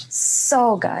was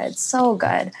so good. So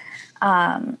good.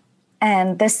 And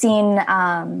the scene,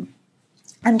 I'm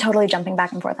totally jumping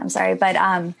back and forth. I'm sorry. But,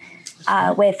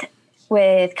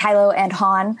 with Kylo and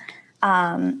Han,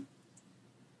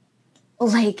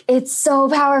 like, it's so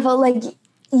powerful. Like,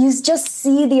 you just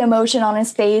see the emotion on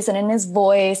his face and in his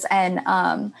voice.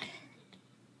 And,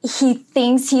 he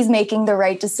thinks he's making the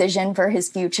right decision for his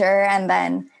future. And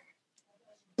then,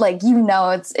 like, you know,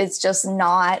 it's just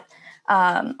not,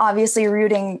 obviously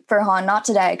rooting for Han not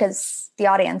to die because the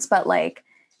audience, but like,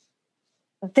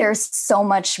 there's so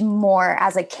much more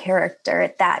as a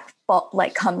character that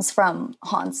like comes from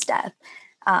Han's death.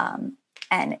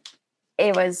 And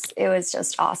it was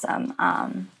just awesome.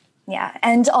 Yeah.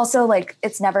 And also, like,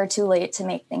 it's never too late to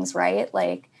make things right.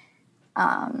 Like,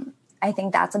 I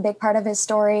think that's a big part of his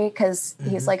story, because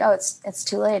he's like, oh, it's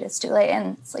too late. It's too late.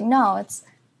 And it's like, no,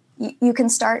 you can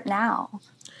start now.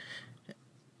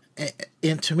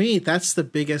 And to me, that's the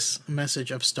biggest message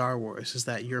of Star Wars, is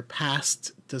that your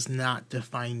past does not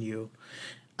define you.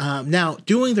 Now,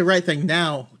 doing the right thing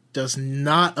now does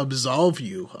not absolve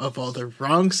you of all the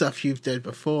wrong stuff you've did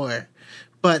before.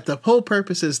 But the whole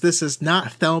purpose is, this is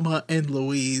not Thelma and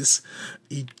Louise.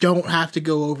 You don't have to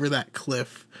go over that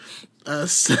cliff.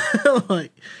 So,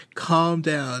 like, calm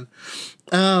down.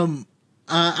 I'm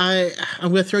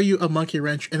going to throw you a monkey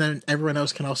wrench, and then everyone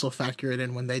else can also factor it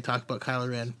in when they talk about Kylo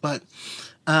Ren. But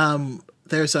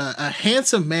there's a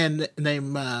handsome man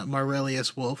named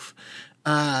RiahtheWolf,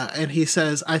 and he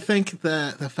says, I think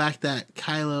the fact that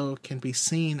Kylo can be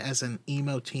seen as an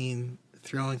emo teen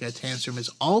throwing a tantrum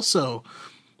is also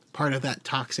part of that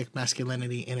toxic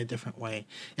masculinity in a different way.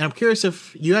 And I'm curious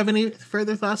if you have any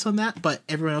further thoughts on that, but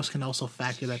everyone else can also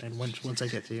factor that in once I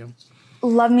get to you.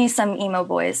 Love me some emo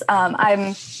boys. Love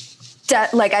me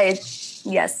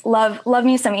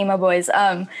some emo boys.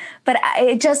 But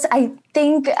I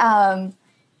think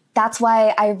that's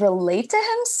why I relate to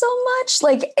him so much.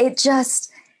 Like, it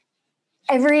just,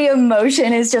 every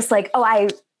emotion is just like, oh, I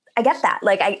get that.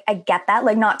 Like, I get that.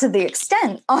 Like, not to the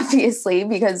extent, obviously,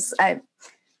 because I'm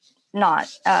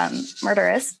not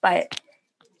murderous, but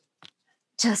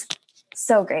just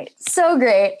so great. So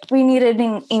great. We needed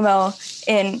an emo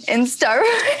in Star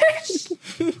Wars.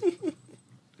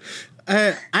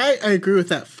 I agree with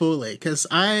that fully, because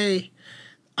I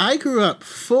grew up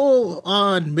full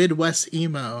on Midwest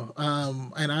emo,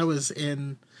 and I was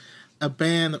in a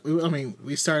band.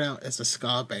 We started out as a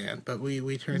ska band, but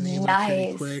we turned emo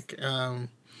pretty quick.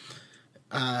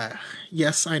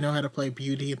 Yes, I know how to play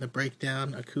Beauty and the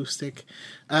Breakdown acoustic.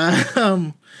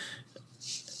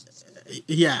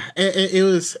 Yeah,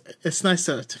 it's nice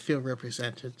to feel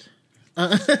represented.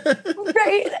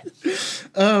 Right.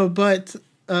 But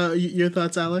your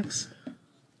thoughts, Alex?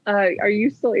 Are you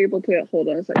still able to hold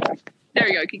on a second? There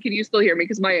you go. Can you still hear me?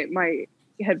 Because my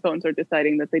headphones are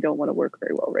deciding that they don't want to work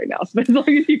very well right now. So as long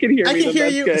as you can hear me, I can hear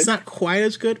you. Good. It's not quite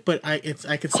as good, but I can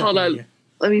still hold hear on. you.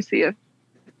 Let me see if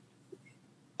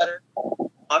better.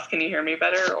 Off. Can you hear me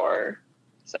better, or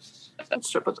let's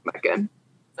put them back in?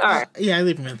 All right. Yeah, I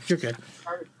leave them in. You're good.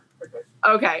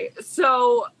 Okay,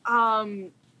 so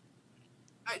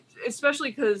especially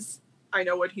because I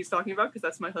know what he's talking about, because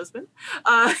that's my husband.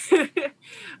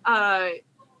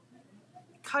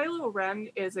 Kylo Ren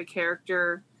is a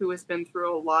character who has been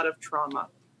through a lot of trauma.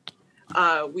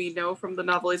 We know from the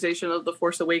novelization of The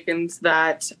Force Awakens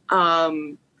that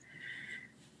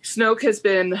Snoke has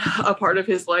been a part of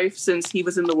his life since he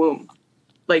was in the womb.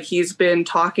 Like, he's been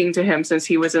talking to him since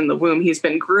he was in the womb. He's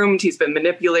been groomed. He's been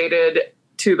manipulated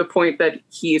to the point that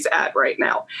he's at right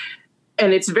now.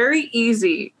 And it's very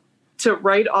easy to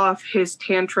write off his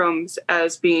tantrums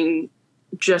as being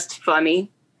just funny,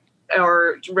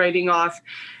 or writing off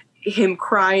him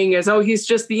crying as, oh, he's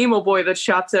just the emo boy that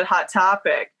shops at Hot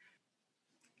Topic.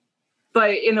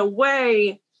 But in a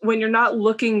way, when you're not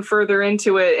looking further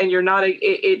into it, and you're not,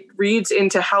 it reads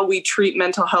into how we treat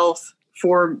mental health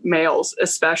for males,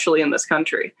 especially in this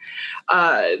country,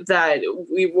 that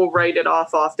we will write it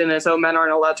off often as, oh, men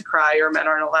aren't allowed to cry, or men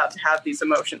aren't allowed to have these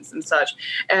emotions and such.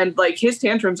 And like, his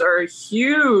tantrums are a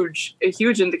huge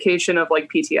indication of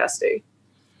like PTSD.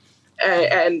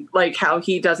 and like how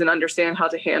he doesn't understand how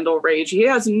to handle rage. He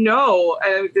has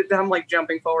I'm like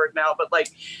jumping forward now, but like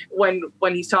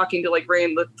when he's talking to like Rey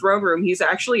in the throne room, he's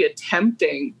actually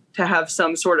attempting to have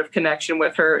some sort of connection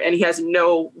with her, and he has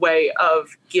no way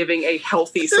of giving a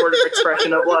healthy sort of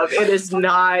expression of love. It is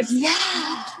not.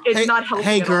 Yeah. It's not healthy.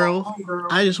 Hey, at girl, all.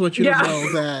 I just want you to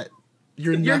know that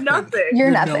you're nothing.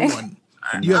 You're nothing. No one.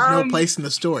 You have no place in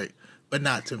the story, but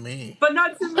not to me. But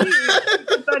not to me.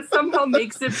 That somehow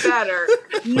makes it better.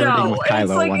 No, it's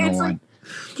like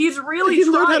he's really. He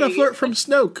learned how to flirt from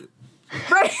Snoke.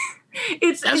 Right.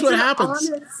 That's what happens.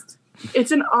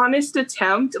 It's an honest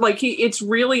attempt. Like it's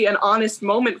really an honest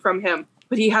moment from him,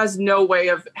 but he has no way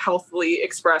of healthily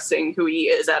expressing who he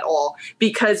is at all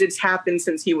because it's happened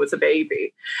since he was a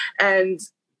baby. And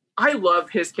I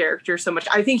love his character so much.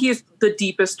 I think he's the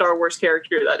deepest Star Wars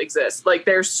character that exists. Like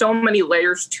there's so many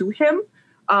layers to him.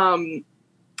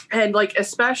 And like,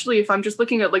 especially if I'm just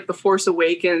looking at like the Force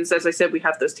Awakens, as I said, we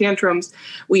have those tantrums.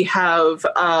 We have,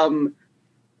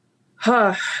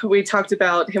 we talked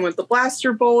about him with the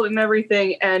blaster bolt and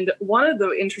everything. And one of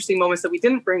the interesting moments that we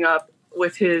didn't bring up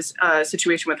with his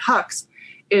situation with Hux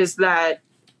is that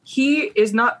he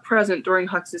is not present during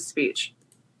Hux's speech.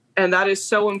 And that is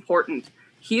so important.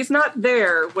 He's not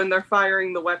there when they're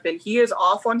firing the weapon. He is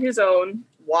off on his own,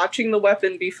 watching the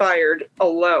weapon be fired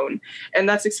alone. And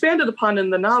that's expanded upon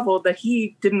in the novel that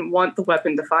he didn't want the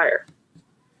weapon to fire.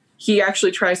 He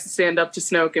actually tries to stand up to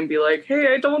Snoke and be like,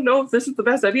 hey, I don't know if this is the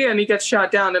best idea. And he gets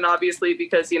shot down. And obviously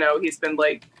because, he's been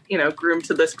like, groomed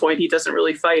to this point, he doesn't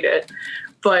really fight it.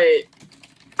 But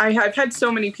I've had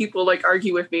so many people like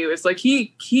argue with me. It was like,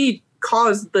 he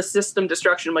caused the system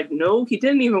destruction. I'm like, no, he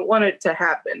didn't even want it to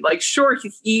happen. Like, sure,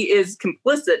 he is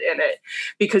complicit in it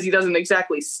because he doesn't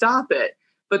exactly stop it.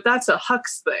 But that's a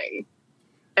Hux thing.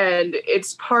 And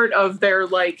it's part of their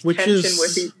tension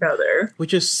with each other.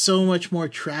 Which is so much more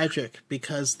tragic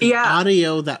because the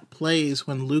audio that plays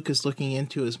when Luke is looking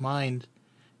into his mind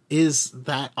is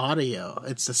that audio.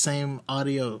 It's the same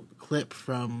audio clip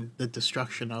from the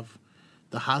destruction of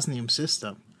the Hosnium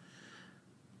system.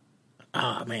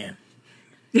 Oh, man.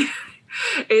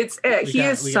 He's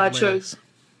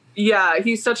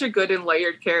such a good and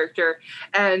layered character.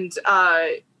 And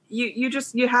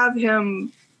you have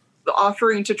him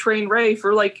offering to train Rey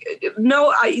for how would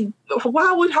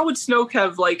Snoke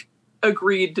have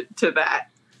agreed to that?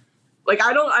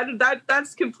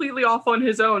 That's completely off on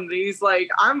his own. He's like,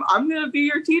 I'm gonna be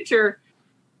your teacher.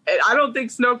 And I don't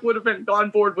think Snoke would have been on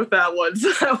board with that one.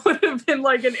 So that would have been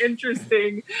an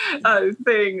interesting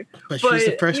thing. But she's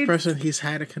the first person he's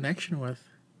had a connection with.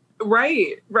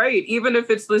 Right. Even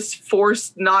if it's this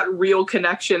forced, not real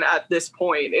connection at this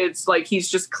point, it's like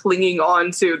he's just clinging on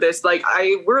to this.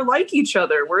 We're like each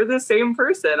other. We're the same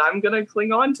person. I'm gonna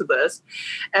cling on to this,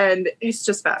 and it's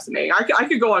just fascinating. I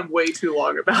could go on way too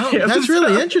long about him. That's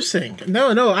really interesting.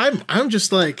 No, I'm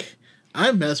just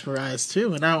I'm mesmerized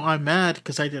too, and now I'm mad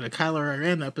because I did a Kylo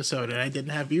Ren episode and I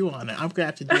didn't have you on it. I'm gonna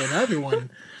have to do another one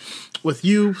with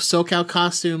you, SoCal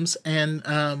costumes, and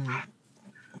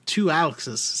two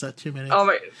Alexes. Is that too many? Oh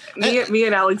my! Me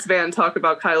and Alex Van talk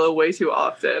about Kylo way too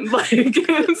often. But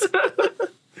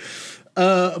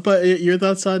your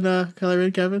thoughts on Kylo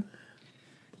Ren, Kevin?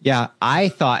 Yeah, I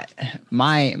thought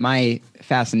my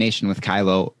fascination with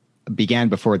Kylo began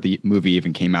before the movie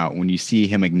even came out, when you see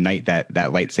him ignite that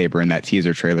lightsaber in that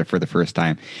teaser trailer for the first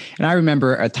time. And I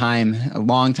remember a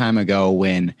long time ago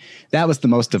when that was the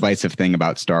most divisive thing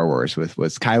about Star Wars was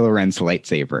Kylo Ren's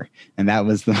lightsaber. And that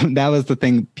was the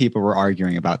thing people were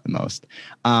arguing about the most.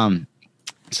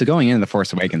 So going into The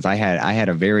Force Awakens, I had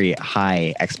a very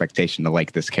high expectation to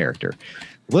like this character.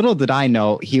 Little did I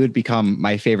know he would become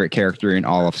my favorite character in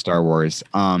all of Star Wars.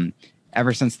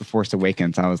 Ever since The Force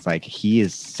Awakens, I was like, he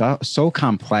is so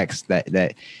complex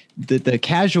that the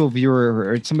casual viewer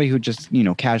or somebody who just,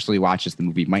 casually watches the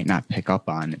movie might not pick up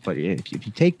on it. But if you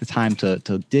take the time to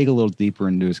dig a little deeper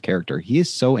into his character, he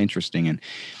is so interesting. And,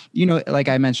 like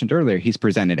I mentioned earlier, he's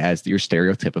presented as your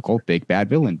stereotypical big bad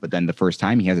villain. But then the first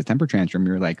time he has a temper tantrum,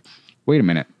 you're like, wait a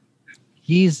minute.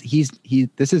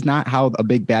 This is not how a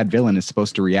big bad villain is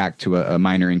supposed to react to a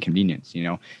minor inconvenience.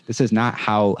 This is not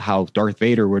how Darth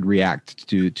Vader would react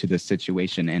to this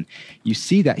situation. And you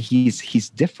see that he's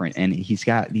different, and he's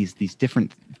got these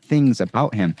different things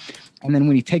about him. And then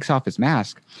when he takes off his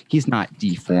mask, he's not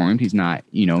deformed. He's not,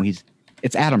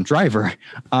 it's Adam Driver.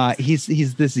 He's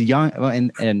this young,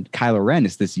 and Kylo Ren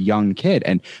is this young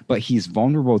kid, but he's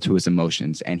vulnerable to his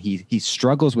emotions, and he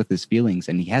struggles with his feelings,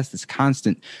 and he has this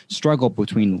constant struggle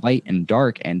between light and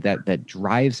dark, and that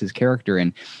drives his character.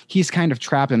 And he's kind of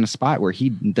trapped in a spot where he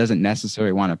doesn't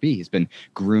necessarily want to be. He's been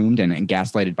groomed and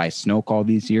gaslighted by Snoke all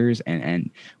these years, and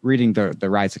reading the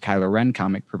Rise of Kylo Ren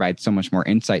comic provides so much more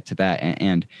insight to that,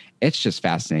 and it's just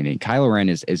fascinating. Kylo Ren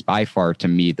is by far, to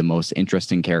me, the most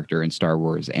interesting character in Star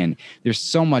Wars, and there's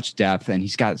so much depth, and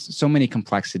he's got so many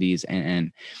complexities,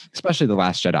 and especially The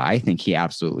Last Jedi. I think he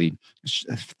absolutely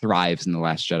thrives in The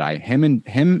Last Jedi.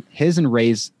 His and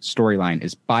Rey's storyline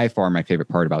is by far my favorite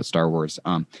part about Star Wars.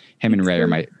 Him and Rey are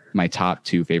my top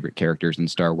two favorite characters in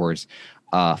Star Wars,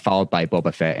 followed by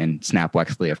Boba Fett and Snap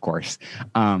Wexley, of course.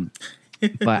 But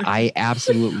I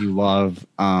absolutely love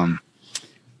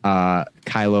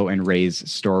Kylo and Rey's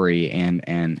story,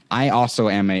 and I also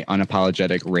am a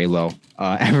unapologetic Reylo.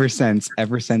 Ever since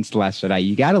The Last Jedi,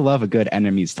 you gotta love a good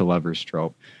enemies to lovers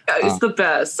trope. It's the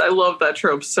best. I love that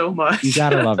trope so much. You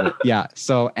gotta love it. Yeah.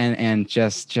 So and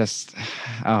just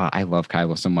I love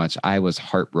Kylo so much. I was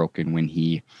heartbroken when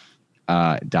he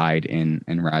died in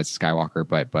Rise of Skywalker,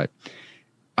 but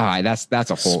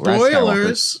that's a whole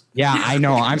spoilers. Yeah, I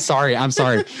know. I'm sorry.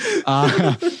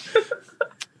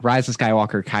 Rise of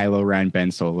Skywalker, Kylo Ren, Ben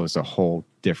Solo is a whole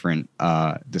different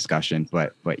discussion,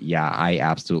 but yeah, I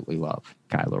absolutely love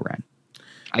Kylo Ren.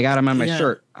 I got him on my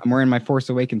shirt. I'm wearing my Force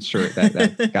Awakens shirt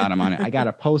that got him on it. I got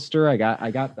a poster. I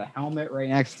got the helmet right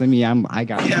next to me. I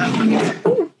got a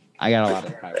lot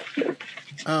of Kylo.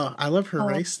 Oh, I love her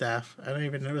race staff. I don't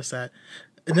even notice that.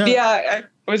 No. Yeah,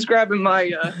 I was grabbing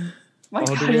my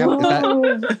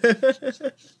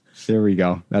There we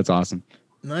go. That's awesome.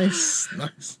 Nice.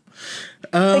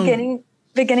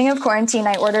 Beginning of quarantine,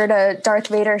 I ordered a Darth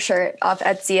Vader shirt off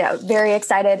Etsy. I was very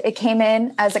excited. It came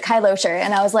in as a Kylo shirt,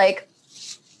 and I was like,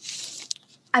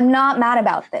 I'm not mad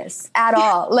about this at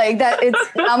all. Like, that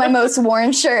it's not my most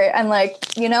worn shirt. I'm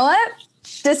like, you know what?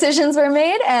 Decisions were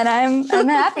made, and I'm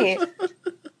happy.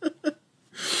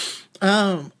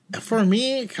 For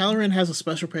me, Kylo Ren has a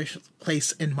special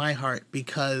place in my heart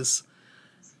because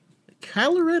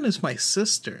Kylo Ren is my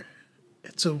sister.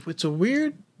 It's a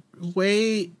weird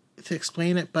way to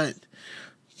explain it, but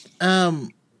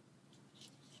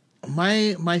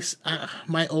my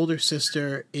older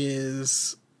sister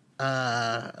is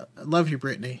love you,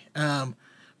 Brittany.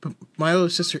 But my older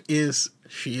sister is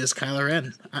Kylo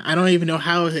Ren. I don't even know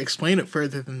how to explain it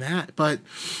further than that, but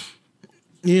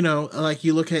like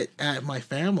you look at my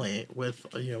family with,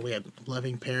 we had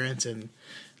loving parents, and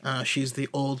she's the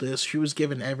oldest. She was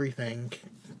given everything,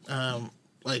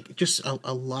 like just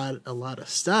a lot of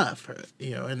stuff,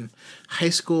 in high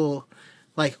school.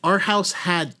 Like, our house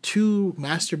had 2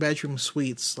 master bedroom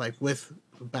suites, like with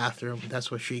bathroom. That's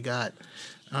what she got.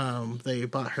 They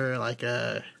bought her like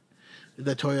the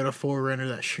Toyota 4Runner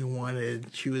that she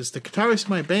wanted. She was the guitarist of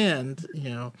my band,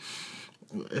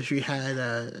 She had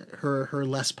her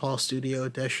Les Paul Studio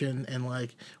Edition, and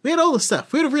like we had all the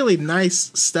stuff. We had really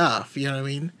nice stuff, you know what I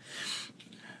mean?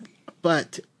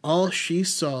 But all she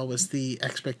saw was the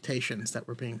expectations that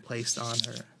were being placed on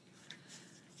her,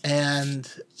 and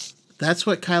that's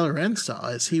what Kylo Ren saw.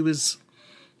 Is he was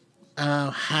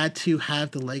had to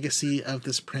have the legacy of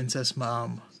this princess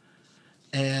mom,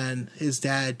 and his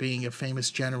dad being a famous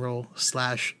general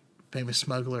 / famous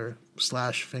smuggler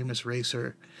 / famous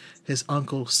racer. His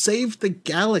uncle saved the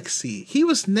galaxy. He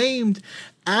was named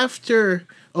after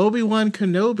Obi-Wan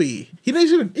Kenobi. He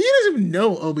doesn't even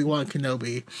know Obi-Wan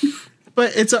Kenobi.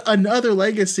 But it's another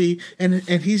legacy, and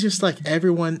he's just like,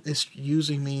 everyone is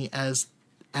using me as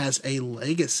a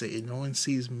legacy. No one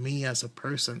sees me as a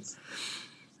person.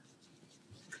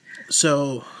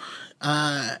 So,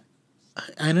 I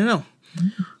don't know.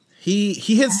 He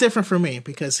hits different for me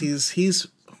because he's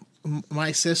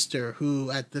my sister,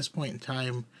 who at this point in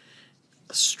time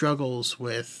struggles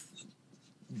with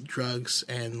drugs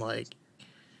and like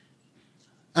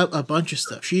a bunch of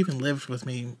stuff. She even lived with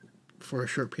me for a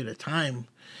short period of time.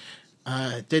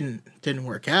 It didn't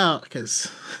work out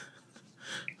because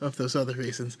of those other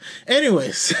reasons.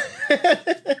 Anyways.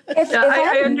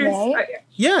 I understand.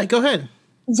 Yeah, go ahead.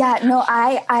 Yeah, no,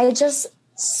 I just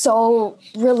so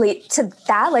relate to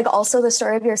that. Like, also the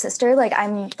story of your sister. Like,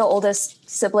 I'm the oldest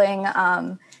sibling.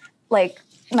 Like,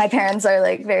 my parents are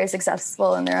like very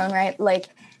successful in their own right. Like,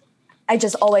 I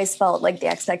just always felt like the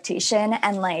expectation,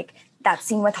 and like that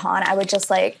scene with Han, I would just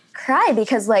like cry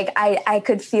because like I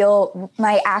could feel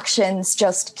my actions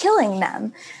just killing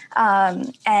them.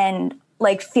 And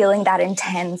like feeling that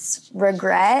intense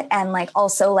regret, and like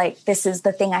also like, this is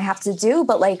the thing I have to do,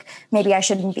 but like maybe I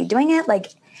shouldn't be doing it.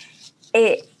 Like,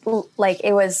 it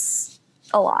was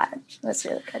a lot. It was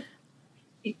really good.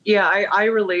 Yeah, I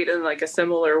relate in like a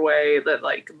similar way that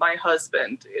like my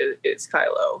husband is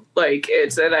Kylo. Like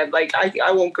and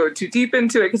I won't go too deep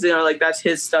into it because like that's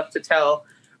his stuff to tell.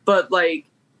 But like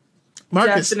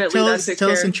Marcus, tell us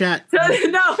in chat.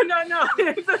 No.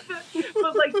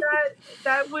 But like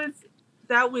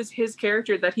that was his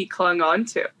character that he clung on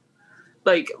to.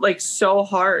 Like so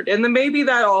hard. And then maybe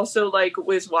that also like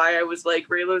was why I was like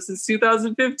Reylo since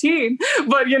 2015.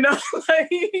 But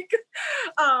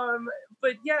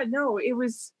but yeah, no, it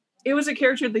was a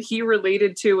character that he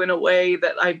related to in a way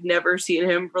that I've never seen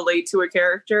him relate to a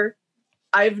character.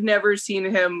 I've never seen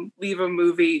him leave a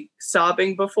movie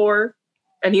sobbing before,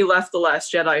 and he left The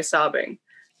Last Jedi sobbing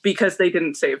because they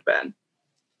didn't save Ben.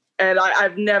 And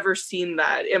I've never seen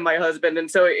that in my husband. And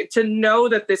so to know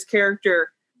that this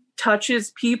character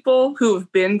touches people who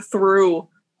have been through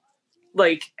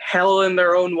like hell in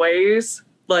their own ways,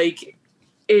 like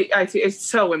it's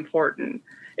so important.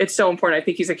 It's so important. I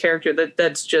think he's a character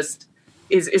that's just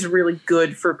is really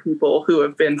good for people who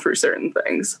have been through certain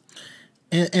things.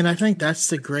 And I think that's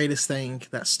the greatest thing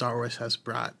that Star Wars has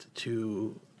brought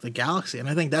to the galaxy. And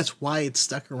I think that's why it's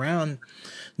stuck around.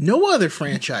 No other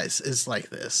franchise is like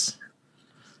this.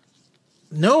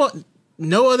 No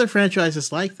other franchise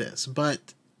is like this.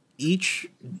 But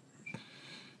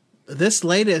this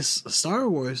latest Star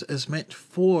Wars is meant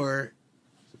for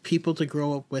people to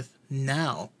grow up with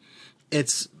now.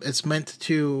 It's meant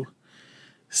to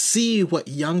see what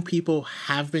young people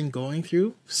have been going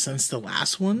through since the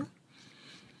last one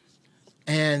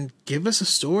and give us a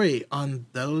story on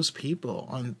those people,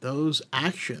 on those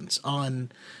actions,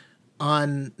 on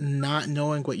not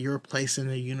knowing what your place in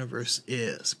the universe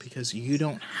is, because you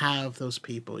don't have those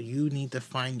people. You need to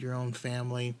find your own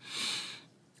family.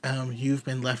 You've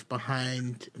been left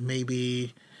behind.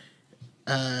 Maybe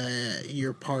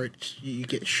you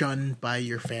get shunned by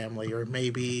your family, or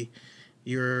maybe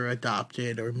you're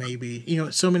adopted, or maybe,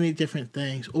 so many different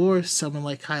things. Or someone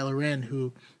like Kylo Ren,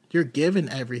 who you're given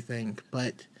everything,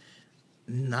 but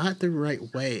not the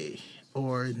right way,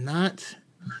 or not,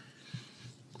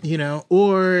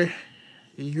 or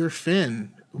you're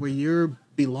Finn, where you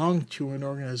belong to an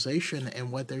organization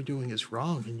and what they're doing is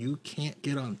wrong and you can't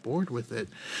get on board with it.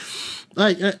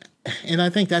 And I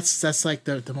think that's like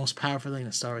the most powerful thing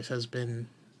that Star Wars has been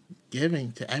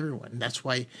giving to everyone. That's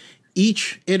why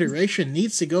each iteration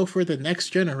needs to go for the next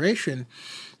generation.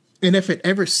 And if it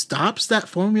ever stops that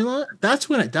formula, that's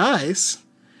when it dies.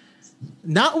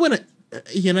 Not when it,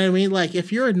 you know what I mean? Like,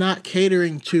 if you're not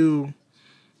catering to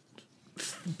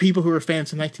people who were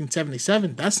fans in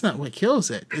 1977, that's not what kills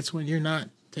it. It's when you're not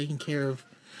taking care of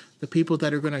the people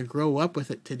that are going to grow up with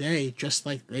it today, just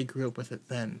like they grew up with it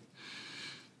then.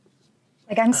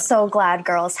 Like, I'm so glad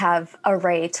girls have a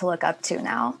Rey to look up to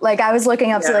now. Like, I was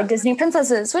looking up to like Disney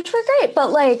princesses, which were great,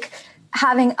 but like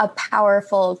having a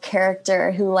powerful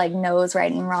character who like knows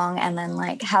right and wrong and then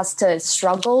like has to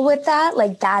struggle with that,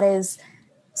 like that is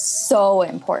so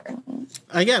important.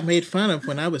 I got made fun of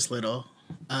when I was little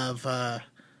of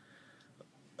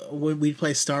when we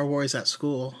play Star Wars at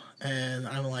school, and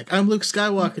I'm like, I'm Luke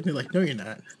Skywalker, and they're like, no, you're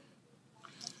not.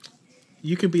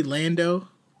 You can be Lando,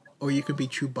 or you can be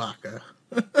Chewbacca.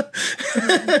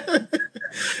 And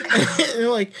they're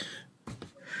like,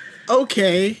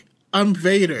 okay, I'm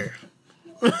Vader.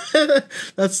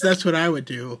 That's what I would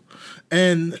do.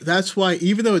 And that's why,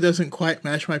 even though it doesn't quite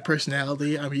match my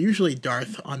personality, I'm usually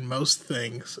Darth on most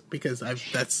things, because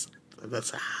that's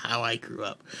how I grew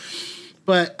up.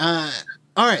 But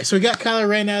all right, so we got Kylo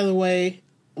Ren out of the way.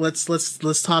 Let's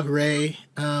talk Rey.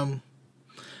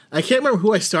 I can't remember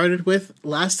who I started with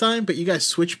last time, but you guys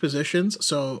switched positions,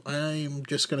 so I'm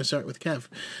just going to start with Kev.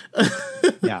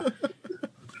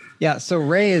 Yeah. So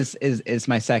Rey is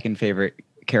my second favorite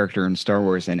character in Star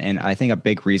Wars, and I think a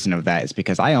big reason of that is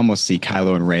because I almost see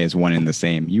Kylo and Rey as one and the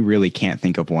same. You really can't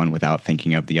think of one without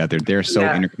thinking of the other. They're so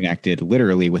interconnected,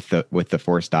 literally with the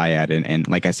Force dyad, and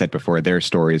like I said before, their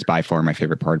story is by far my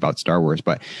favorite part about Star Wars.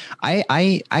 But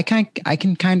I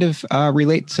can kind of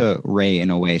relate to Rey in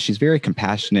a way. She's very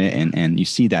compassionate, and you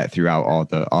see that throughout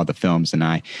all the films. And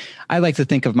I like to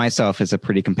think of myself as a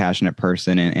pretty compassionate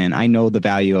person, and I know the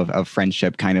value of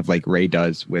friendship, kind of like Rey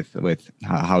does with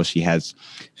how she has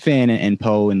Finn and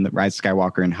Poe and the Rise of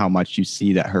Skywalker, and how much you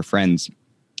see that her friends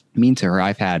mean to her.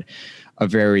 I've had a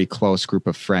very close group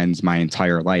of friends my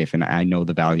entire life, and I know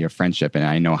the value of friendship, and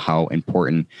I know how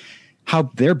important,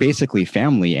 how they're basically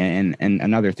family. And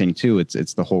another thing too,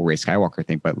 it's the whole Rey Skywalker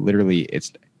thing, but literally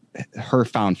it's her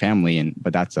found family,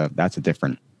 but that's a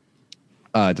different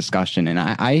discussion. And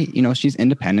I she's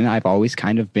independent. I've always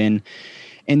kind of been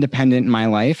independent in my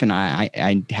life, and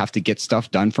I have to get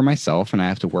stuff done for myself, and I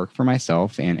have to work for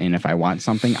myself. And if I want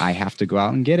something, I have to go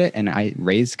out and get it. And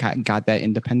Rey's got that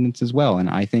independence as well. And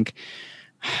I think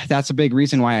that's a big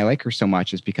reason why I like her so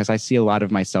much, is because I see a lot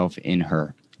of myself in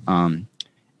her.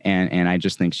 And I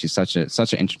just think she's such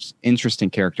an interesting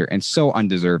character, and so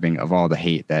undeserving of all the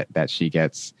hate that she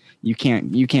gets. You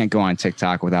can't go on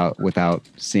TikTok without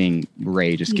seeing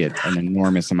Rey just get an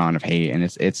enormous amount of hate, and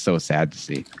it's so sad to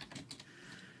see.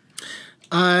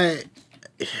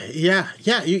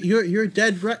 You're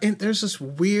dead right. And there's this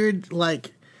weird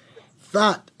like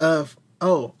thought of,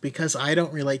 oh, because I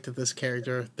don't relate to this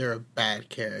character, they're a bad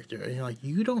character. And you're like,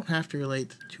 you don't have to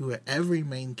relate to every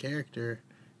main character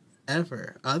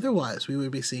ever. Otherwise, we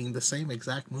would be seeing the same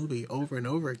exact movie over and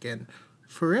over again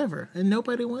forever, and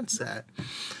nobody wants that.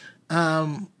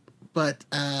 But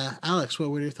Alex, what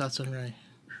were your thoughts on Rey?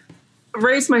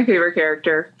 Rey's my favorite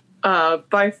character,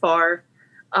 by far.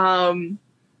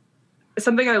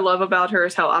 Something I love about her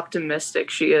is how optimistic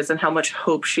she is and how much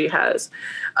hope she has.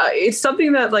 It's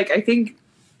something that, like, I think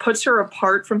puts her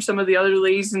apart from some of the other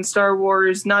ladies in Star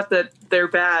Wars. Not that they're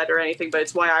bad or anything, but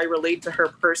it's why I relate to her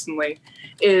personally.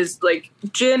 Is like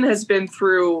Jyn has been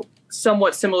through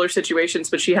somewhat similar situations,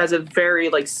 but she has a very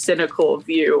like cynical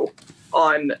view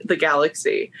on the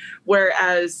galaxy,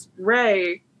 whereas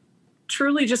Rey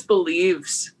truly just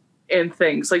believes in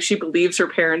things. Like, she believes her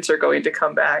parents are going to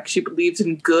come back. She believes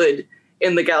in good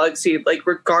in the galaxy, like,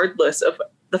 regardless of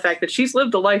the fact that she's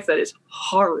lived a life that is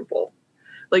horrible.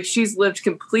 Like, she's lived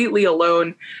completely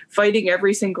alone, fighting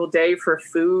every single day for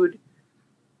food.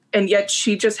 And yet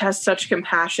she just has such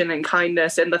compassion and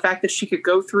kindness. And the fact that she could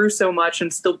go through so much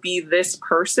and still be this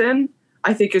person,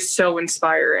 I think is so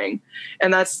inspiring.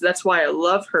 And that's why I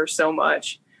love her so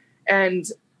much. And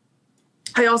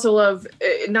I also love,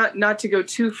 not to go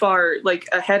too far like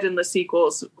ahead in the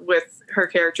sequels with her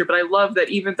character, but I love that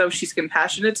even though she's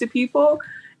compassionate to people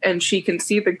and she can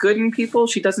see the good in people,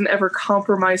 she doesn't ever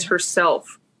compromise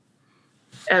herself.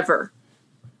 Ever.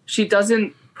 She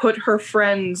doesn't put her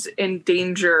friends in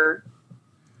danger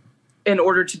in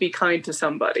order to be kind to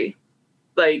somebody.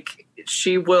 Like,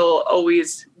 she will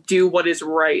always do what is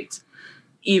right,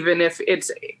 even if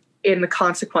it's in the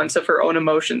consequence of her own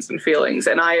emotions and feelings.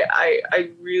 And I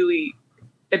really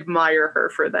admire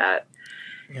her for that.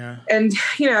 Yeah. And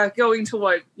going to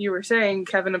what you were saying,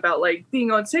 Kevin, about like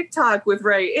being on TikTok with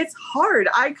Rey, it's hard.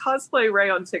 I cosplay Rey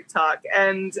on TikTok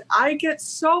and I get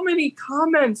so many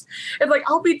comments, and like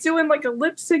I'll be doing like a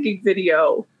lip syncing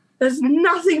video that's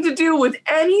nothing to do with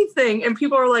anything, and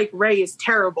people are like, Rey is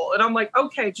terrible, and I'm like,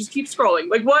 okay, just keep scrolling.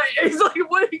 Like, what? It's like,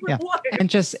 what? And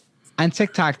just on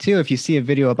TikTok too, if you see a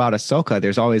video about Ahsoka,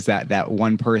 there's always that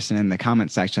one person in the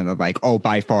comment section that's like, oh,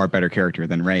 by far a better character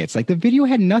than Rey. It's like the video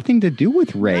had nothing to do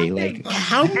with Rey. Nothing. Like,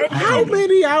 how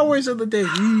many hours of the day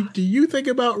do you think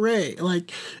about Rey?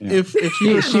 Like, if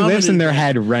she lives in their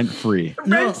head rent free.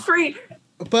 Rent free.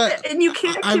 But and you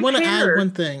can't. I want to add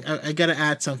one thing. I got to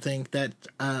add something that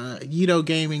Yido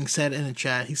Gaming said in the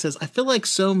chat. He says, I feel like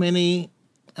so many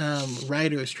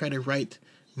writers try to write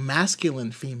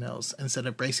masculine females instead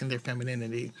of embracing their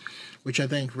femininity, which I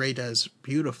think Rey does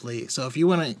beautifully. So if you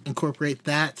want to incorporate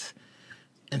that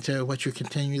into what you're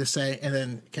continuing to say, and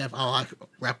then Kev, I'll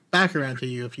wrap back around to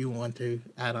you if you want to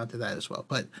add on to that as well.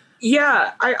 But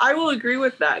yeah, I will agree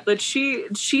with that. But she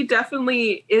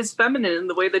definitely is feminine in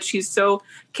the way that she's so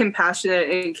compassionate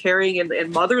and caring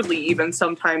and motherly, even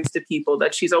sometimes to people,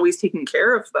 that she's always taking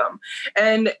care of them.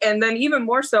 And then even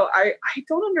more so, I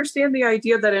don't understand the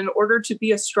idea that in order to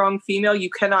be a strong female, you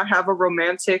cannot have a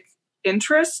romantic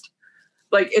interest.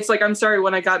 Like, it's like, I'm sorry,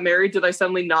 when I got married, did I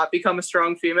suddenly not become a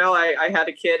strong female? I had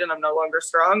a kid and I'm no longer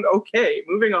strong. Okay,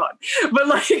 moving on. But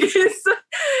like, it's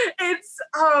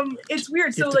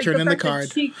weird. You so have to like turn the in the fact card.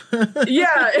 that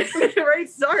yeah, right.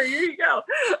 Sorry, here you go.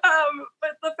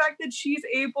 But the fact that she's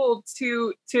able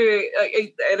to,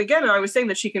 and again, I was saying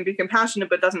that she can be compassionate,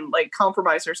 but doesn't like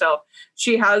compromise herself.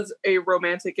 She has a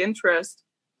romantic interest,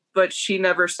 but she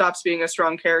never stops being a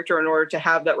strong character in order to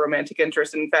have that romantic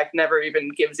interest. In fact, never even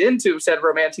gives into said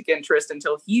romantic interest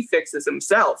until he fixes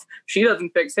himself. She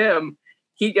doesn't fix him.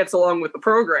 He gets along with the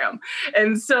program.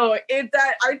 And so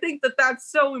I think that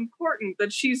that's so important,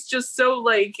 that she's just so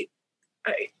like,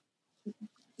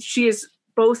 she is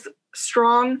both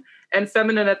strong and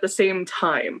feminine at the same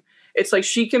time. It's like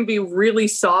she can be really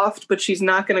soft, but she's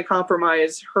not going to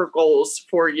compromise her goals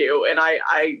for you. And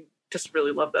I just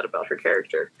really love that about her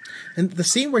character. And the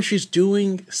scene where she's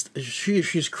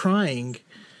crying,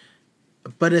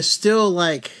 but it's still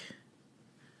like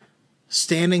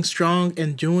standing strong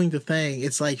and doing the thing.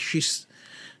 It's like there's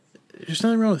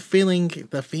nothing wrong with feeling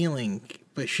the feeling,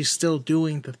 but she's still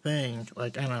doing the thing.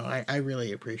 Like, I don't know, I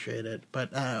really appreciate it.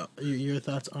 But your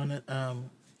thoughts on it,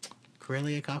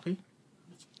 Corellia Coffee?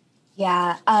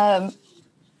 Yeah.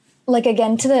 Like,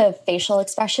 again, to the facial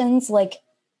expressions, like,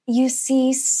 you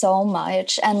see so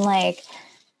much. And, like,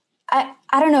 I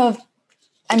don't know if,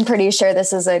 I'm pretty sure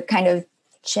this is a kind of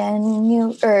general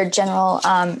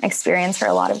experience for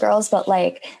a lot of girls, but,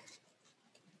 like,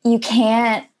 you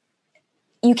can't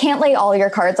lay all your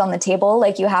cards on the table.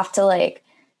 Like, you have to, like,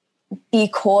 be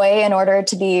coy in order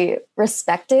to be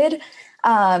respected.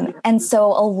 And so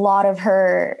a lot of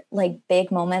her, like,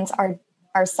 big moments are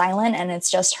silent, and it's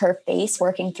just her face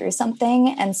working through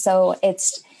something. And so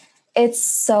it's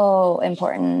so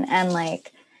important. And,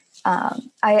 like,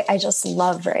 I just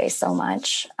love Rey so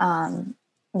much.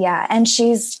 Yeah. And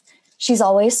she's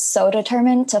always so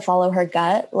determined to follow her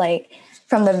gut. Like,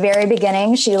 from the very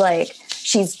beginning,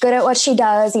 she's good at what she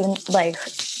does, even, like,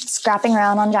 scrapping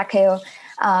around on Jakku.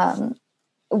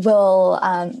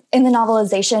 In the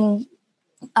novelization,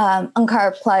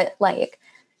 Unkar Plutt, like,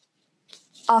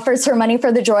 offers her money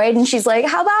for the droid, and she's like,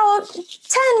 how about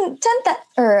 10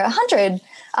 or 100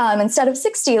 instead of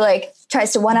 60, like,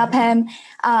 tries to one-up him.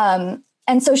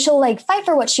 And so she'll, like, fight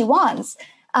for what she wants.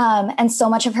 And so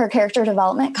much of her character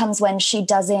development comes when she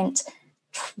doesn't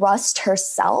trust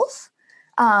herself,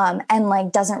 and,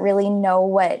 like, doesn't really know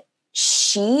what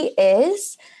she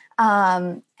is.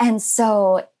 And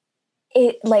so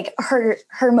it, like,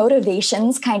 her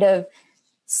motivations kind of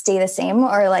stay the same,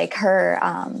 or, like,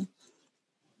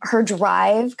 her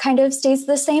drive kind of stays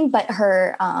the same, but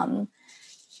her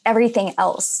everything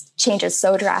else changes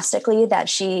so drastically that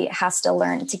she has to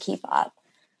learn to keep up.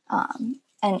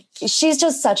 And she's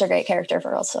just such a great character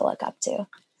for us to look up to.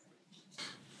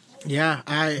 Yeah,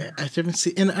 I didn't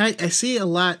see, and I see a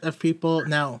lot of people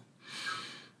now.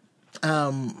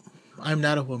 I'm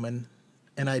not a woman,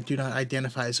 and I do not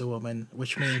identify as a woman,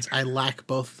 which means I lack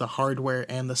both the hardware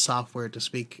and the software to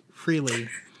speak freely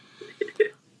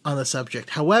on the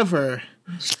subject. However,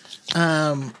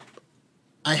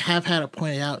 I have had it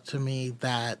pointed out to me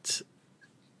that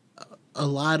a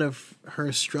lot of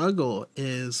her struggle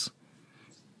is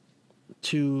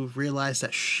to realize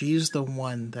that she's the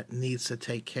one that needs to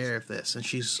take care of this, and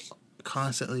she's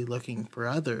constantly looking for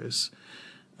others,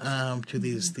 to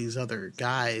these other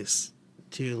guys,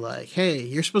 to, like, hey,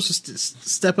 you're supposed to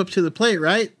step up to the plate,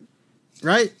 right?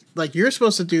 Like, you're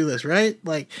supposed to do this, right?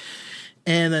 Like,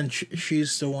 and then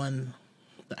she's the one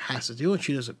that has to do it.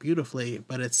 She does it beautifully,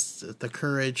 but it's the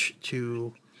courage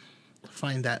to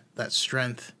find that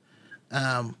strength.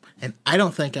 And I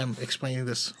don't think I'm explaining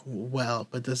this well,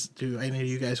 but do any of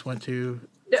you guys want to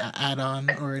add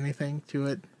on or anything to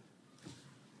it?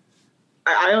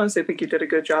 I honestly think you did a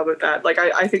good job with that. Like,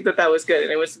 I think that was good.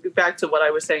 And it was back to what I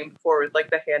was saying before with,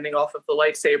 like, the handing off of the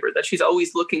lightsaber, that she's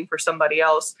always looking for somebody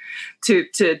else to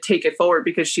take it forward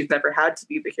because she's never had to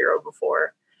be the hero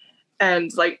before.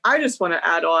 And, like, I just want to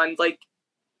add on, like,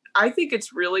 I think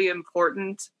it's really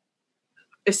important,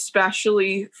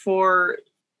 especially for,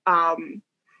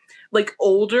 like,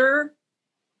 older,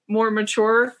 more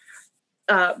mature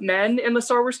men in the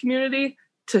Star Wars community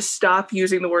to stop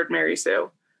using the word Mary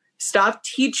Sue. Stop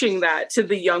teaching that to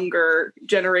the younger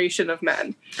generation of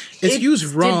men. It's used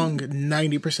wrong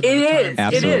 90% of the time.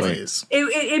 Absolutely. It is.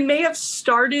 It may have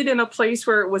started in a place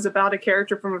where it was about a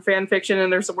character from a fan fiction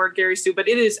and there's the word Gary Sue, but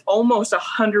it is almost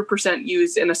 100%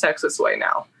 used in a sexist way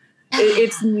now.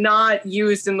 It's not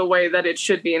used in the way that it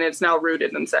should be, and it's now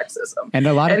rooted in sexism. And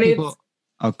a lot of people...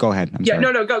 Oh, go ahead. I'm sorry.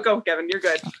 No, go, Kevin. You're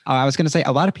good. I was going to say,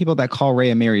 a lot of people that call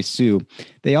Rey a Mary Sue,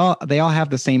 they all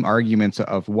have the same arguments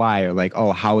of why, or, like,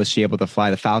 oh, how was she able to fly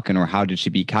the Falcon, or how did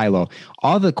she beat Kylo?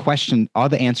 All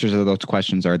the answers of those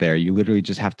questions are there. You literally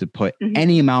just have to put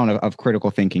any amount of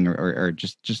critical thinking or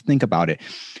just think about it.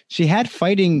 She had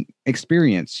fighting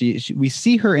experience. We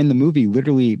see her in the movie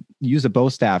literally use a bow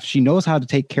staff. She knows how to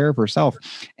take care of herself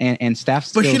and staff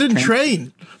skills. But she didn't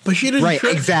train. Right,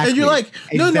 exactly. And you're like,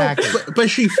 no,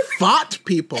 but she fought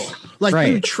people. Like,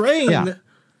 right. You train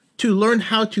to learn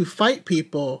how to fight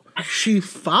people. She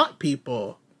fought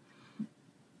people.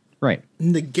 Right.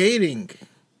 Negating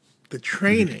the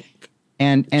training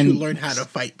and to learn how to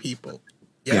fight people.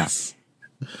 Yes.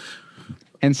 Yeah.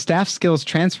 And staff skills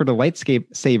transfer to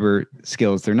lightsaber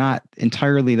skills. They're not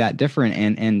entirely that different.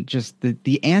 And just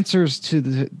the answers to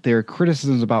their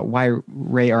criticisms about why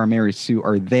Rey or Mary Sue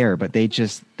are there, but they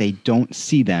don't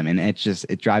see them. And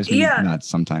it drives me nuts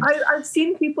sometimes. I've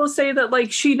seen people say that,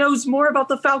 like, she knows more about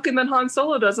the Falcon than Han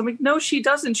Solo does. I'm like, no, she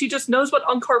doesn't. She just knows what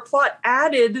Unkar Plutt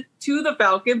added to the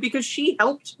Falcon because she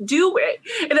helped do it.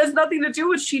 It has nothing to do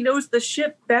with she knows the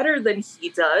ship better than he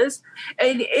does.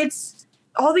 And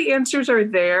all the answers are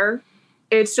there.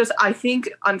 It's just, I think,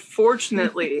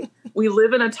 unfortunately, we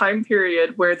live in a time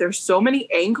period where there's so many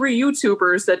angry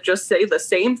YouTubers that just say the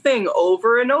same thing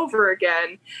over and over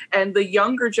again. And the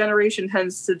younger generation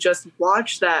tends to just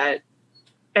watch that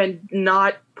and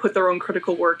not put their own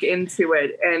critical work into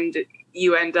it. And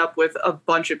you end up with a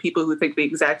bunch of people who think the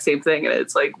exact same thing. And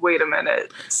it's like, wait a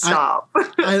minute, stop.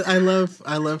 I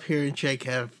love hearing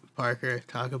Jacob Parker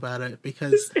talk about it,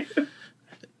 because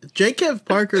Jacob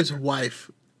Parker's wife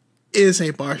is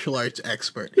a martial arts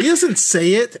expert. He doesn't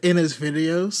say it in his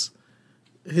videos.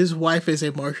 His wife is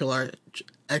a martial arts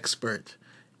expert,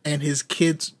 and his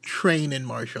kids train in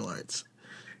martial arts,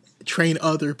 train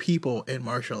other people in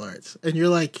martial arts. And you're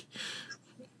like,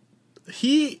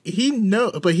 he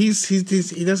know, but he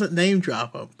doesn't name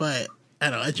drop them. But I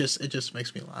don't know, it just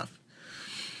makes me laugh.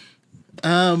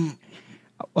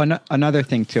 Another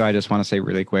thing too, I just want to say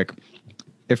really quick: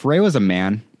 if Rey was a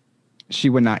man, she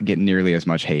would not get nearly as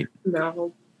much hate.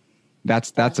 No.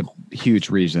 That's a huge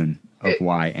reason of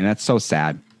why, and that's so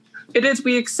sad. It is.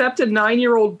 We accept a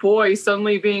 9-year-old boy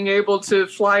suddenly being able to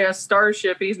fly a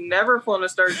starship. He's never flown a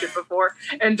starship before,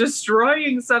 and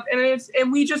destroying stuff.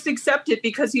 And we just accept it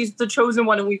because he's the chosen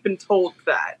one, and we've been told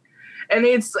that. And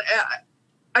it's,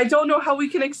 I don't know how we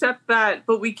can accept that,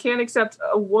 but we can't accept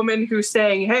a woman who's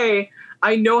saying, hey,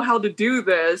 I know how to do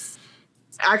this,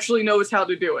 actually knows how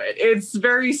to do it. It's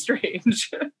very strange.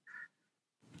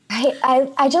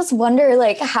 I just wonder,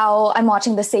 like, how I'm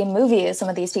watching the same movie as some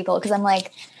of these people, because I'm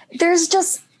like, there's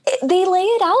just, they lay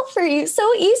it out for you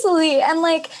so easily. And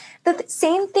like the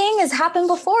same thing has happened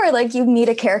before. Like you meet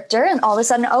a character and all of a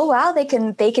sudden, oh wow, they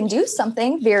can do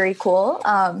something very cool.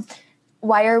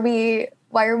 Why are we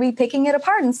picking it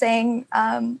apart and saying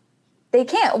they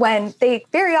can't when they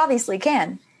very obviously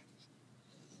can?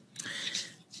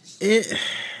 It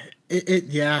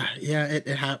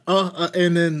happened. Oh,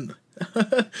 and then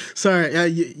sorry,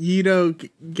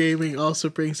 gaming also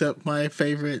brings up my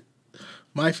favorite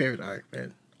arc,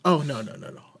 man. Oh no.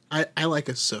 I like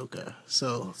Ahsoka,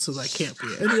 so that can't be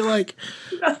it. And you're like,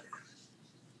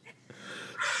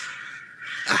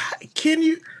 can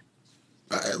you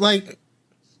like?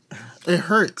 It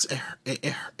hurts.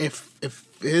 It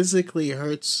physically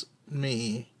hurts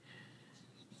me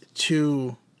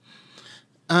to,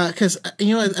 because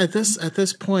at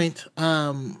this point,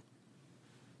 I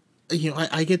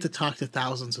get to talk to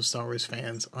thousands of Star Wars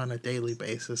fans on a daily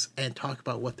basis and talk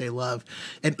about what they love.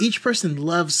 And each person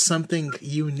loves something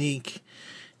unique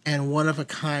and one of a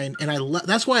kind. And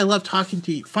that's why I love talking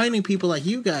to you, finding people like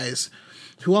you guys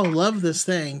who all love this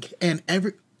thing. And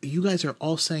you guys are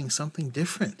all saying something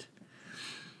different.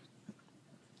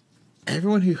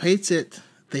 Everyone who hates it,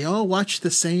 they all watch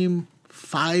the same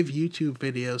 5 YouTube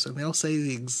videos and they all say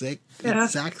the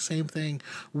exact same thing,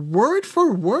 word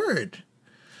for word.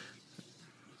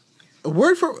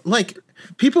 Like,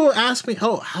 people ask me,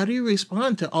 oh, how do you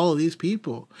respond to all of these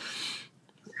people?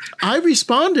 I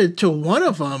responded to one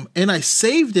of them and I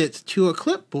saved it to a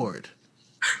clipboard.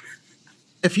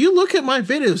 If you look at my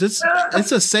videos, it's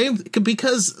the same,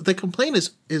 because the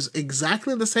complaint is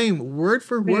exactly the same, word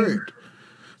for word.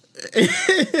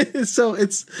 So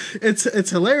it's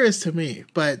hilarious to me,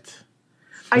 but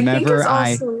I think it's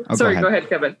also go ahead,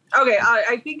 Kevin. Okay,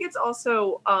 I think it's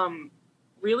also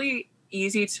really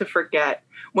easy to forget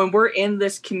when we're in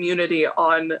this community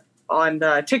on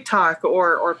TikTok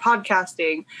or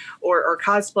podcasting or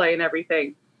cosplay and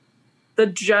everything. The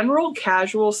general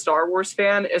casual Star Wars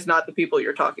fan is not the people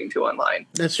you're talking to online.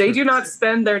 They do not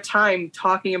spend their time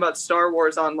talking about Star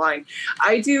Wars online.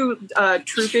 I do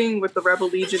trooping with the Rebel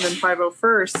Legion and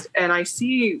 501st, and I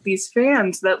see these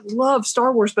fans that love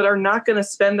Star Wars but are not going to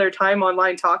spend their time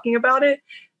online talking about it.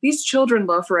 These children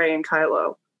love Rey and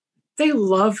Kylo. They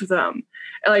love them.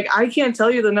 Like, I can't tell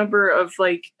you the number of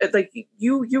like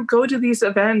you go to these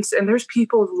events and there's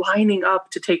people lining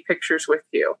up to take pictures with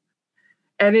you.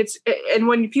 And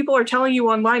when people are telling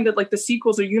you online that like the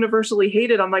sequels are universally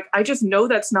hated, I'm like, I just know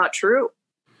that's not true.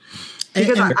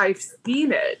 Because I've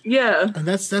seen it. Yeah. And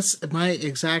that's my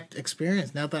exact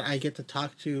experience now that I get to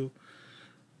talk to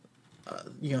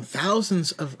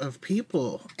thousands of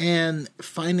people and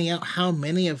finding out how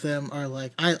many of them are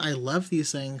like, I love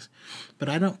these things, but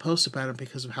I don't post about them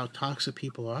because of how toxic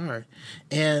people are.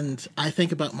 And I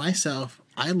think about myself,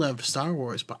 I loved Star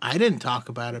Wars, but I didn't talk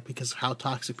about it because of how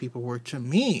toxic people were to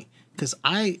me. Because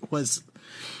I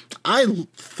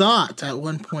thought at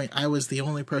one point I was the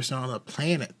only person on the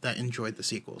planet that enjoyed the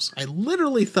sequels. I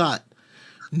literally thought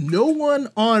no one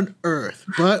on Earth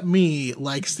but me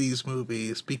likes these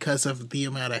movies because of the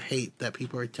amount of hate that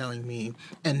people are telling me.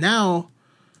 And now,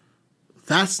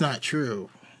 that's not true.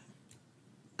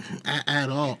 at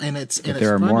all. And it's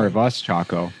there are funny. more of us,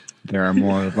 Chaco. There are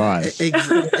more of us.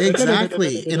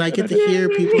 Exactly. And I get to hear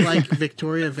people like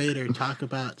Victoria Vader talk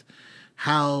about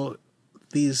how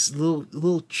these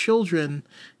little children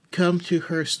come to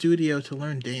her studio to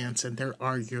learn dance, and they're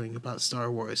arguing about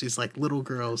Star Wars. These like little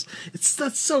girls.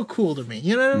 That's so cool to me.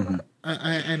 You know,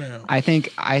 Mm-hmm. I don't know. I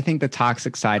think the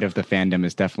toxic side of the fandom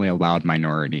is definitely a loud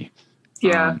minority.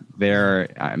 Yeah.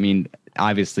 I mean,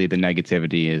 obviously the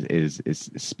negativity is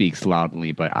speaks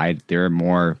loudly, but there are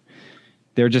more.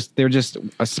 They're just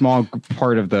a small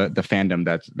part of the fandom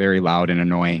that's very loud and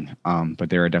annoying. But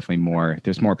there are definitely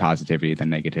there's more positivity than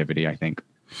negativity, I think.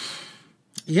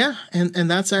 Yeah,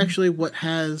 and that's actually what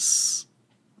has.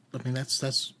 I mean,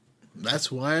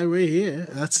 that's why we're here.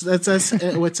 That's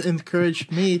what's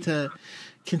encouraged me to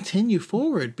continue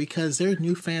forward, because there are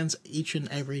new fans each and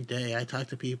every day. I talk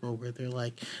to people where they're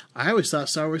like, I always thought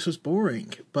Star Wars was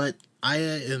boring, but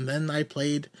and then I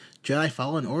played Jedi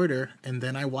Fallen Order, and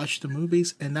then I watched the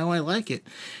movies, and now I like it.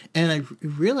 And I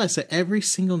realized that every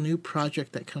single new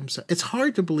project that comes up, it's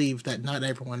hard to believe that not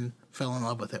everyone fell in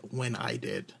love with it when I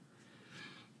did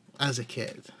as a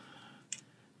kid.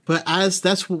 But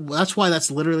that's why that's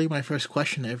literally my first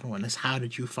question to everyone is, how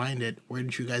did you find it? Where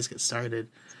did you guys get started?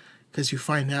 Because you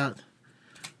find out,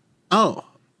 oh,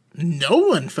 no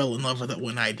one fell in love with it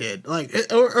when I did.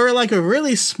 Or like a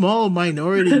really small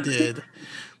minority did.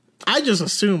 I just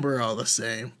assume we're all the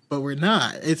same, but we're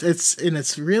not.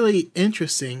 It's really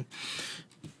interesting.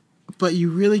 But you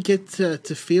really get to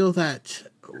feel that,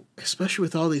 especially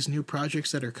with all these new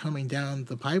projects that are coming down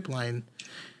the pipeline,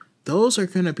 those are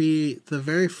going to be the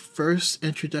very first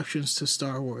introductions to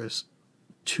Star Wars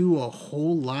to a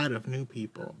whole lot of new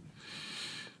people.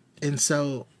 And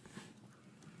so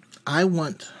I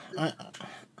want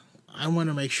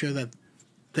to make sure that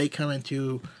they come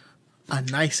into a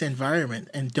nice environment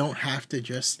and don't have to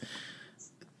just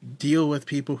deal with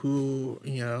people who,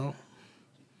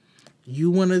 you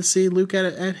wanted to see Luke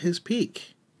at his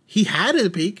peak. He had a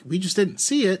peak. We just didn't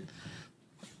see it.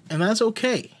 And that's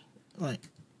okay. Like,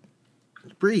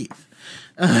 breathe.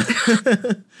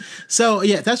 So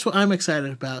yeah, that's what I'm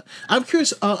excited about. I'm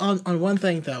curious on one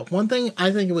thing though. One thing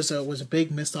I think it was a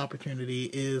big missed opportunity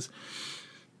is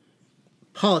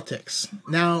politics.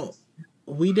 Now,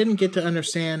 we didn't get to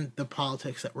understand the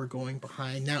politics that were going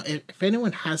behind. Now, if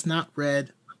anyone has not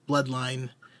read Bloodline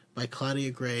by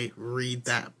Claudia Gray, read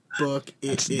that book.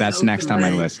 That's next on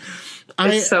my list.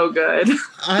 It's so good.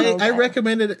 I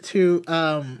recommended it to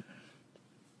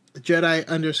Jedi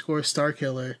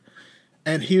 _Starkiller,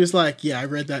 and he was like, yeah, I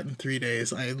read that in 3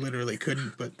 days. I literally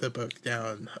couldn't put the book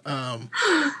down.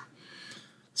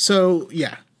 So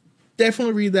yeah,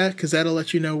 definitely read that, because that'll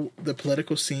let you know the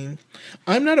political scene.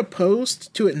 I'm not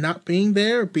opposed to it not being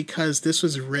there, because this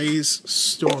was Rey's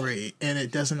story and it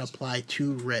doesn't apply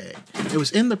to Rey. It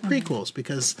was in the prequels,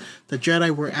 because the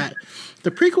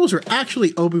prequels were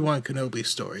actually Obi-Wan Kenobi's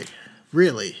story,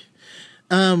 really.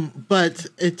 But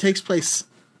it takes place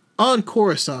on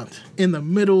Coruscant, in the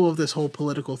middle of this whole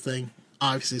political thing.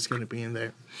 Obviously, it's going to be in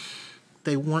there.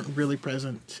 They weren't really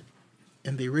present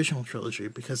in the original trilogy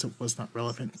because it was not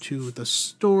relevant to the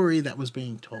story that was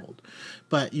being told.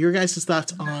 But your guys'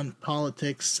 thoughts on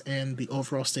politics and the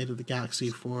overall state of the galaxy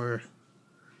for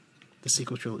the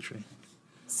sequel trilogy?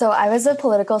 So I was a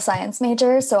political science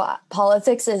major, so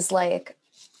politics is like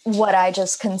what I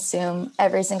just consume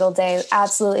every single day.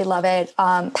 Absolutely love it.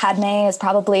 Padme is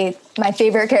probably my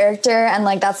favorite character, and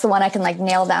like that's the one I can like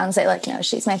nail down and say like, no,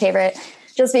 she's my favorite,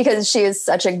 just because she is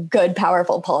such a good,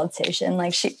 powerful politician.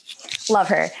 Like love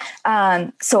her.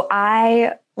 So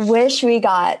I wish we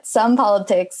got some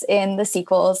politics in the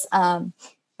sequels.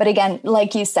 But again,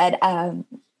 like you said,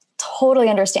 totally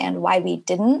understand why we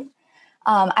didn't.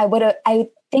 I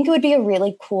think it would be a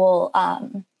really cool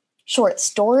short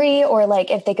story, or like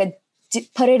if they could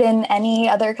put it in any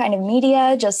other kind of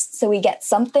media, just so we get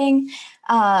something.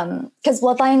 Because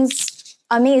Bloodline's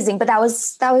amazing, but that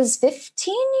was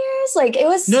 15 years. Like it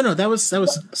was. No, that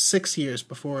was 6 years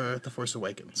before The Force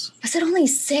Awakens. Was it only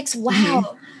 6? Wow.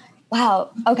 Mm-hmm.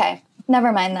 Wow. Okay.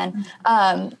 Never mind then.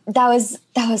 That was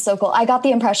so cool. I got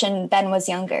the impression Ben was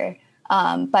younger.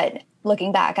 But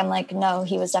looking back, I'm like, no,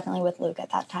 he was definitely with Luke at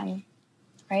that time.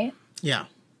 Right? Yeah.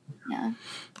 Yeah.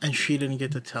 And she didn't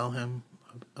get to tell him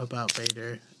about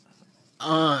Vader.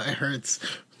 Oh, it hurts.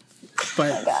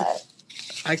 But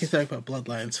I can talk about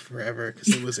Bloodlines forever because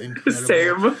it was incredible.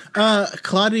 Same.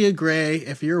 Claudia Gray,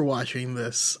 if you're watching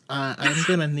this, I'm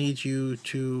going to need you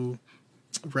to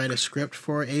write a script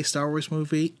for a Star Wars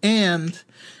movie, and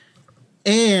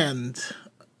I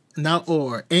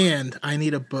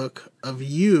need a book of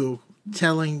you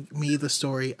telling me the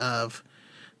story of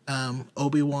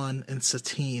Obi-Wan and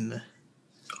Satine.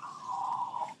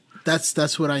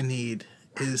 That's what I need,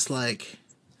 is like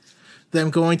them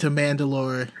going to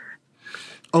Mandalore.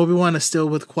 Obi-Wan is still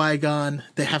with Qui-Gon.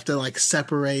 They have to like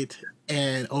separate,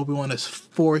 and Obi-Wan is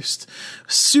forced,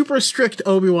 super strict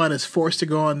Obi-Wan is forced to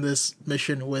go on this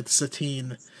mission with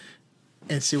Satine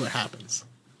and see what happens.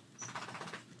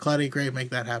 Claudia Gray,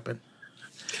 make that happen.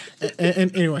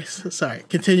 And anyways, sorry.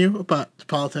 Continue about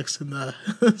politics in the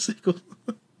sequel.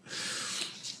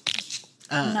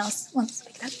 Else wants to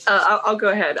speak that? I'll go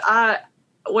ahead.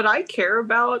 What I care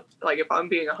about, like if I'm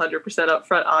being 100%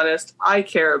 upfront honest, I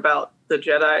care about the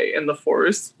Jedi and the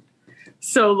Force.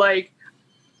 So like,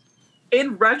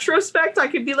 in retrospect, I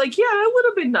could be like, yeah, it would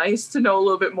have been nice to know a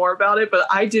little bit more about it, but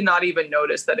I did not even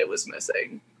notice that it was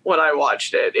missing when I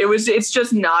watched it. It's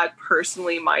just not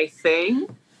personally my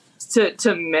thing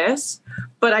to miss.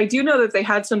 But I do know that they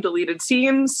had some deleted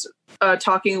scenes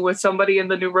talking with somebody in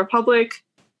the New Republic,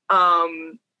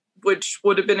 which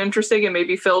would have been interesting and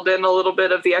maybe filled in a little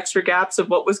bit of the extra gaps of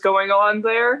what was going on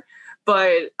there.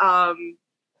 But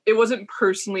it wasn't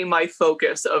personally my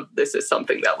focus of this is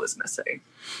something that was missing.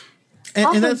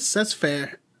 And that's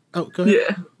fair. Oh, go ahead.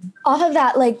 Yeah. Off of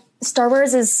that, like, Star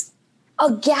Wars is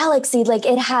a galaxy. Like,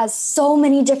 it has so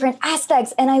many different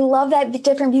aspects, and I love that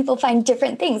different people find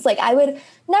different things. Like, I would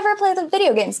never play the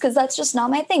video games because that's just not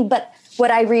my thing. But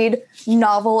would I read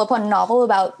novel upon novel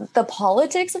about the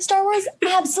politics of Star Wars?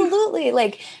 Absolutely.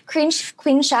 Like, Queen's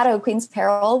Shadow, Queen's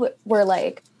Peril were,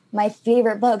 like, my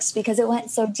favorite books because it went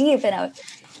so deep. And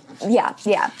yeah.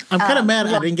 I'm kind of mad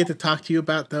I didn't get to talk to you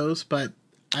about those, but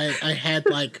I had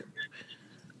like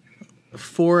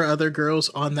 4 other girls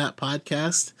on that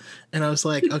podcast, and I was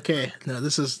like, okay, no,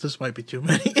 this might be too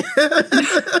many.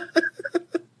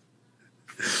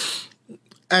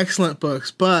 Excellent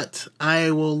books, but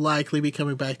I will likely be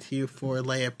coming back to you for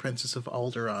Leia, Princess of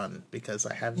Alderaan, because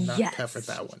I have not covered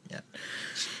that one yet.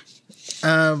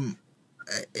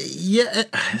 Yeah,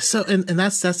 so and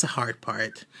that's the hard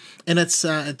part. And it's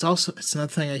also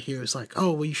another thing I hear is like,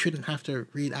 oh, well, you shouldn't have to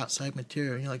read outside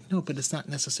material. And you're like, no, but it's not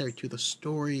necessary to the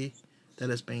story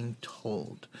that is being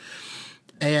told.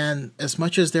 And as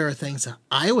much as there are things that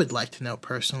I would like to know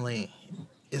personally,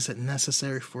 is it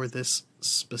necessary for this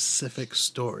specific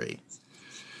story?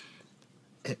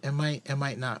 It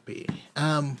might not be.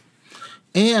 And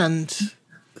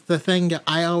the thing that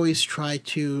I always try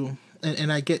to,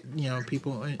 and I get,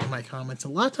 people in my comments, a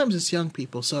lot of times it's young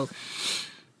people, so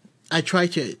I try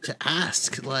to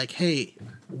ask, like, hey,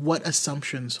 what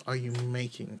assumptions are you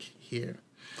making here?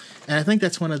 And I think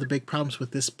that's one of the big problems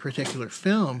with this particular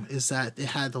film, is that it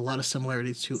had a lot of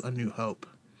similarities to A New Hope.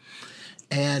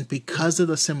 And because of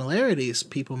the similarities,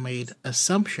 people made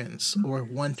assumptions, or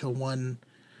one-to-one.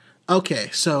 Okay,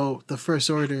 so the First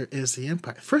Order is the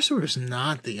Empire. First Order is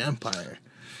not the Empire.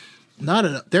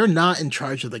 They're not in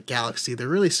charge of the galaxy. They're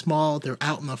really small. They're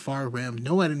out in the far rim.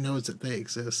 Nobody knows that they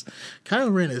exist.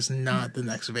 Kylo Ren is not the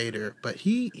next Vader, but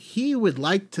he would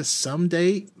like to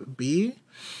someday be.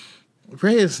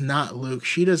 Rey is not Luke.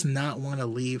 She does not want to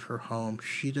leave her home.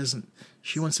 She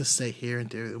wants to stay here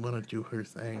and want to do her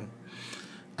thing.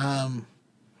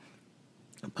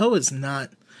 Poe is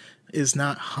not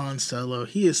Han Solo.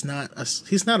 He's not a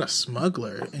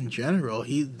smuggler in general.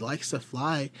 He likes to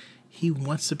fly. He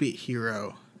wants to be a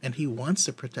hero, and he wants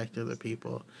to protect other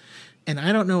people. And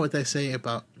I don't know what they say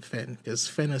about Finn, because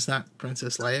Finn is not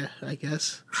Princess Leia, I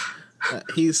guess.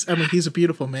 He's a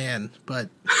beautiful man, but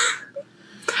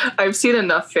I've seen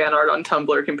enough fan art on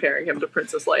Tumblr comparing him to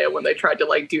Princess Leia when they tried to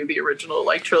like do the original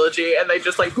like trilogy, and they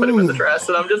just like put him in the dress,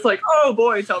 and I'm just like, oh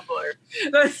boy, Tumblr.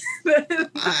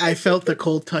 I felt the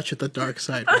cold touch of the dark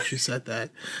side when you said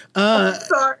that.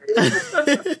 Sorry.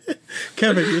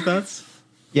 Kevin, your thoughts?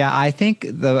 Yeah, I think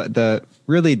the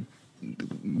really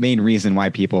main reason why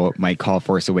people might call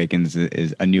Force Awakens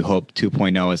is A New Hope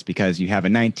 2.0 is because you have a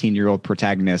 19-year-old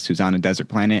protagonist who's on a desert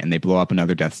planet and they blow up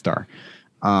another Death Star.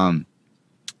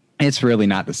 It's really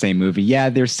not the same movie. Yeah,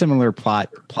 there's similar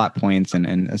plot points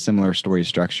and a similar story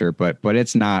structure, but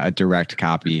it's not a direct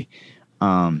copy.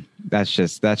 That's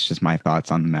just my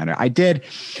thoughts on the matter. I did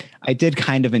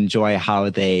kind of enjoy how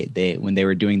they when they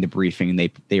were doing the briefing,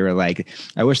 they were like,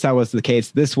 I wish that was the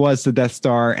case. This was the Death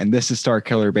Star and this is Star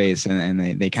Killer Base,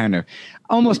 and they kind of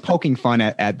almost poking fun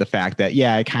at the fact that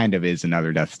it kind of is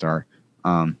another Death Star.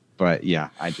 But yeah,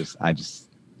 I just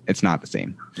it's not the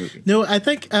same movie. No, I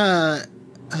think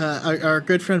our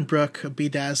good friend Brooke B.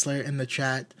 Dazzler in the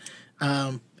chat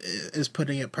is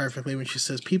putting it perfectly when she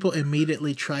says people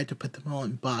immediately tried to put them all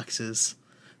in boxes.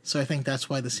 So I think that's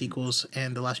why the sequels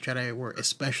and The Last Jedi were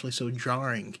especially so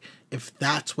jarring. If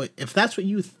that's what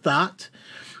you thought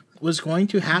was going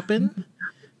to happen,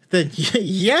 then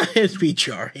yeah, it'd be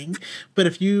jarring. But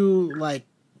if you like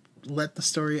let the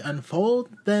story unfold,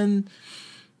 then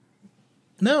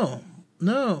probably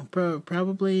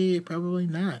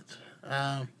not.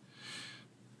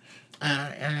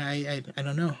 I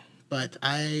don't know, but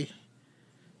I'm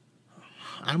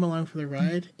along for the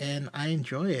ride and I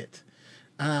enjoy it.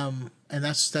 And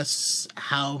that's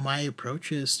how my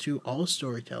approach is to all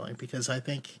storytelling, because I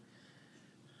think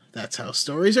that's how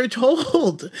stories are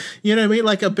told. You know what I mean?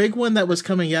 Like, a big one that was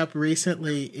coming up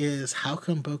recently is how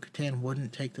come Bo-Katan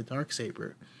wouldn't take the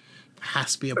Darksaber?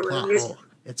 Has to be a plot hole.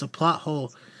 It's a plot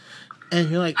hole.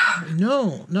 And you're like,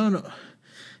 no.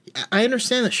 I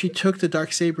understand that she took the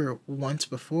Darksaber once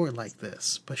before like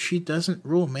this, but she doesn't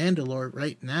rule Mandalore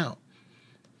right now.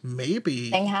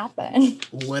 Maybe Thing happened.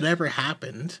 Whatever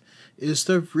happened is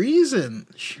the reason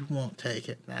she won't take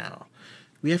it now.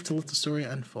 We have to let the story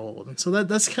unfold. And so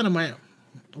that's kind of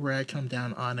where I come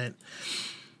down on it.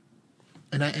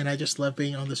 And I just love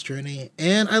being on this journey.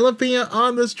 And I love being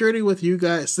on this journey with you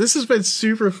guys. This has been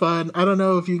super fun. I don't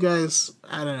know if you guys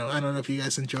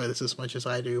enjoy this as much as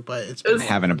I do, but it's been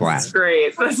having a blast. It's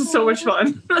great. This is so much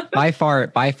fun. By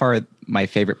far, my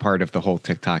favorite part of the whole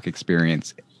TikTok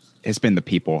experience has been the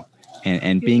people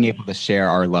and being able to share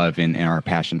our love and our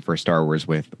passion for Star Wars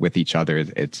with each other.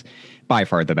 It's by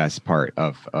far the best part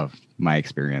of my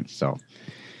experience. So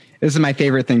this is my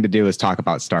favorite thing to do, is talk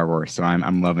about Star Wars. So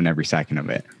I'm loving every second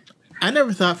of it. I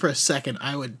never thought for a second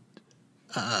I would,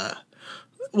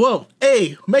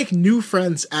 make new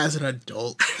friends as an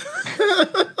adult.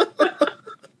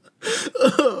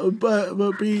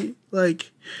 but be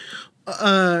like,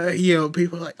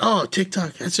 people are like, oh,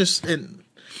 TikTok, that's just an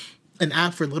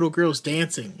app for little girls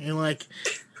dancing. And like,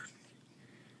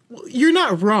 well, you're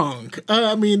not wrong.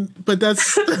 But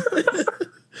that's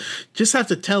just have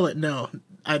to tell it no.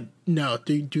 Do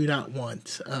not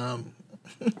want. I'm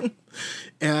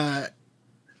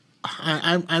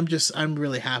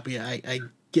really happy. I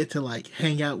get to like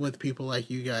hang out with people like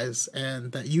you guys,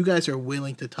 and that you guys are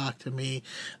willing to talk to me.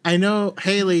 I know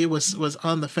Haley was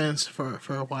on the fence for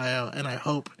a while, and I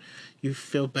hope you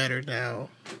feel better now.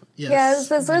 Yes,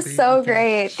 this was so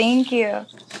great. Thank you.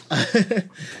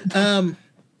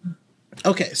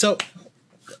 Okay, so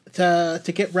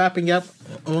to get wrapping up,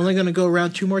 I'm only going to go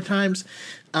around 2 more times.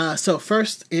 So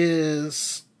first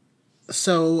is,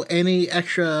 any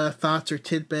extra thoughts or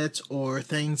tidbits or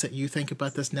things that you think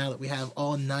about this now that we have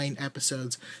all 9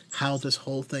 episodes, how this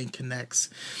whole thing connects?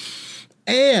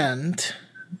 And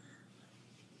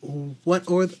what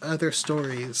other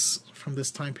stories from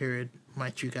this time period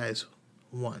might you guys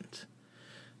want?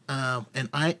 And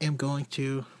I am going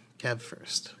to Kev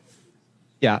first.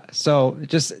 Yeah. So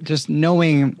just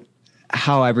knowing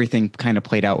how everything kind of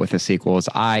played out with the sequels,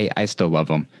 I still love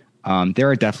them. There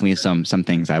are definitely some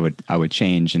things I would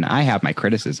change, and I have my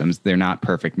criticisms. They're not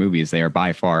perfect movies. They are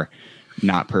by far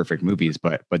not perfect movies,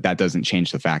 but that doesn't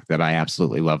change the fact that I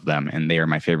absolutely love them, and they are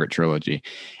my favorite trilogy.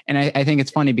 And I think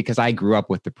it's funny because I grew up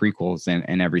with the prequels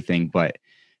and everything, but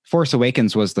Force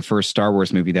Awakens was the first Star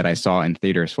Wars movie that I saw in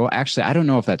theaters. Well, actually, I don't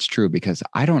know if that's true, because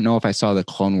I don't know if I saw the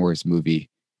Clone Wars movie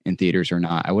in theaters or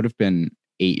not. I would have been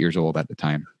 8 years old at the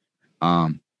time.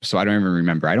 So I don't even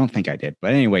remember. I don't think I did.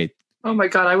 But anyway. Oh my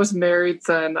God, I was married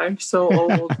then. I'm so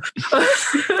old.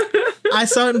 I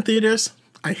saw it in theaters.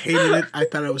 I hated it. I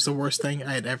thought it was the worst thing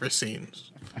I had ever seen.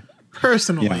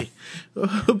 Personally.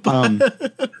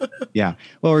 Yeah.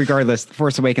 Well, regardless,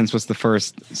 Force Awakens was the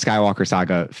first Skywalker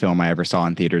saga film I ever saw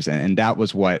in theaters. And that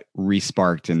was what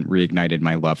re-sparked and reignited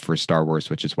my love for Star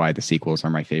Wars, which is why the sequels are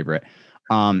my favorite.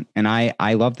 And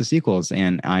I love the sequels,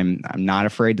 and I'm not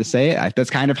afraid to say it. That's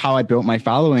kind of how I built my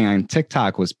following on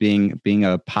TikTok, was being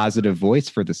a positive voice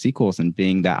for the sequels and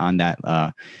being that on that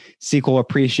sequel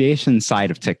appreciation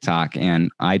side of TikTok. And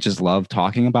I just love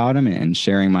talking about them and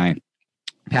sharing my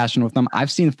passion with them.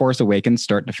 I've seen Force Awakens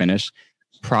start to finish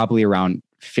probably around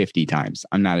 50 times.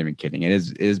 I'm not even kidding.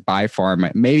 It is by far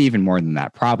maybe even more than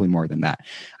that, probably more than that.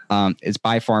 It's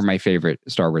by far my favorite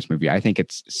Star Wars movie. I think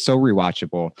it's so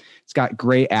rewatchable. It's got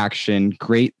great action,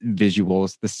 great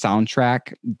visuals. The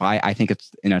soundtrack, I think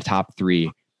it's in a top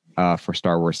 3 for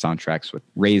Star Wars soundtracks, with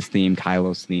Rey's theme,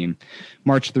 Kylo's theme,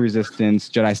 March of the Resistance,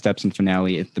 Jedi Steps, and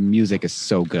Finale. The music is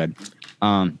so good.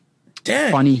 Dang.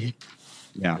 Funny.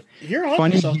 Yeah. You're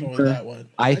on something with that one.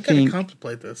 I gotta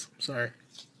contemplate this. Sorry.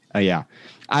 Yeah.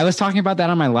 I was talking about that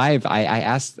on my live. I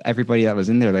asked everybody that was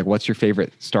in there, like, what's your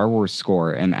favorite Star Wars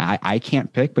score? And I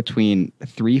can't pick between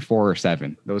 3, 4, or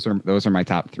 7. Those are my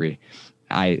top 3.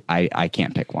 I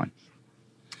can't pick one.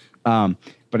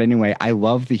 But anyway, I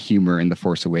love the humor in The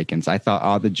Force Awakens. I thought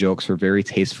all the jokes were very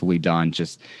tastefully done.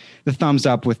 Just the thumbs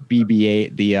up with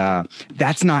BB-8, the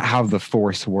that's not how the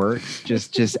Force works.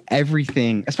 Just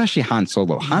everything, especially Han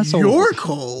Solo. Han Solo. You're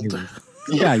cold.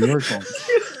 Yeah, you're cold.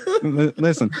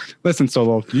 Listen,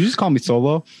 Solo. You just call me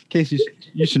Solo. In case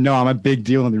you should know, I'm a big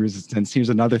deal in the Resistance. Here's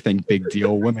another thing, big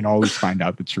deal. Women always find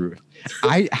out the truth.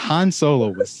 Han Solo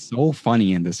was so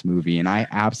funny in this movie, and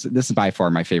this is by far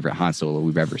my favorite Han Solo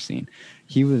we've ever seen.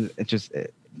 He was just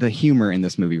the humor in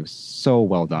this movie was so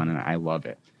well done, and I love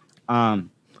it. And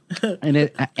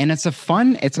it's a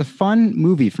fun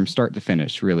movie from start to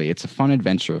finish. Really, it's a fun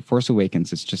adventure. Force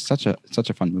Awakens is just such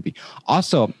a fun movie.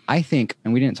 Also, I think,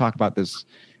 and we didn't talk about this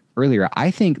earlier,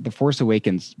 I think The Force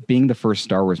Awakens, being the first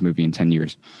Star Wars movie in 10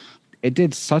 years, it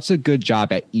did such a good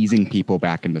job at easing people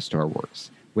back into Star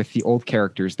Wars. With the old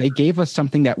characters, they gave us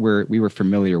something that we were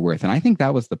familiar with, and I think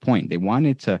that was the point. They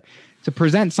wanted to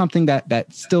present something that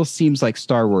still seems like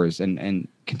Star Wars and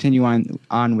continue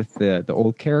on with the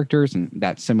old characters and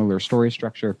that similar story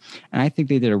structure. And I think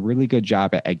they did a really good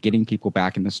job at getting people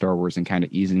back into Star Wars and kind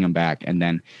of easing them back. And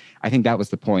then I think that was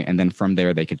the point. And then from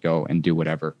there, they could go and do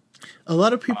whatever. A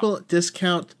lot of people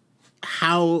discount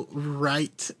how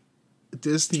right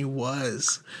Disney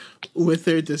was with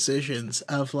their decisions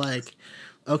of like,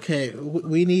 okay,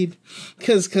 we need,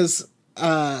 because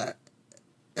I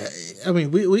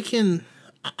mean, we can.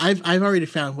 I've already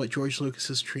found what George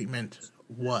Lucas's treatment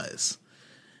was,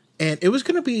 and it was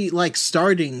going to be like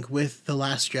starting with The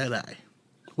Last Jedi,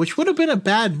 which would have been a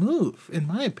bad move in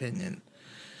my opinion.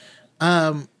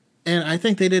 And I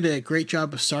think they did a great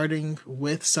job of starting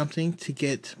with something to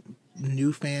get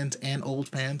new fans and old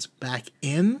fans back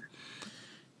in.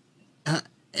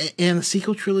 And the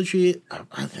sequel trilogy,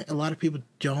 I think a lot of people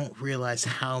don't realize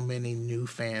how many new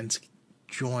fans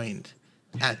joined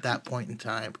at that point in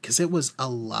time, because it was a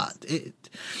lot.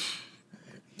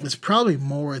 It's probably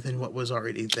more than what was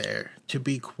already there, to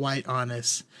be quite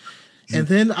honest. And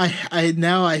then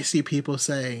I see people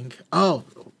saying, oh,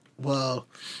 well,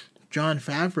 Jon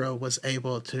Favreau was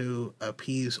able to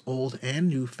appease old and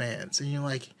new fans. And you're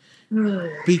like,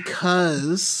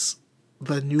 because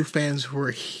the new fans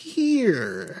were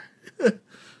here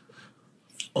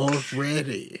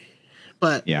already.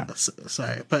 But yeah,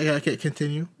 sorry, but yeah, okay,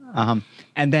 continue.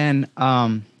 And then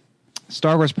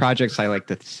Star Wars projects I like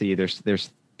to see.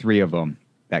 There's 3 of them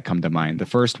that come to mind. The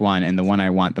first one, and the one I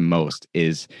want the most,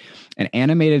 is an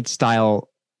animated show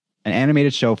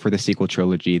for the sequel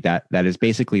trilogy that is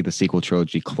basically the sequel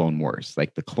trilogy Clone Wars,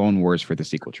 like the Clone Wars for the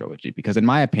sequel trilogy. Because in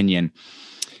my opinion,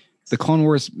 the Clone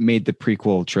Wars made the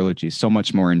prequel trilogy so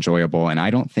much more enjoyable, and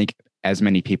I don't think as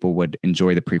many people would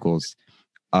enjoy the prequels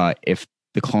if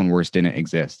the Clone Wars didn't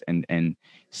exist. And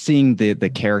seeing the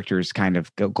characters kind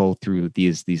of go through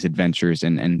these adventures,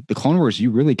 and the Clone Wars,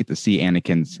 you really get to see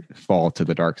Anakin's fall to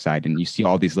the dark side, and you see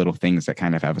all these little things that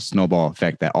kind of have a snowball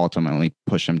effect that ultimately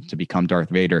push him to become Darth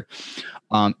Vader.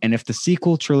 And if the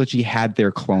sequel trilogy had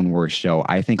their Clone Wars show,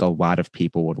 I think a lot of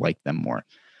people would like them more.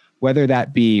 Whether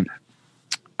that be,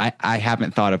 I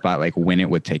haven't thought about like when it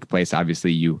would take place.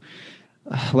 Obviously,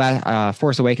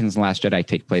 Force Awakens and Last Jedi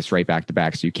take place right back to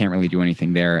back, so you can't really do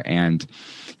anything there. And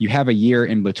you have a year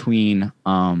in between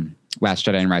Last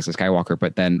Jedi and Rise of Skywalker,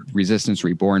 but then Resistance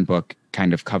Reborn book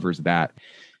kind of covers that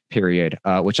period,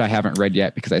 which I haven't read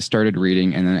yet because I started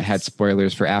reading and then it had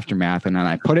spoilers for Aftermath, and then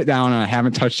I put it down and I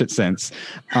haven't touched it since.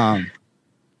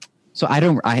 So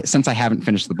since I haven't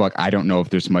finished the book, I don't know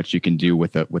if there's much you can do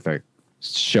with a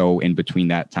show in between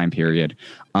that time period,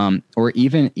 or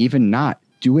even not.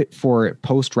 Do it for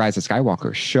post Rise of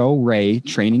Skywalker. Show Rey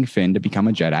training Finn to become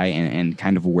a Jedi and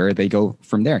kind of where they go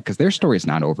from there, because their story is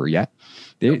not over yet.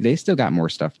 They still got more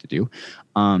stuff to do.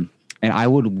 And I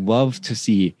would love to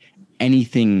see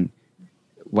anything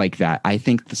like that. I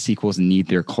think the sequels need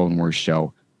their Clone Wars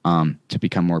show to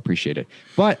become more appreciated.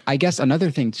 But I guess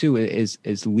another thing too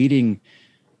is leading,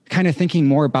 kind of thinking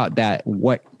more about that.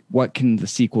 What can the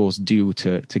sequels do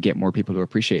to get more people to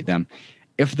appreciate them?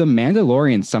 If the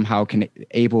Mandalorian somehow can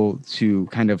able to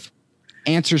kind of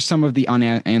answer some of the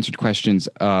unanswered questions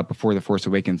before The Force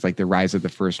Awakens, like the Rise of the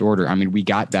First Order. I mean, we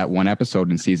got that one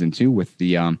episode in season 2 with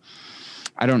the,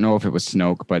 I don't know if it was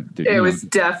Snoke, but it was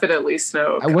definitely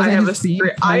Snoke. I have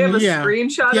a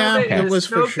screenshot of it. It was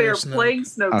Snoke. For sure They're Snoke. Playing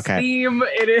Snoke's theme.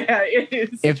 It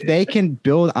is. If they can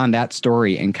build on that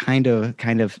story and kind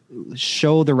of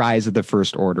show the rise of the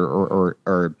First Order,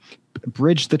 or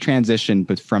bridge the transition,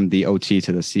 but from the OT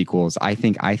to the sequels, I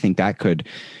think that could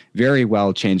very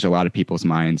well change a lot of people's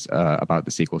minds about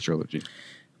the sequel trilogy.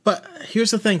 But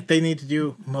here's the thing they need to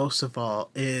do most of all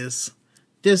is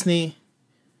Disney,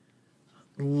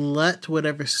 let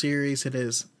whatever series it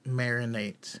is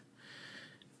marinate.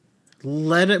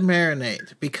 Let it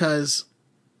marinate, because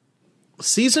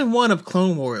season 1 of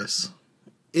Clone Wars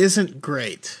isn't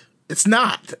great. It's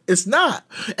not.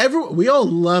 We all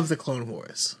love the Clone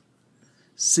Wars.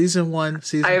 Season 1,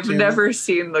 season 2. I have never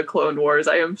seen the Clone Wars.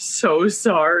 I am so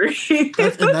sorry. And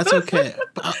that's okay.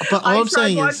 But all I'm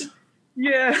saying is,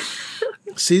 yeah.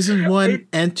 Season 1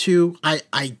 and 2,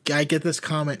 I get this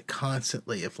comment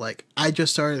constantly of like, I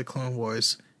just started the Clone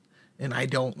Wars and I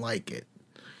don't like it.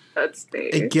 That's me.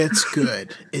 It gets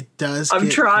good. It does. I'm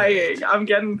trying. Good. I'm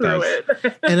getting through it.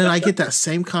 And then I get that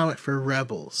same comment for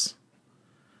Rebels.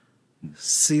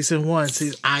 Season 1,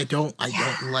 I don't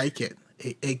like it.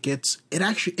 It gets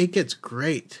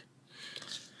great.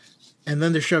 And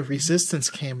then the show Resistance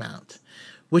came out,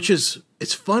 which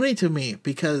it's funny to me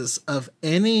because of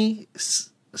any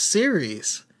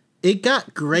series, it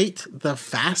got great the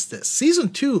fastest. Season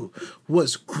 2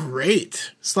 was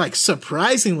great. It's like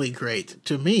surprisingly great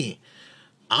to me.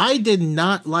 I did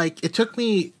not like it. Took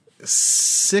me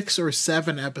 6 or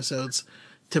 7 episodes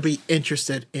to be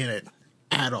interested in it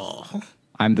at all.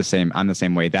 I'm the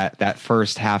same way. That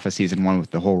first half of season 1 with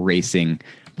the whole racing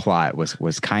plot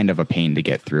was kind of a pain to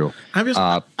get through.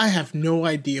 I have no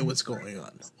idea what's going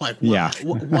on. Like, why? Yeah.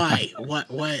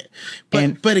 Why?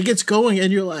 But it gets going,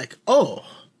 and you're like, oh,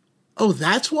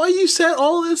 that's why you set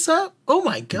all this up? Oh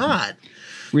my God.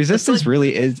 Resistance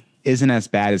really isn't as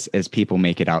bad as people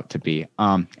make it out to be.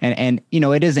 And you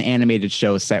know, it is an animated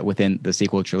show set within the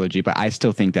sequel trilogy, but I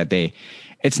still think that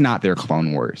it's not their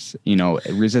Clone Wars. You know,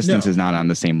 Resistance is not on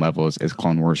the same level as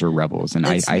Clone Wars or Rebels. And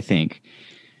I think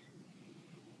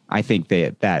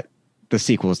that the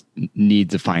sequels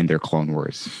need to find their Clone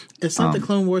Wars. It's not the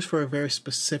Clone Wars for a very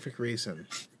specific reason.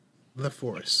 The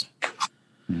Force.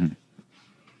 Mm-hmm.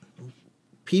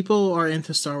 People are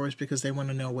into Star Wars because they want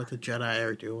to know what the Jedi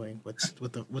are doing,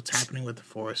 what's happening with the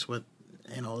Force,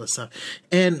 and all this stuff.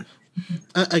 And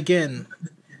again,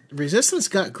 Resistance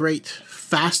got great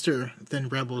faster than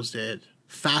Rebels did,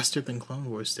 faster than Clone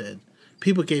Wars did.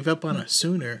 People gave up on it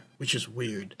sooner, which is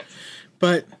weird.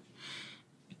 But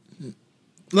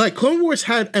like Clone Wars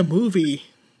had a movie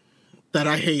that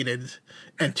I hated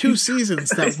and 2 seasons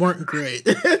that weren't great.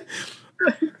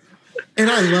 And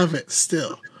I love it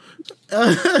still.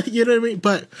 You know what I mean?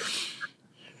 But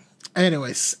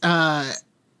anyways,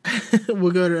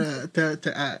 we'll go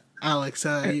to Alex.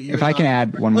 If I can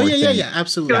add one more thing. Yeah,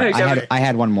 absolutely. Go ahead. I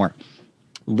had one more.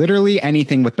 Literally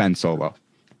anything with Ben Solo.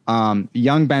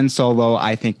 Young Ben Solo,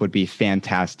 I think, would be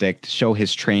fantastic to show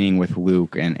his training with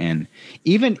Luke, and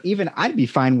even I'd be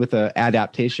fine with an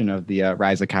adaptation of the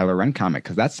Rise of Kylo Ren comic,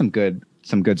 because that's some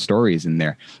good stories in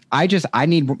there. I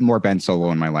need more Ben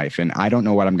Solo in my life, and I don't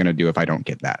know what I'm going to do if I don't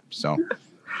get that. So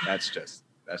that's just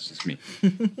me.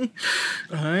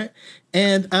 All right.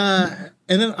 And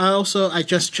then I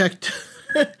just checked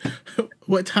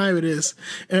what time it is.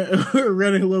 We're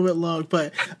running a little bit long,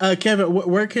 but Kevin,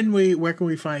 where can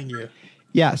we find you?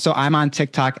 Yeah, so I'm on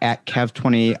TikTok at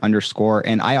Kev20_,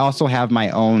 and I also have my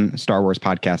own Star Wars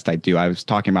podcast I do. I was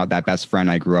talking about that best friend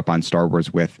I grew up on Star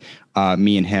Wars with.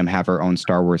 Me and him have our own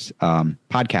Star Wars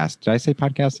podcast. Did I say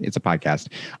podcast? It's a podcast.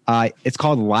 It's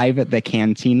called Live at the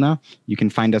Cantina. You can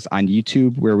find us on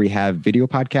YouTube, where we have video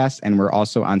podcasts, and we're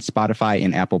also on Spotify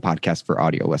and Apple Podcasts for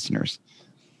audio listeners.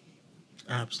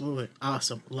 Absolutely.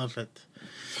 Awesome. Love it.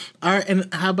 All right,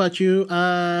 and how about you,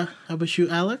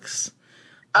 Alex?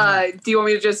 Do you want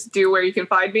me to just do where you can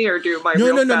find me, or do my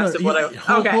real fast of what I...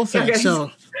 Whole thing. Okay.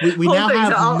 So we now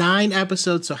have 9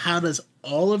 episodes, so how does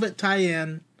all of it tie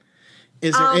in?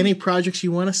 Is there any projects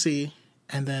you want to see?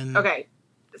 And then where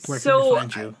can we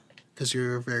find you? Because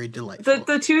you're very delightful.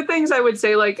 The 2 things I would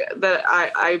say, like, that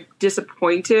I'm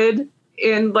disappointed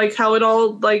in, like, how it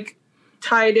all, like,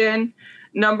 tied in.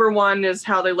 Number 1 is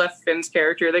how they left Finn's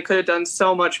character. They could have done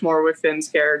so much more with Finn's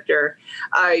character.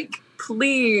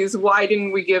 Please, why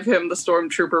didn't we give him the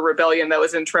Stormtrooper Rebellion that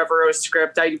was in Trevorrow's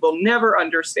script? I will never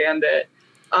understand it.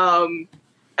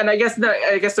 And I guess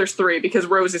there's 3, because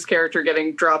Rose's character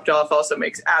getting dropped off also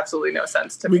makes absolutely no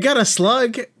sense to me. We got a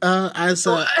Slug as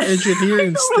an engineer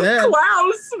instead.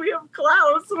 We have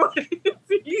Klaus. What is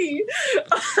he?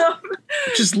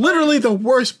 Just literally the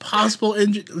worst possible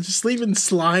engine. Just leaving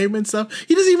slime and stuff.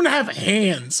 He doesn't even have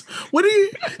hands. What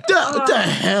the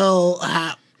hell?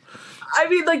 I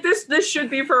mean, like, this should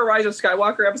be for a Rise of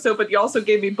Skywalker episode, but you also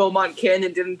gave me Beaumont Kin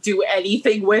and didn't do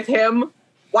anything with him.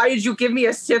 Why did you give me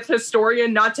a Sith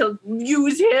historian not to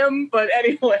use him? But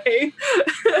anyway,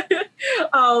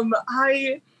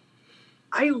 I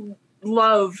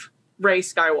love Rey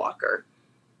Skywalker.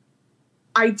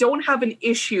 I don't have an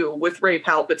issue with Rey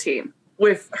Palpatine.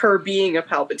 with her being a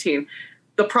Palpatine.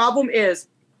 The problem is,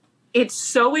 it's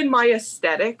so in my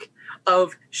aesthetic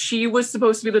of she was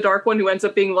supposed to be the dark one who ends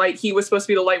up being light, he was supposed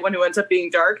to be the light one who ends up being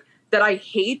dark, that I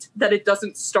hate that it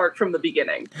doesn't start from the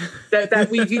beginning. That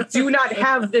we do not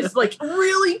have this like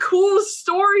really cool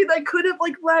story that could have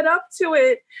like led up to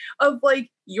it of like,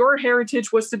 your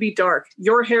heritage was to be dark,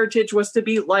 your heritage was to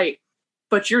be light,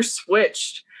 but you're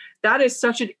switched. That is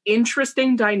such an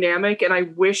interesting dynamic, and I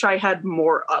wish I had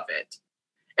more of it.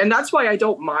 And that's why I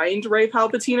don't mind Rey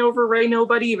Palpatine over Rey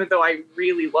Nobody, even though I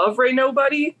really love Rey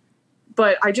Nobody.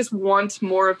 But I just want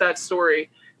more of that story.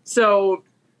 So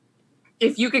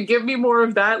if you could give me more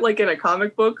of that, like in a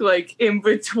comic book, like in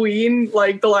between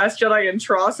like The Last Jedi and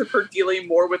Tross, of her dealing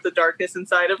more with the darkness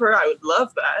inside of her, I would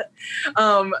love that.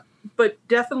 But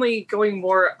definitely going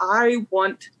more, I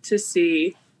want to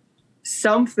see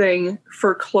something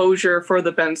for closure for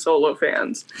the Ben Solo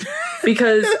fans.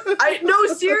 Because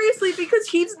seriously, because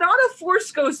he's not a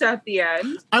Force ghost at the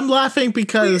end. I'm laughing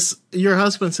because your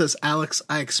husband says, Alex,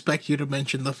 I expect you to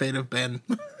mention the fate of Ben.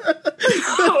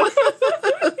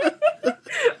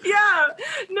 Yeah,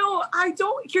 no, I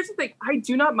don't. Here's the thing. I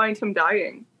do not mind him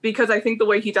dying because I think the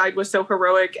way he died was so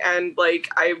heroic, and like,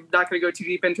 I'm not going to go too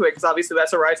deep into it because obviously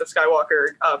that's a Rise of Skywalker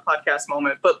podcast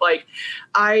moment. But like,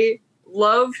 I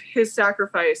love his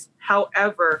sacrifice.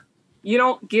 However, you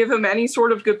don't give him any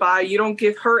sort of goodbye. You don't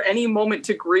give her any moment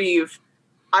to grieve.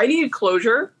 I need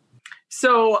closure.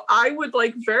 So I would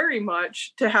like very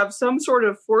much to have some sort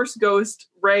of Force Ghost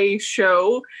Rey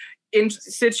show in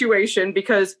situation,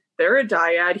 because they're a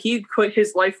dyad. He put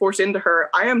his life force into her.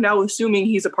 I am now assuming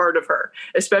he's a part of her,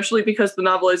 especially because the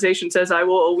novelization says, I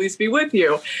will always be with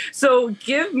you. So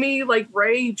give me like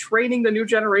Rey training the new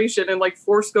generation and like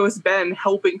Force Ghost Ben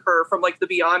helping her from like the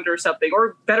beyond or something.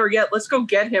 Or better yet, let's go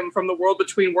get him from the world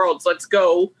between worlds. Let's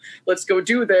go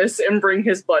do this and bring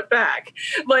his butt back.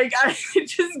 Like,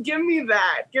 just give me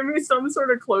that. Give me some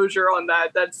sort of closure on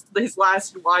that. That's his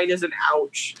last line is an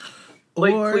ouch.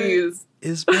 Like, or please.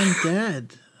 Is Ben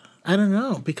dead? I don't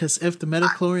know, because if the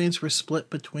midichlorians were split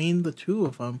between the two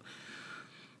of them,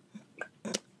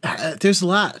 there's a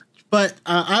lot. But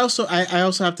I also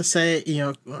have to say,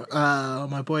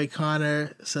 my boy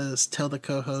Connor says, tell the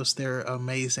co-hosts they're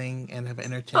amazing and have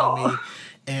entertained me.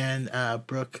 And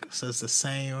Brooke says the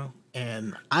same.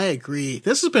 And I agree.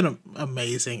 This has been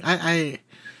amazing.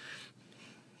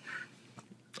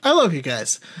 I love you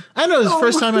guys. I know it's the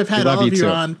first time I've had all of you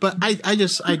on, but I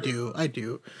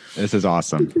do. This is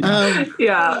awesome.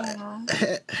 Yeah.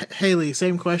 Haley,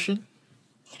 same question?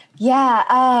 Yeah.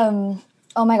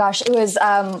 Oh my gosh. It was,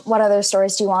 what other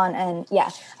stories do you want? And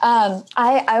yeah.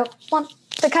 I want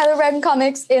the Kylo Ren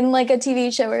comics in like a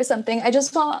TV show or something. I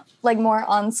just want like more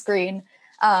on screen,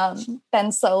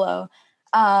 Ben Solo.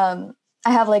 I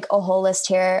have like a whole list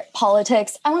here.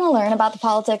 Politics. I want to learn about the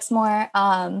politics more.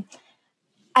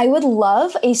 I would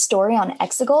love a story on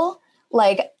Exegol.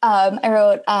 Like, I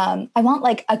wrote, I want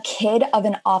like a kid of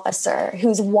an officer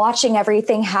who's watching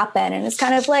everything happen. And it's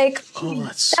kind of like,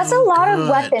 that's a lot of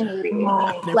weaponry.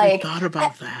 I've never thought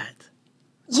about that.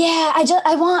 Yeah,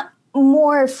 I want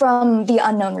more from the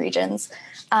unknown regions.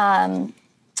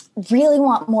 Really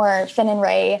want more Finn and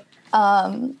Rey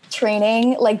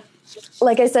training.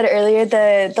 Like I said earlier,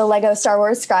 the Lego Star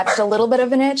Wars scratched a little bit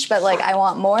of an itch, but like I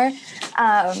want more.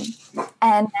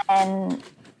 And then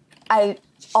I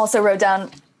also wrote down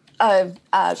a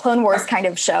Clone Wars kind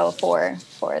of show for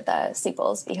the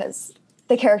sequels, because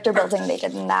the character building they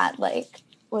did in that like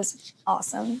was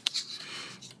awesome.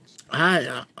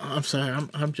 I'm sorry.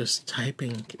 I'm just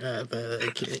typing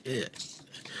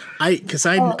I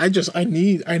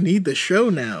need the show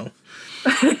now.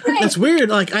 It's weird.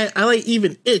 Like I like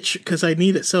even itch because I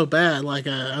need it so bad. Like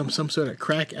I'm some sort of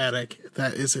crack addict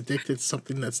that is addicted to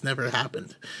something that's never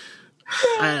happened.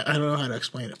 I don't know how to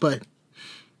explain it, but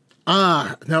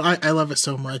no, I love it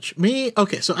so much.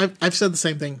 So I've said the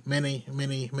same thing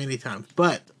many times,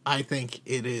 but I think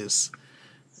it is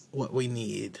what we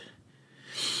need.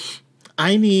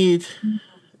 I need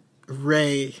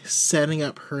Rey setting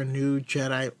up her new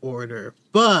Jedi Order,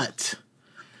 but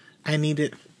I need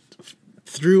it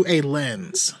through a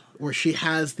lens where she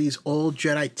has these old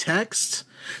Jedi texts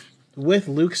with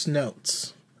Luke's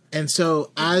notes. And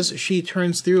so as she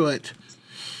turns through it,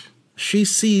 she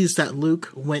sees that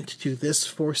Luke went to this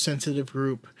Force-sensitive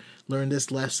group, learned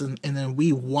this lesson, and then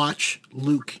we watch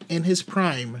Luke in his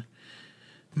prime,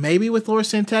 maybe with Lor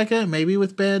Santeca, maybe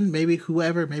with Ben, maybe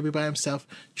whoever, maybe by himself,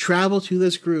 travel to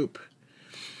this group,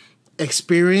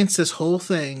 experience this whole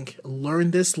thing,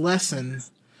 learn this lesson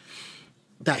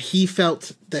that he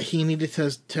felt that he needed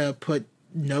to put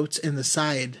notes in the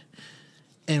side,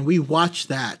 and we watch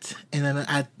that, and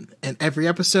then and every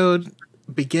episode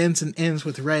begins and ends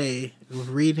with Rey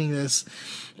reading this,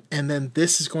 and then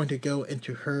this is going to go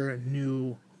into her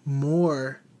new,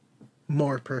 more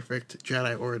perfect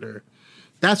Jedi Order.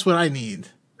 That's what I need.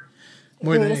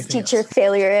 More than Greatest anything teacher else.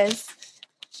 failure is.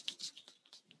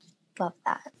 Love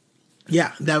that.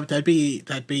 Yeah, that'd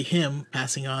be him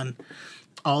passing on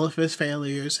all of his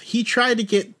failures. He tried to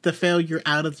get the failure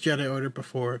out of the Jedi Order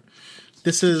before.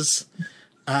 This is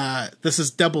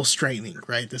double straightening,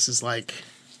 right? This is like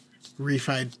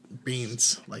refried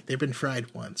beans. Like, they've been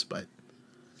fried once, but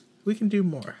we can do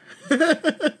more.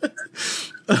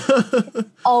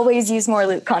 Always use more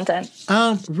loot content.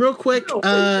 Real quick,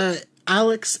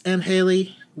 Alex and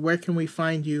Haley, where can we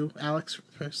find you? Alex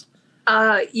first.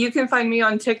 You can find me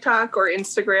on TikTok or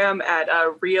Instagram at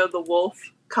RiahtheWolf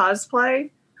cosplay.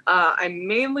 I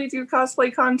mainly do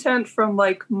cosplay content from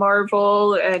like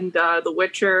Marvel and The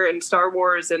Witcher and Star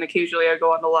Wars, and occasionally I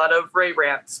go on a lot of Rey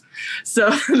rants. So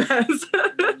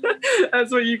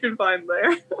that's what you can find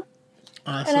there.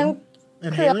 Awesome.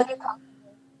 And Haley?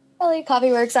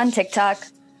 CorelliaCoffeeworks on TikTok.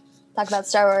 Talk about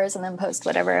Star Wars and then post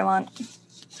whatever I want.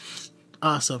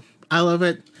 Awesome. I love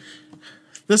it.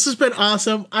 This has been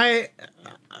awesome. I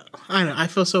don't know. I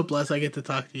feel so blessed I get to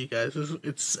talk to you guys.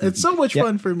 It's so much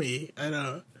fun for me. I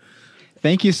know.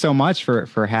 Thank you so much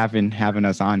for having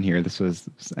us on here. This was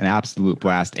an absolute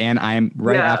blast. And I am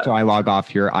after I log off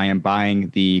here, I am buying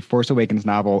the Force Awakens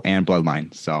novel and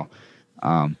Bloodline. So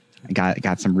I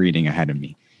got some reading ahead of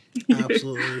me.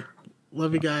 Absolutely.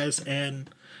 Love you guys, and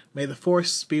may the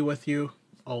Force be with you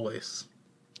always.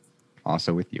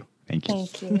 Also with you. Thank you.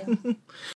 Thank you.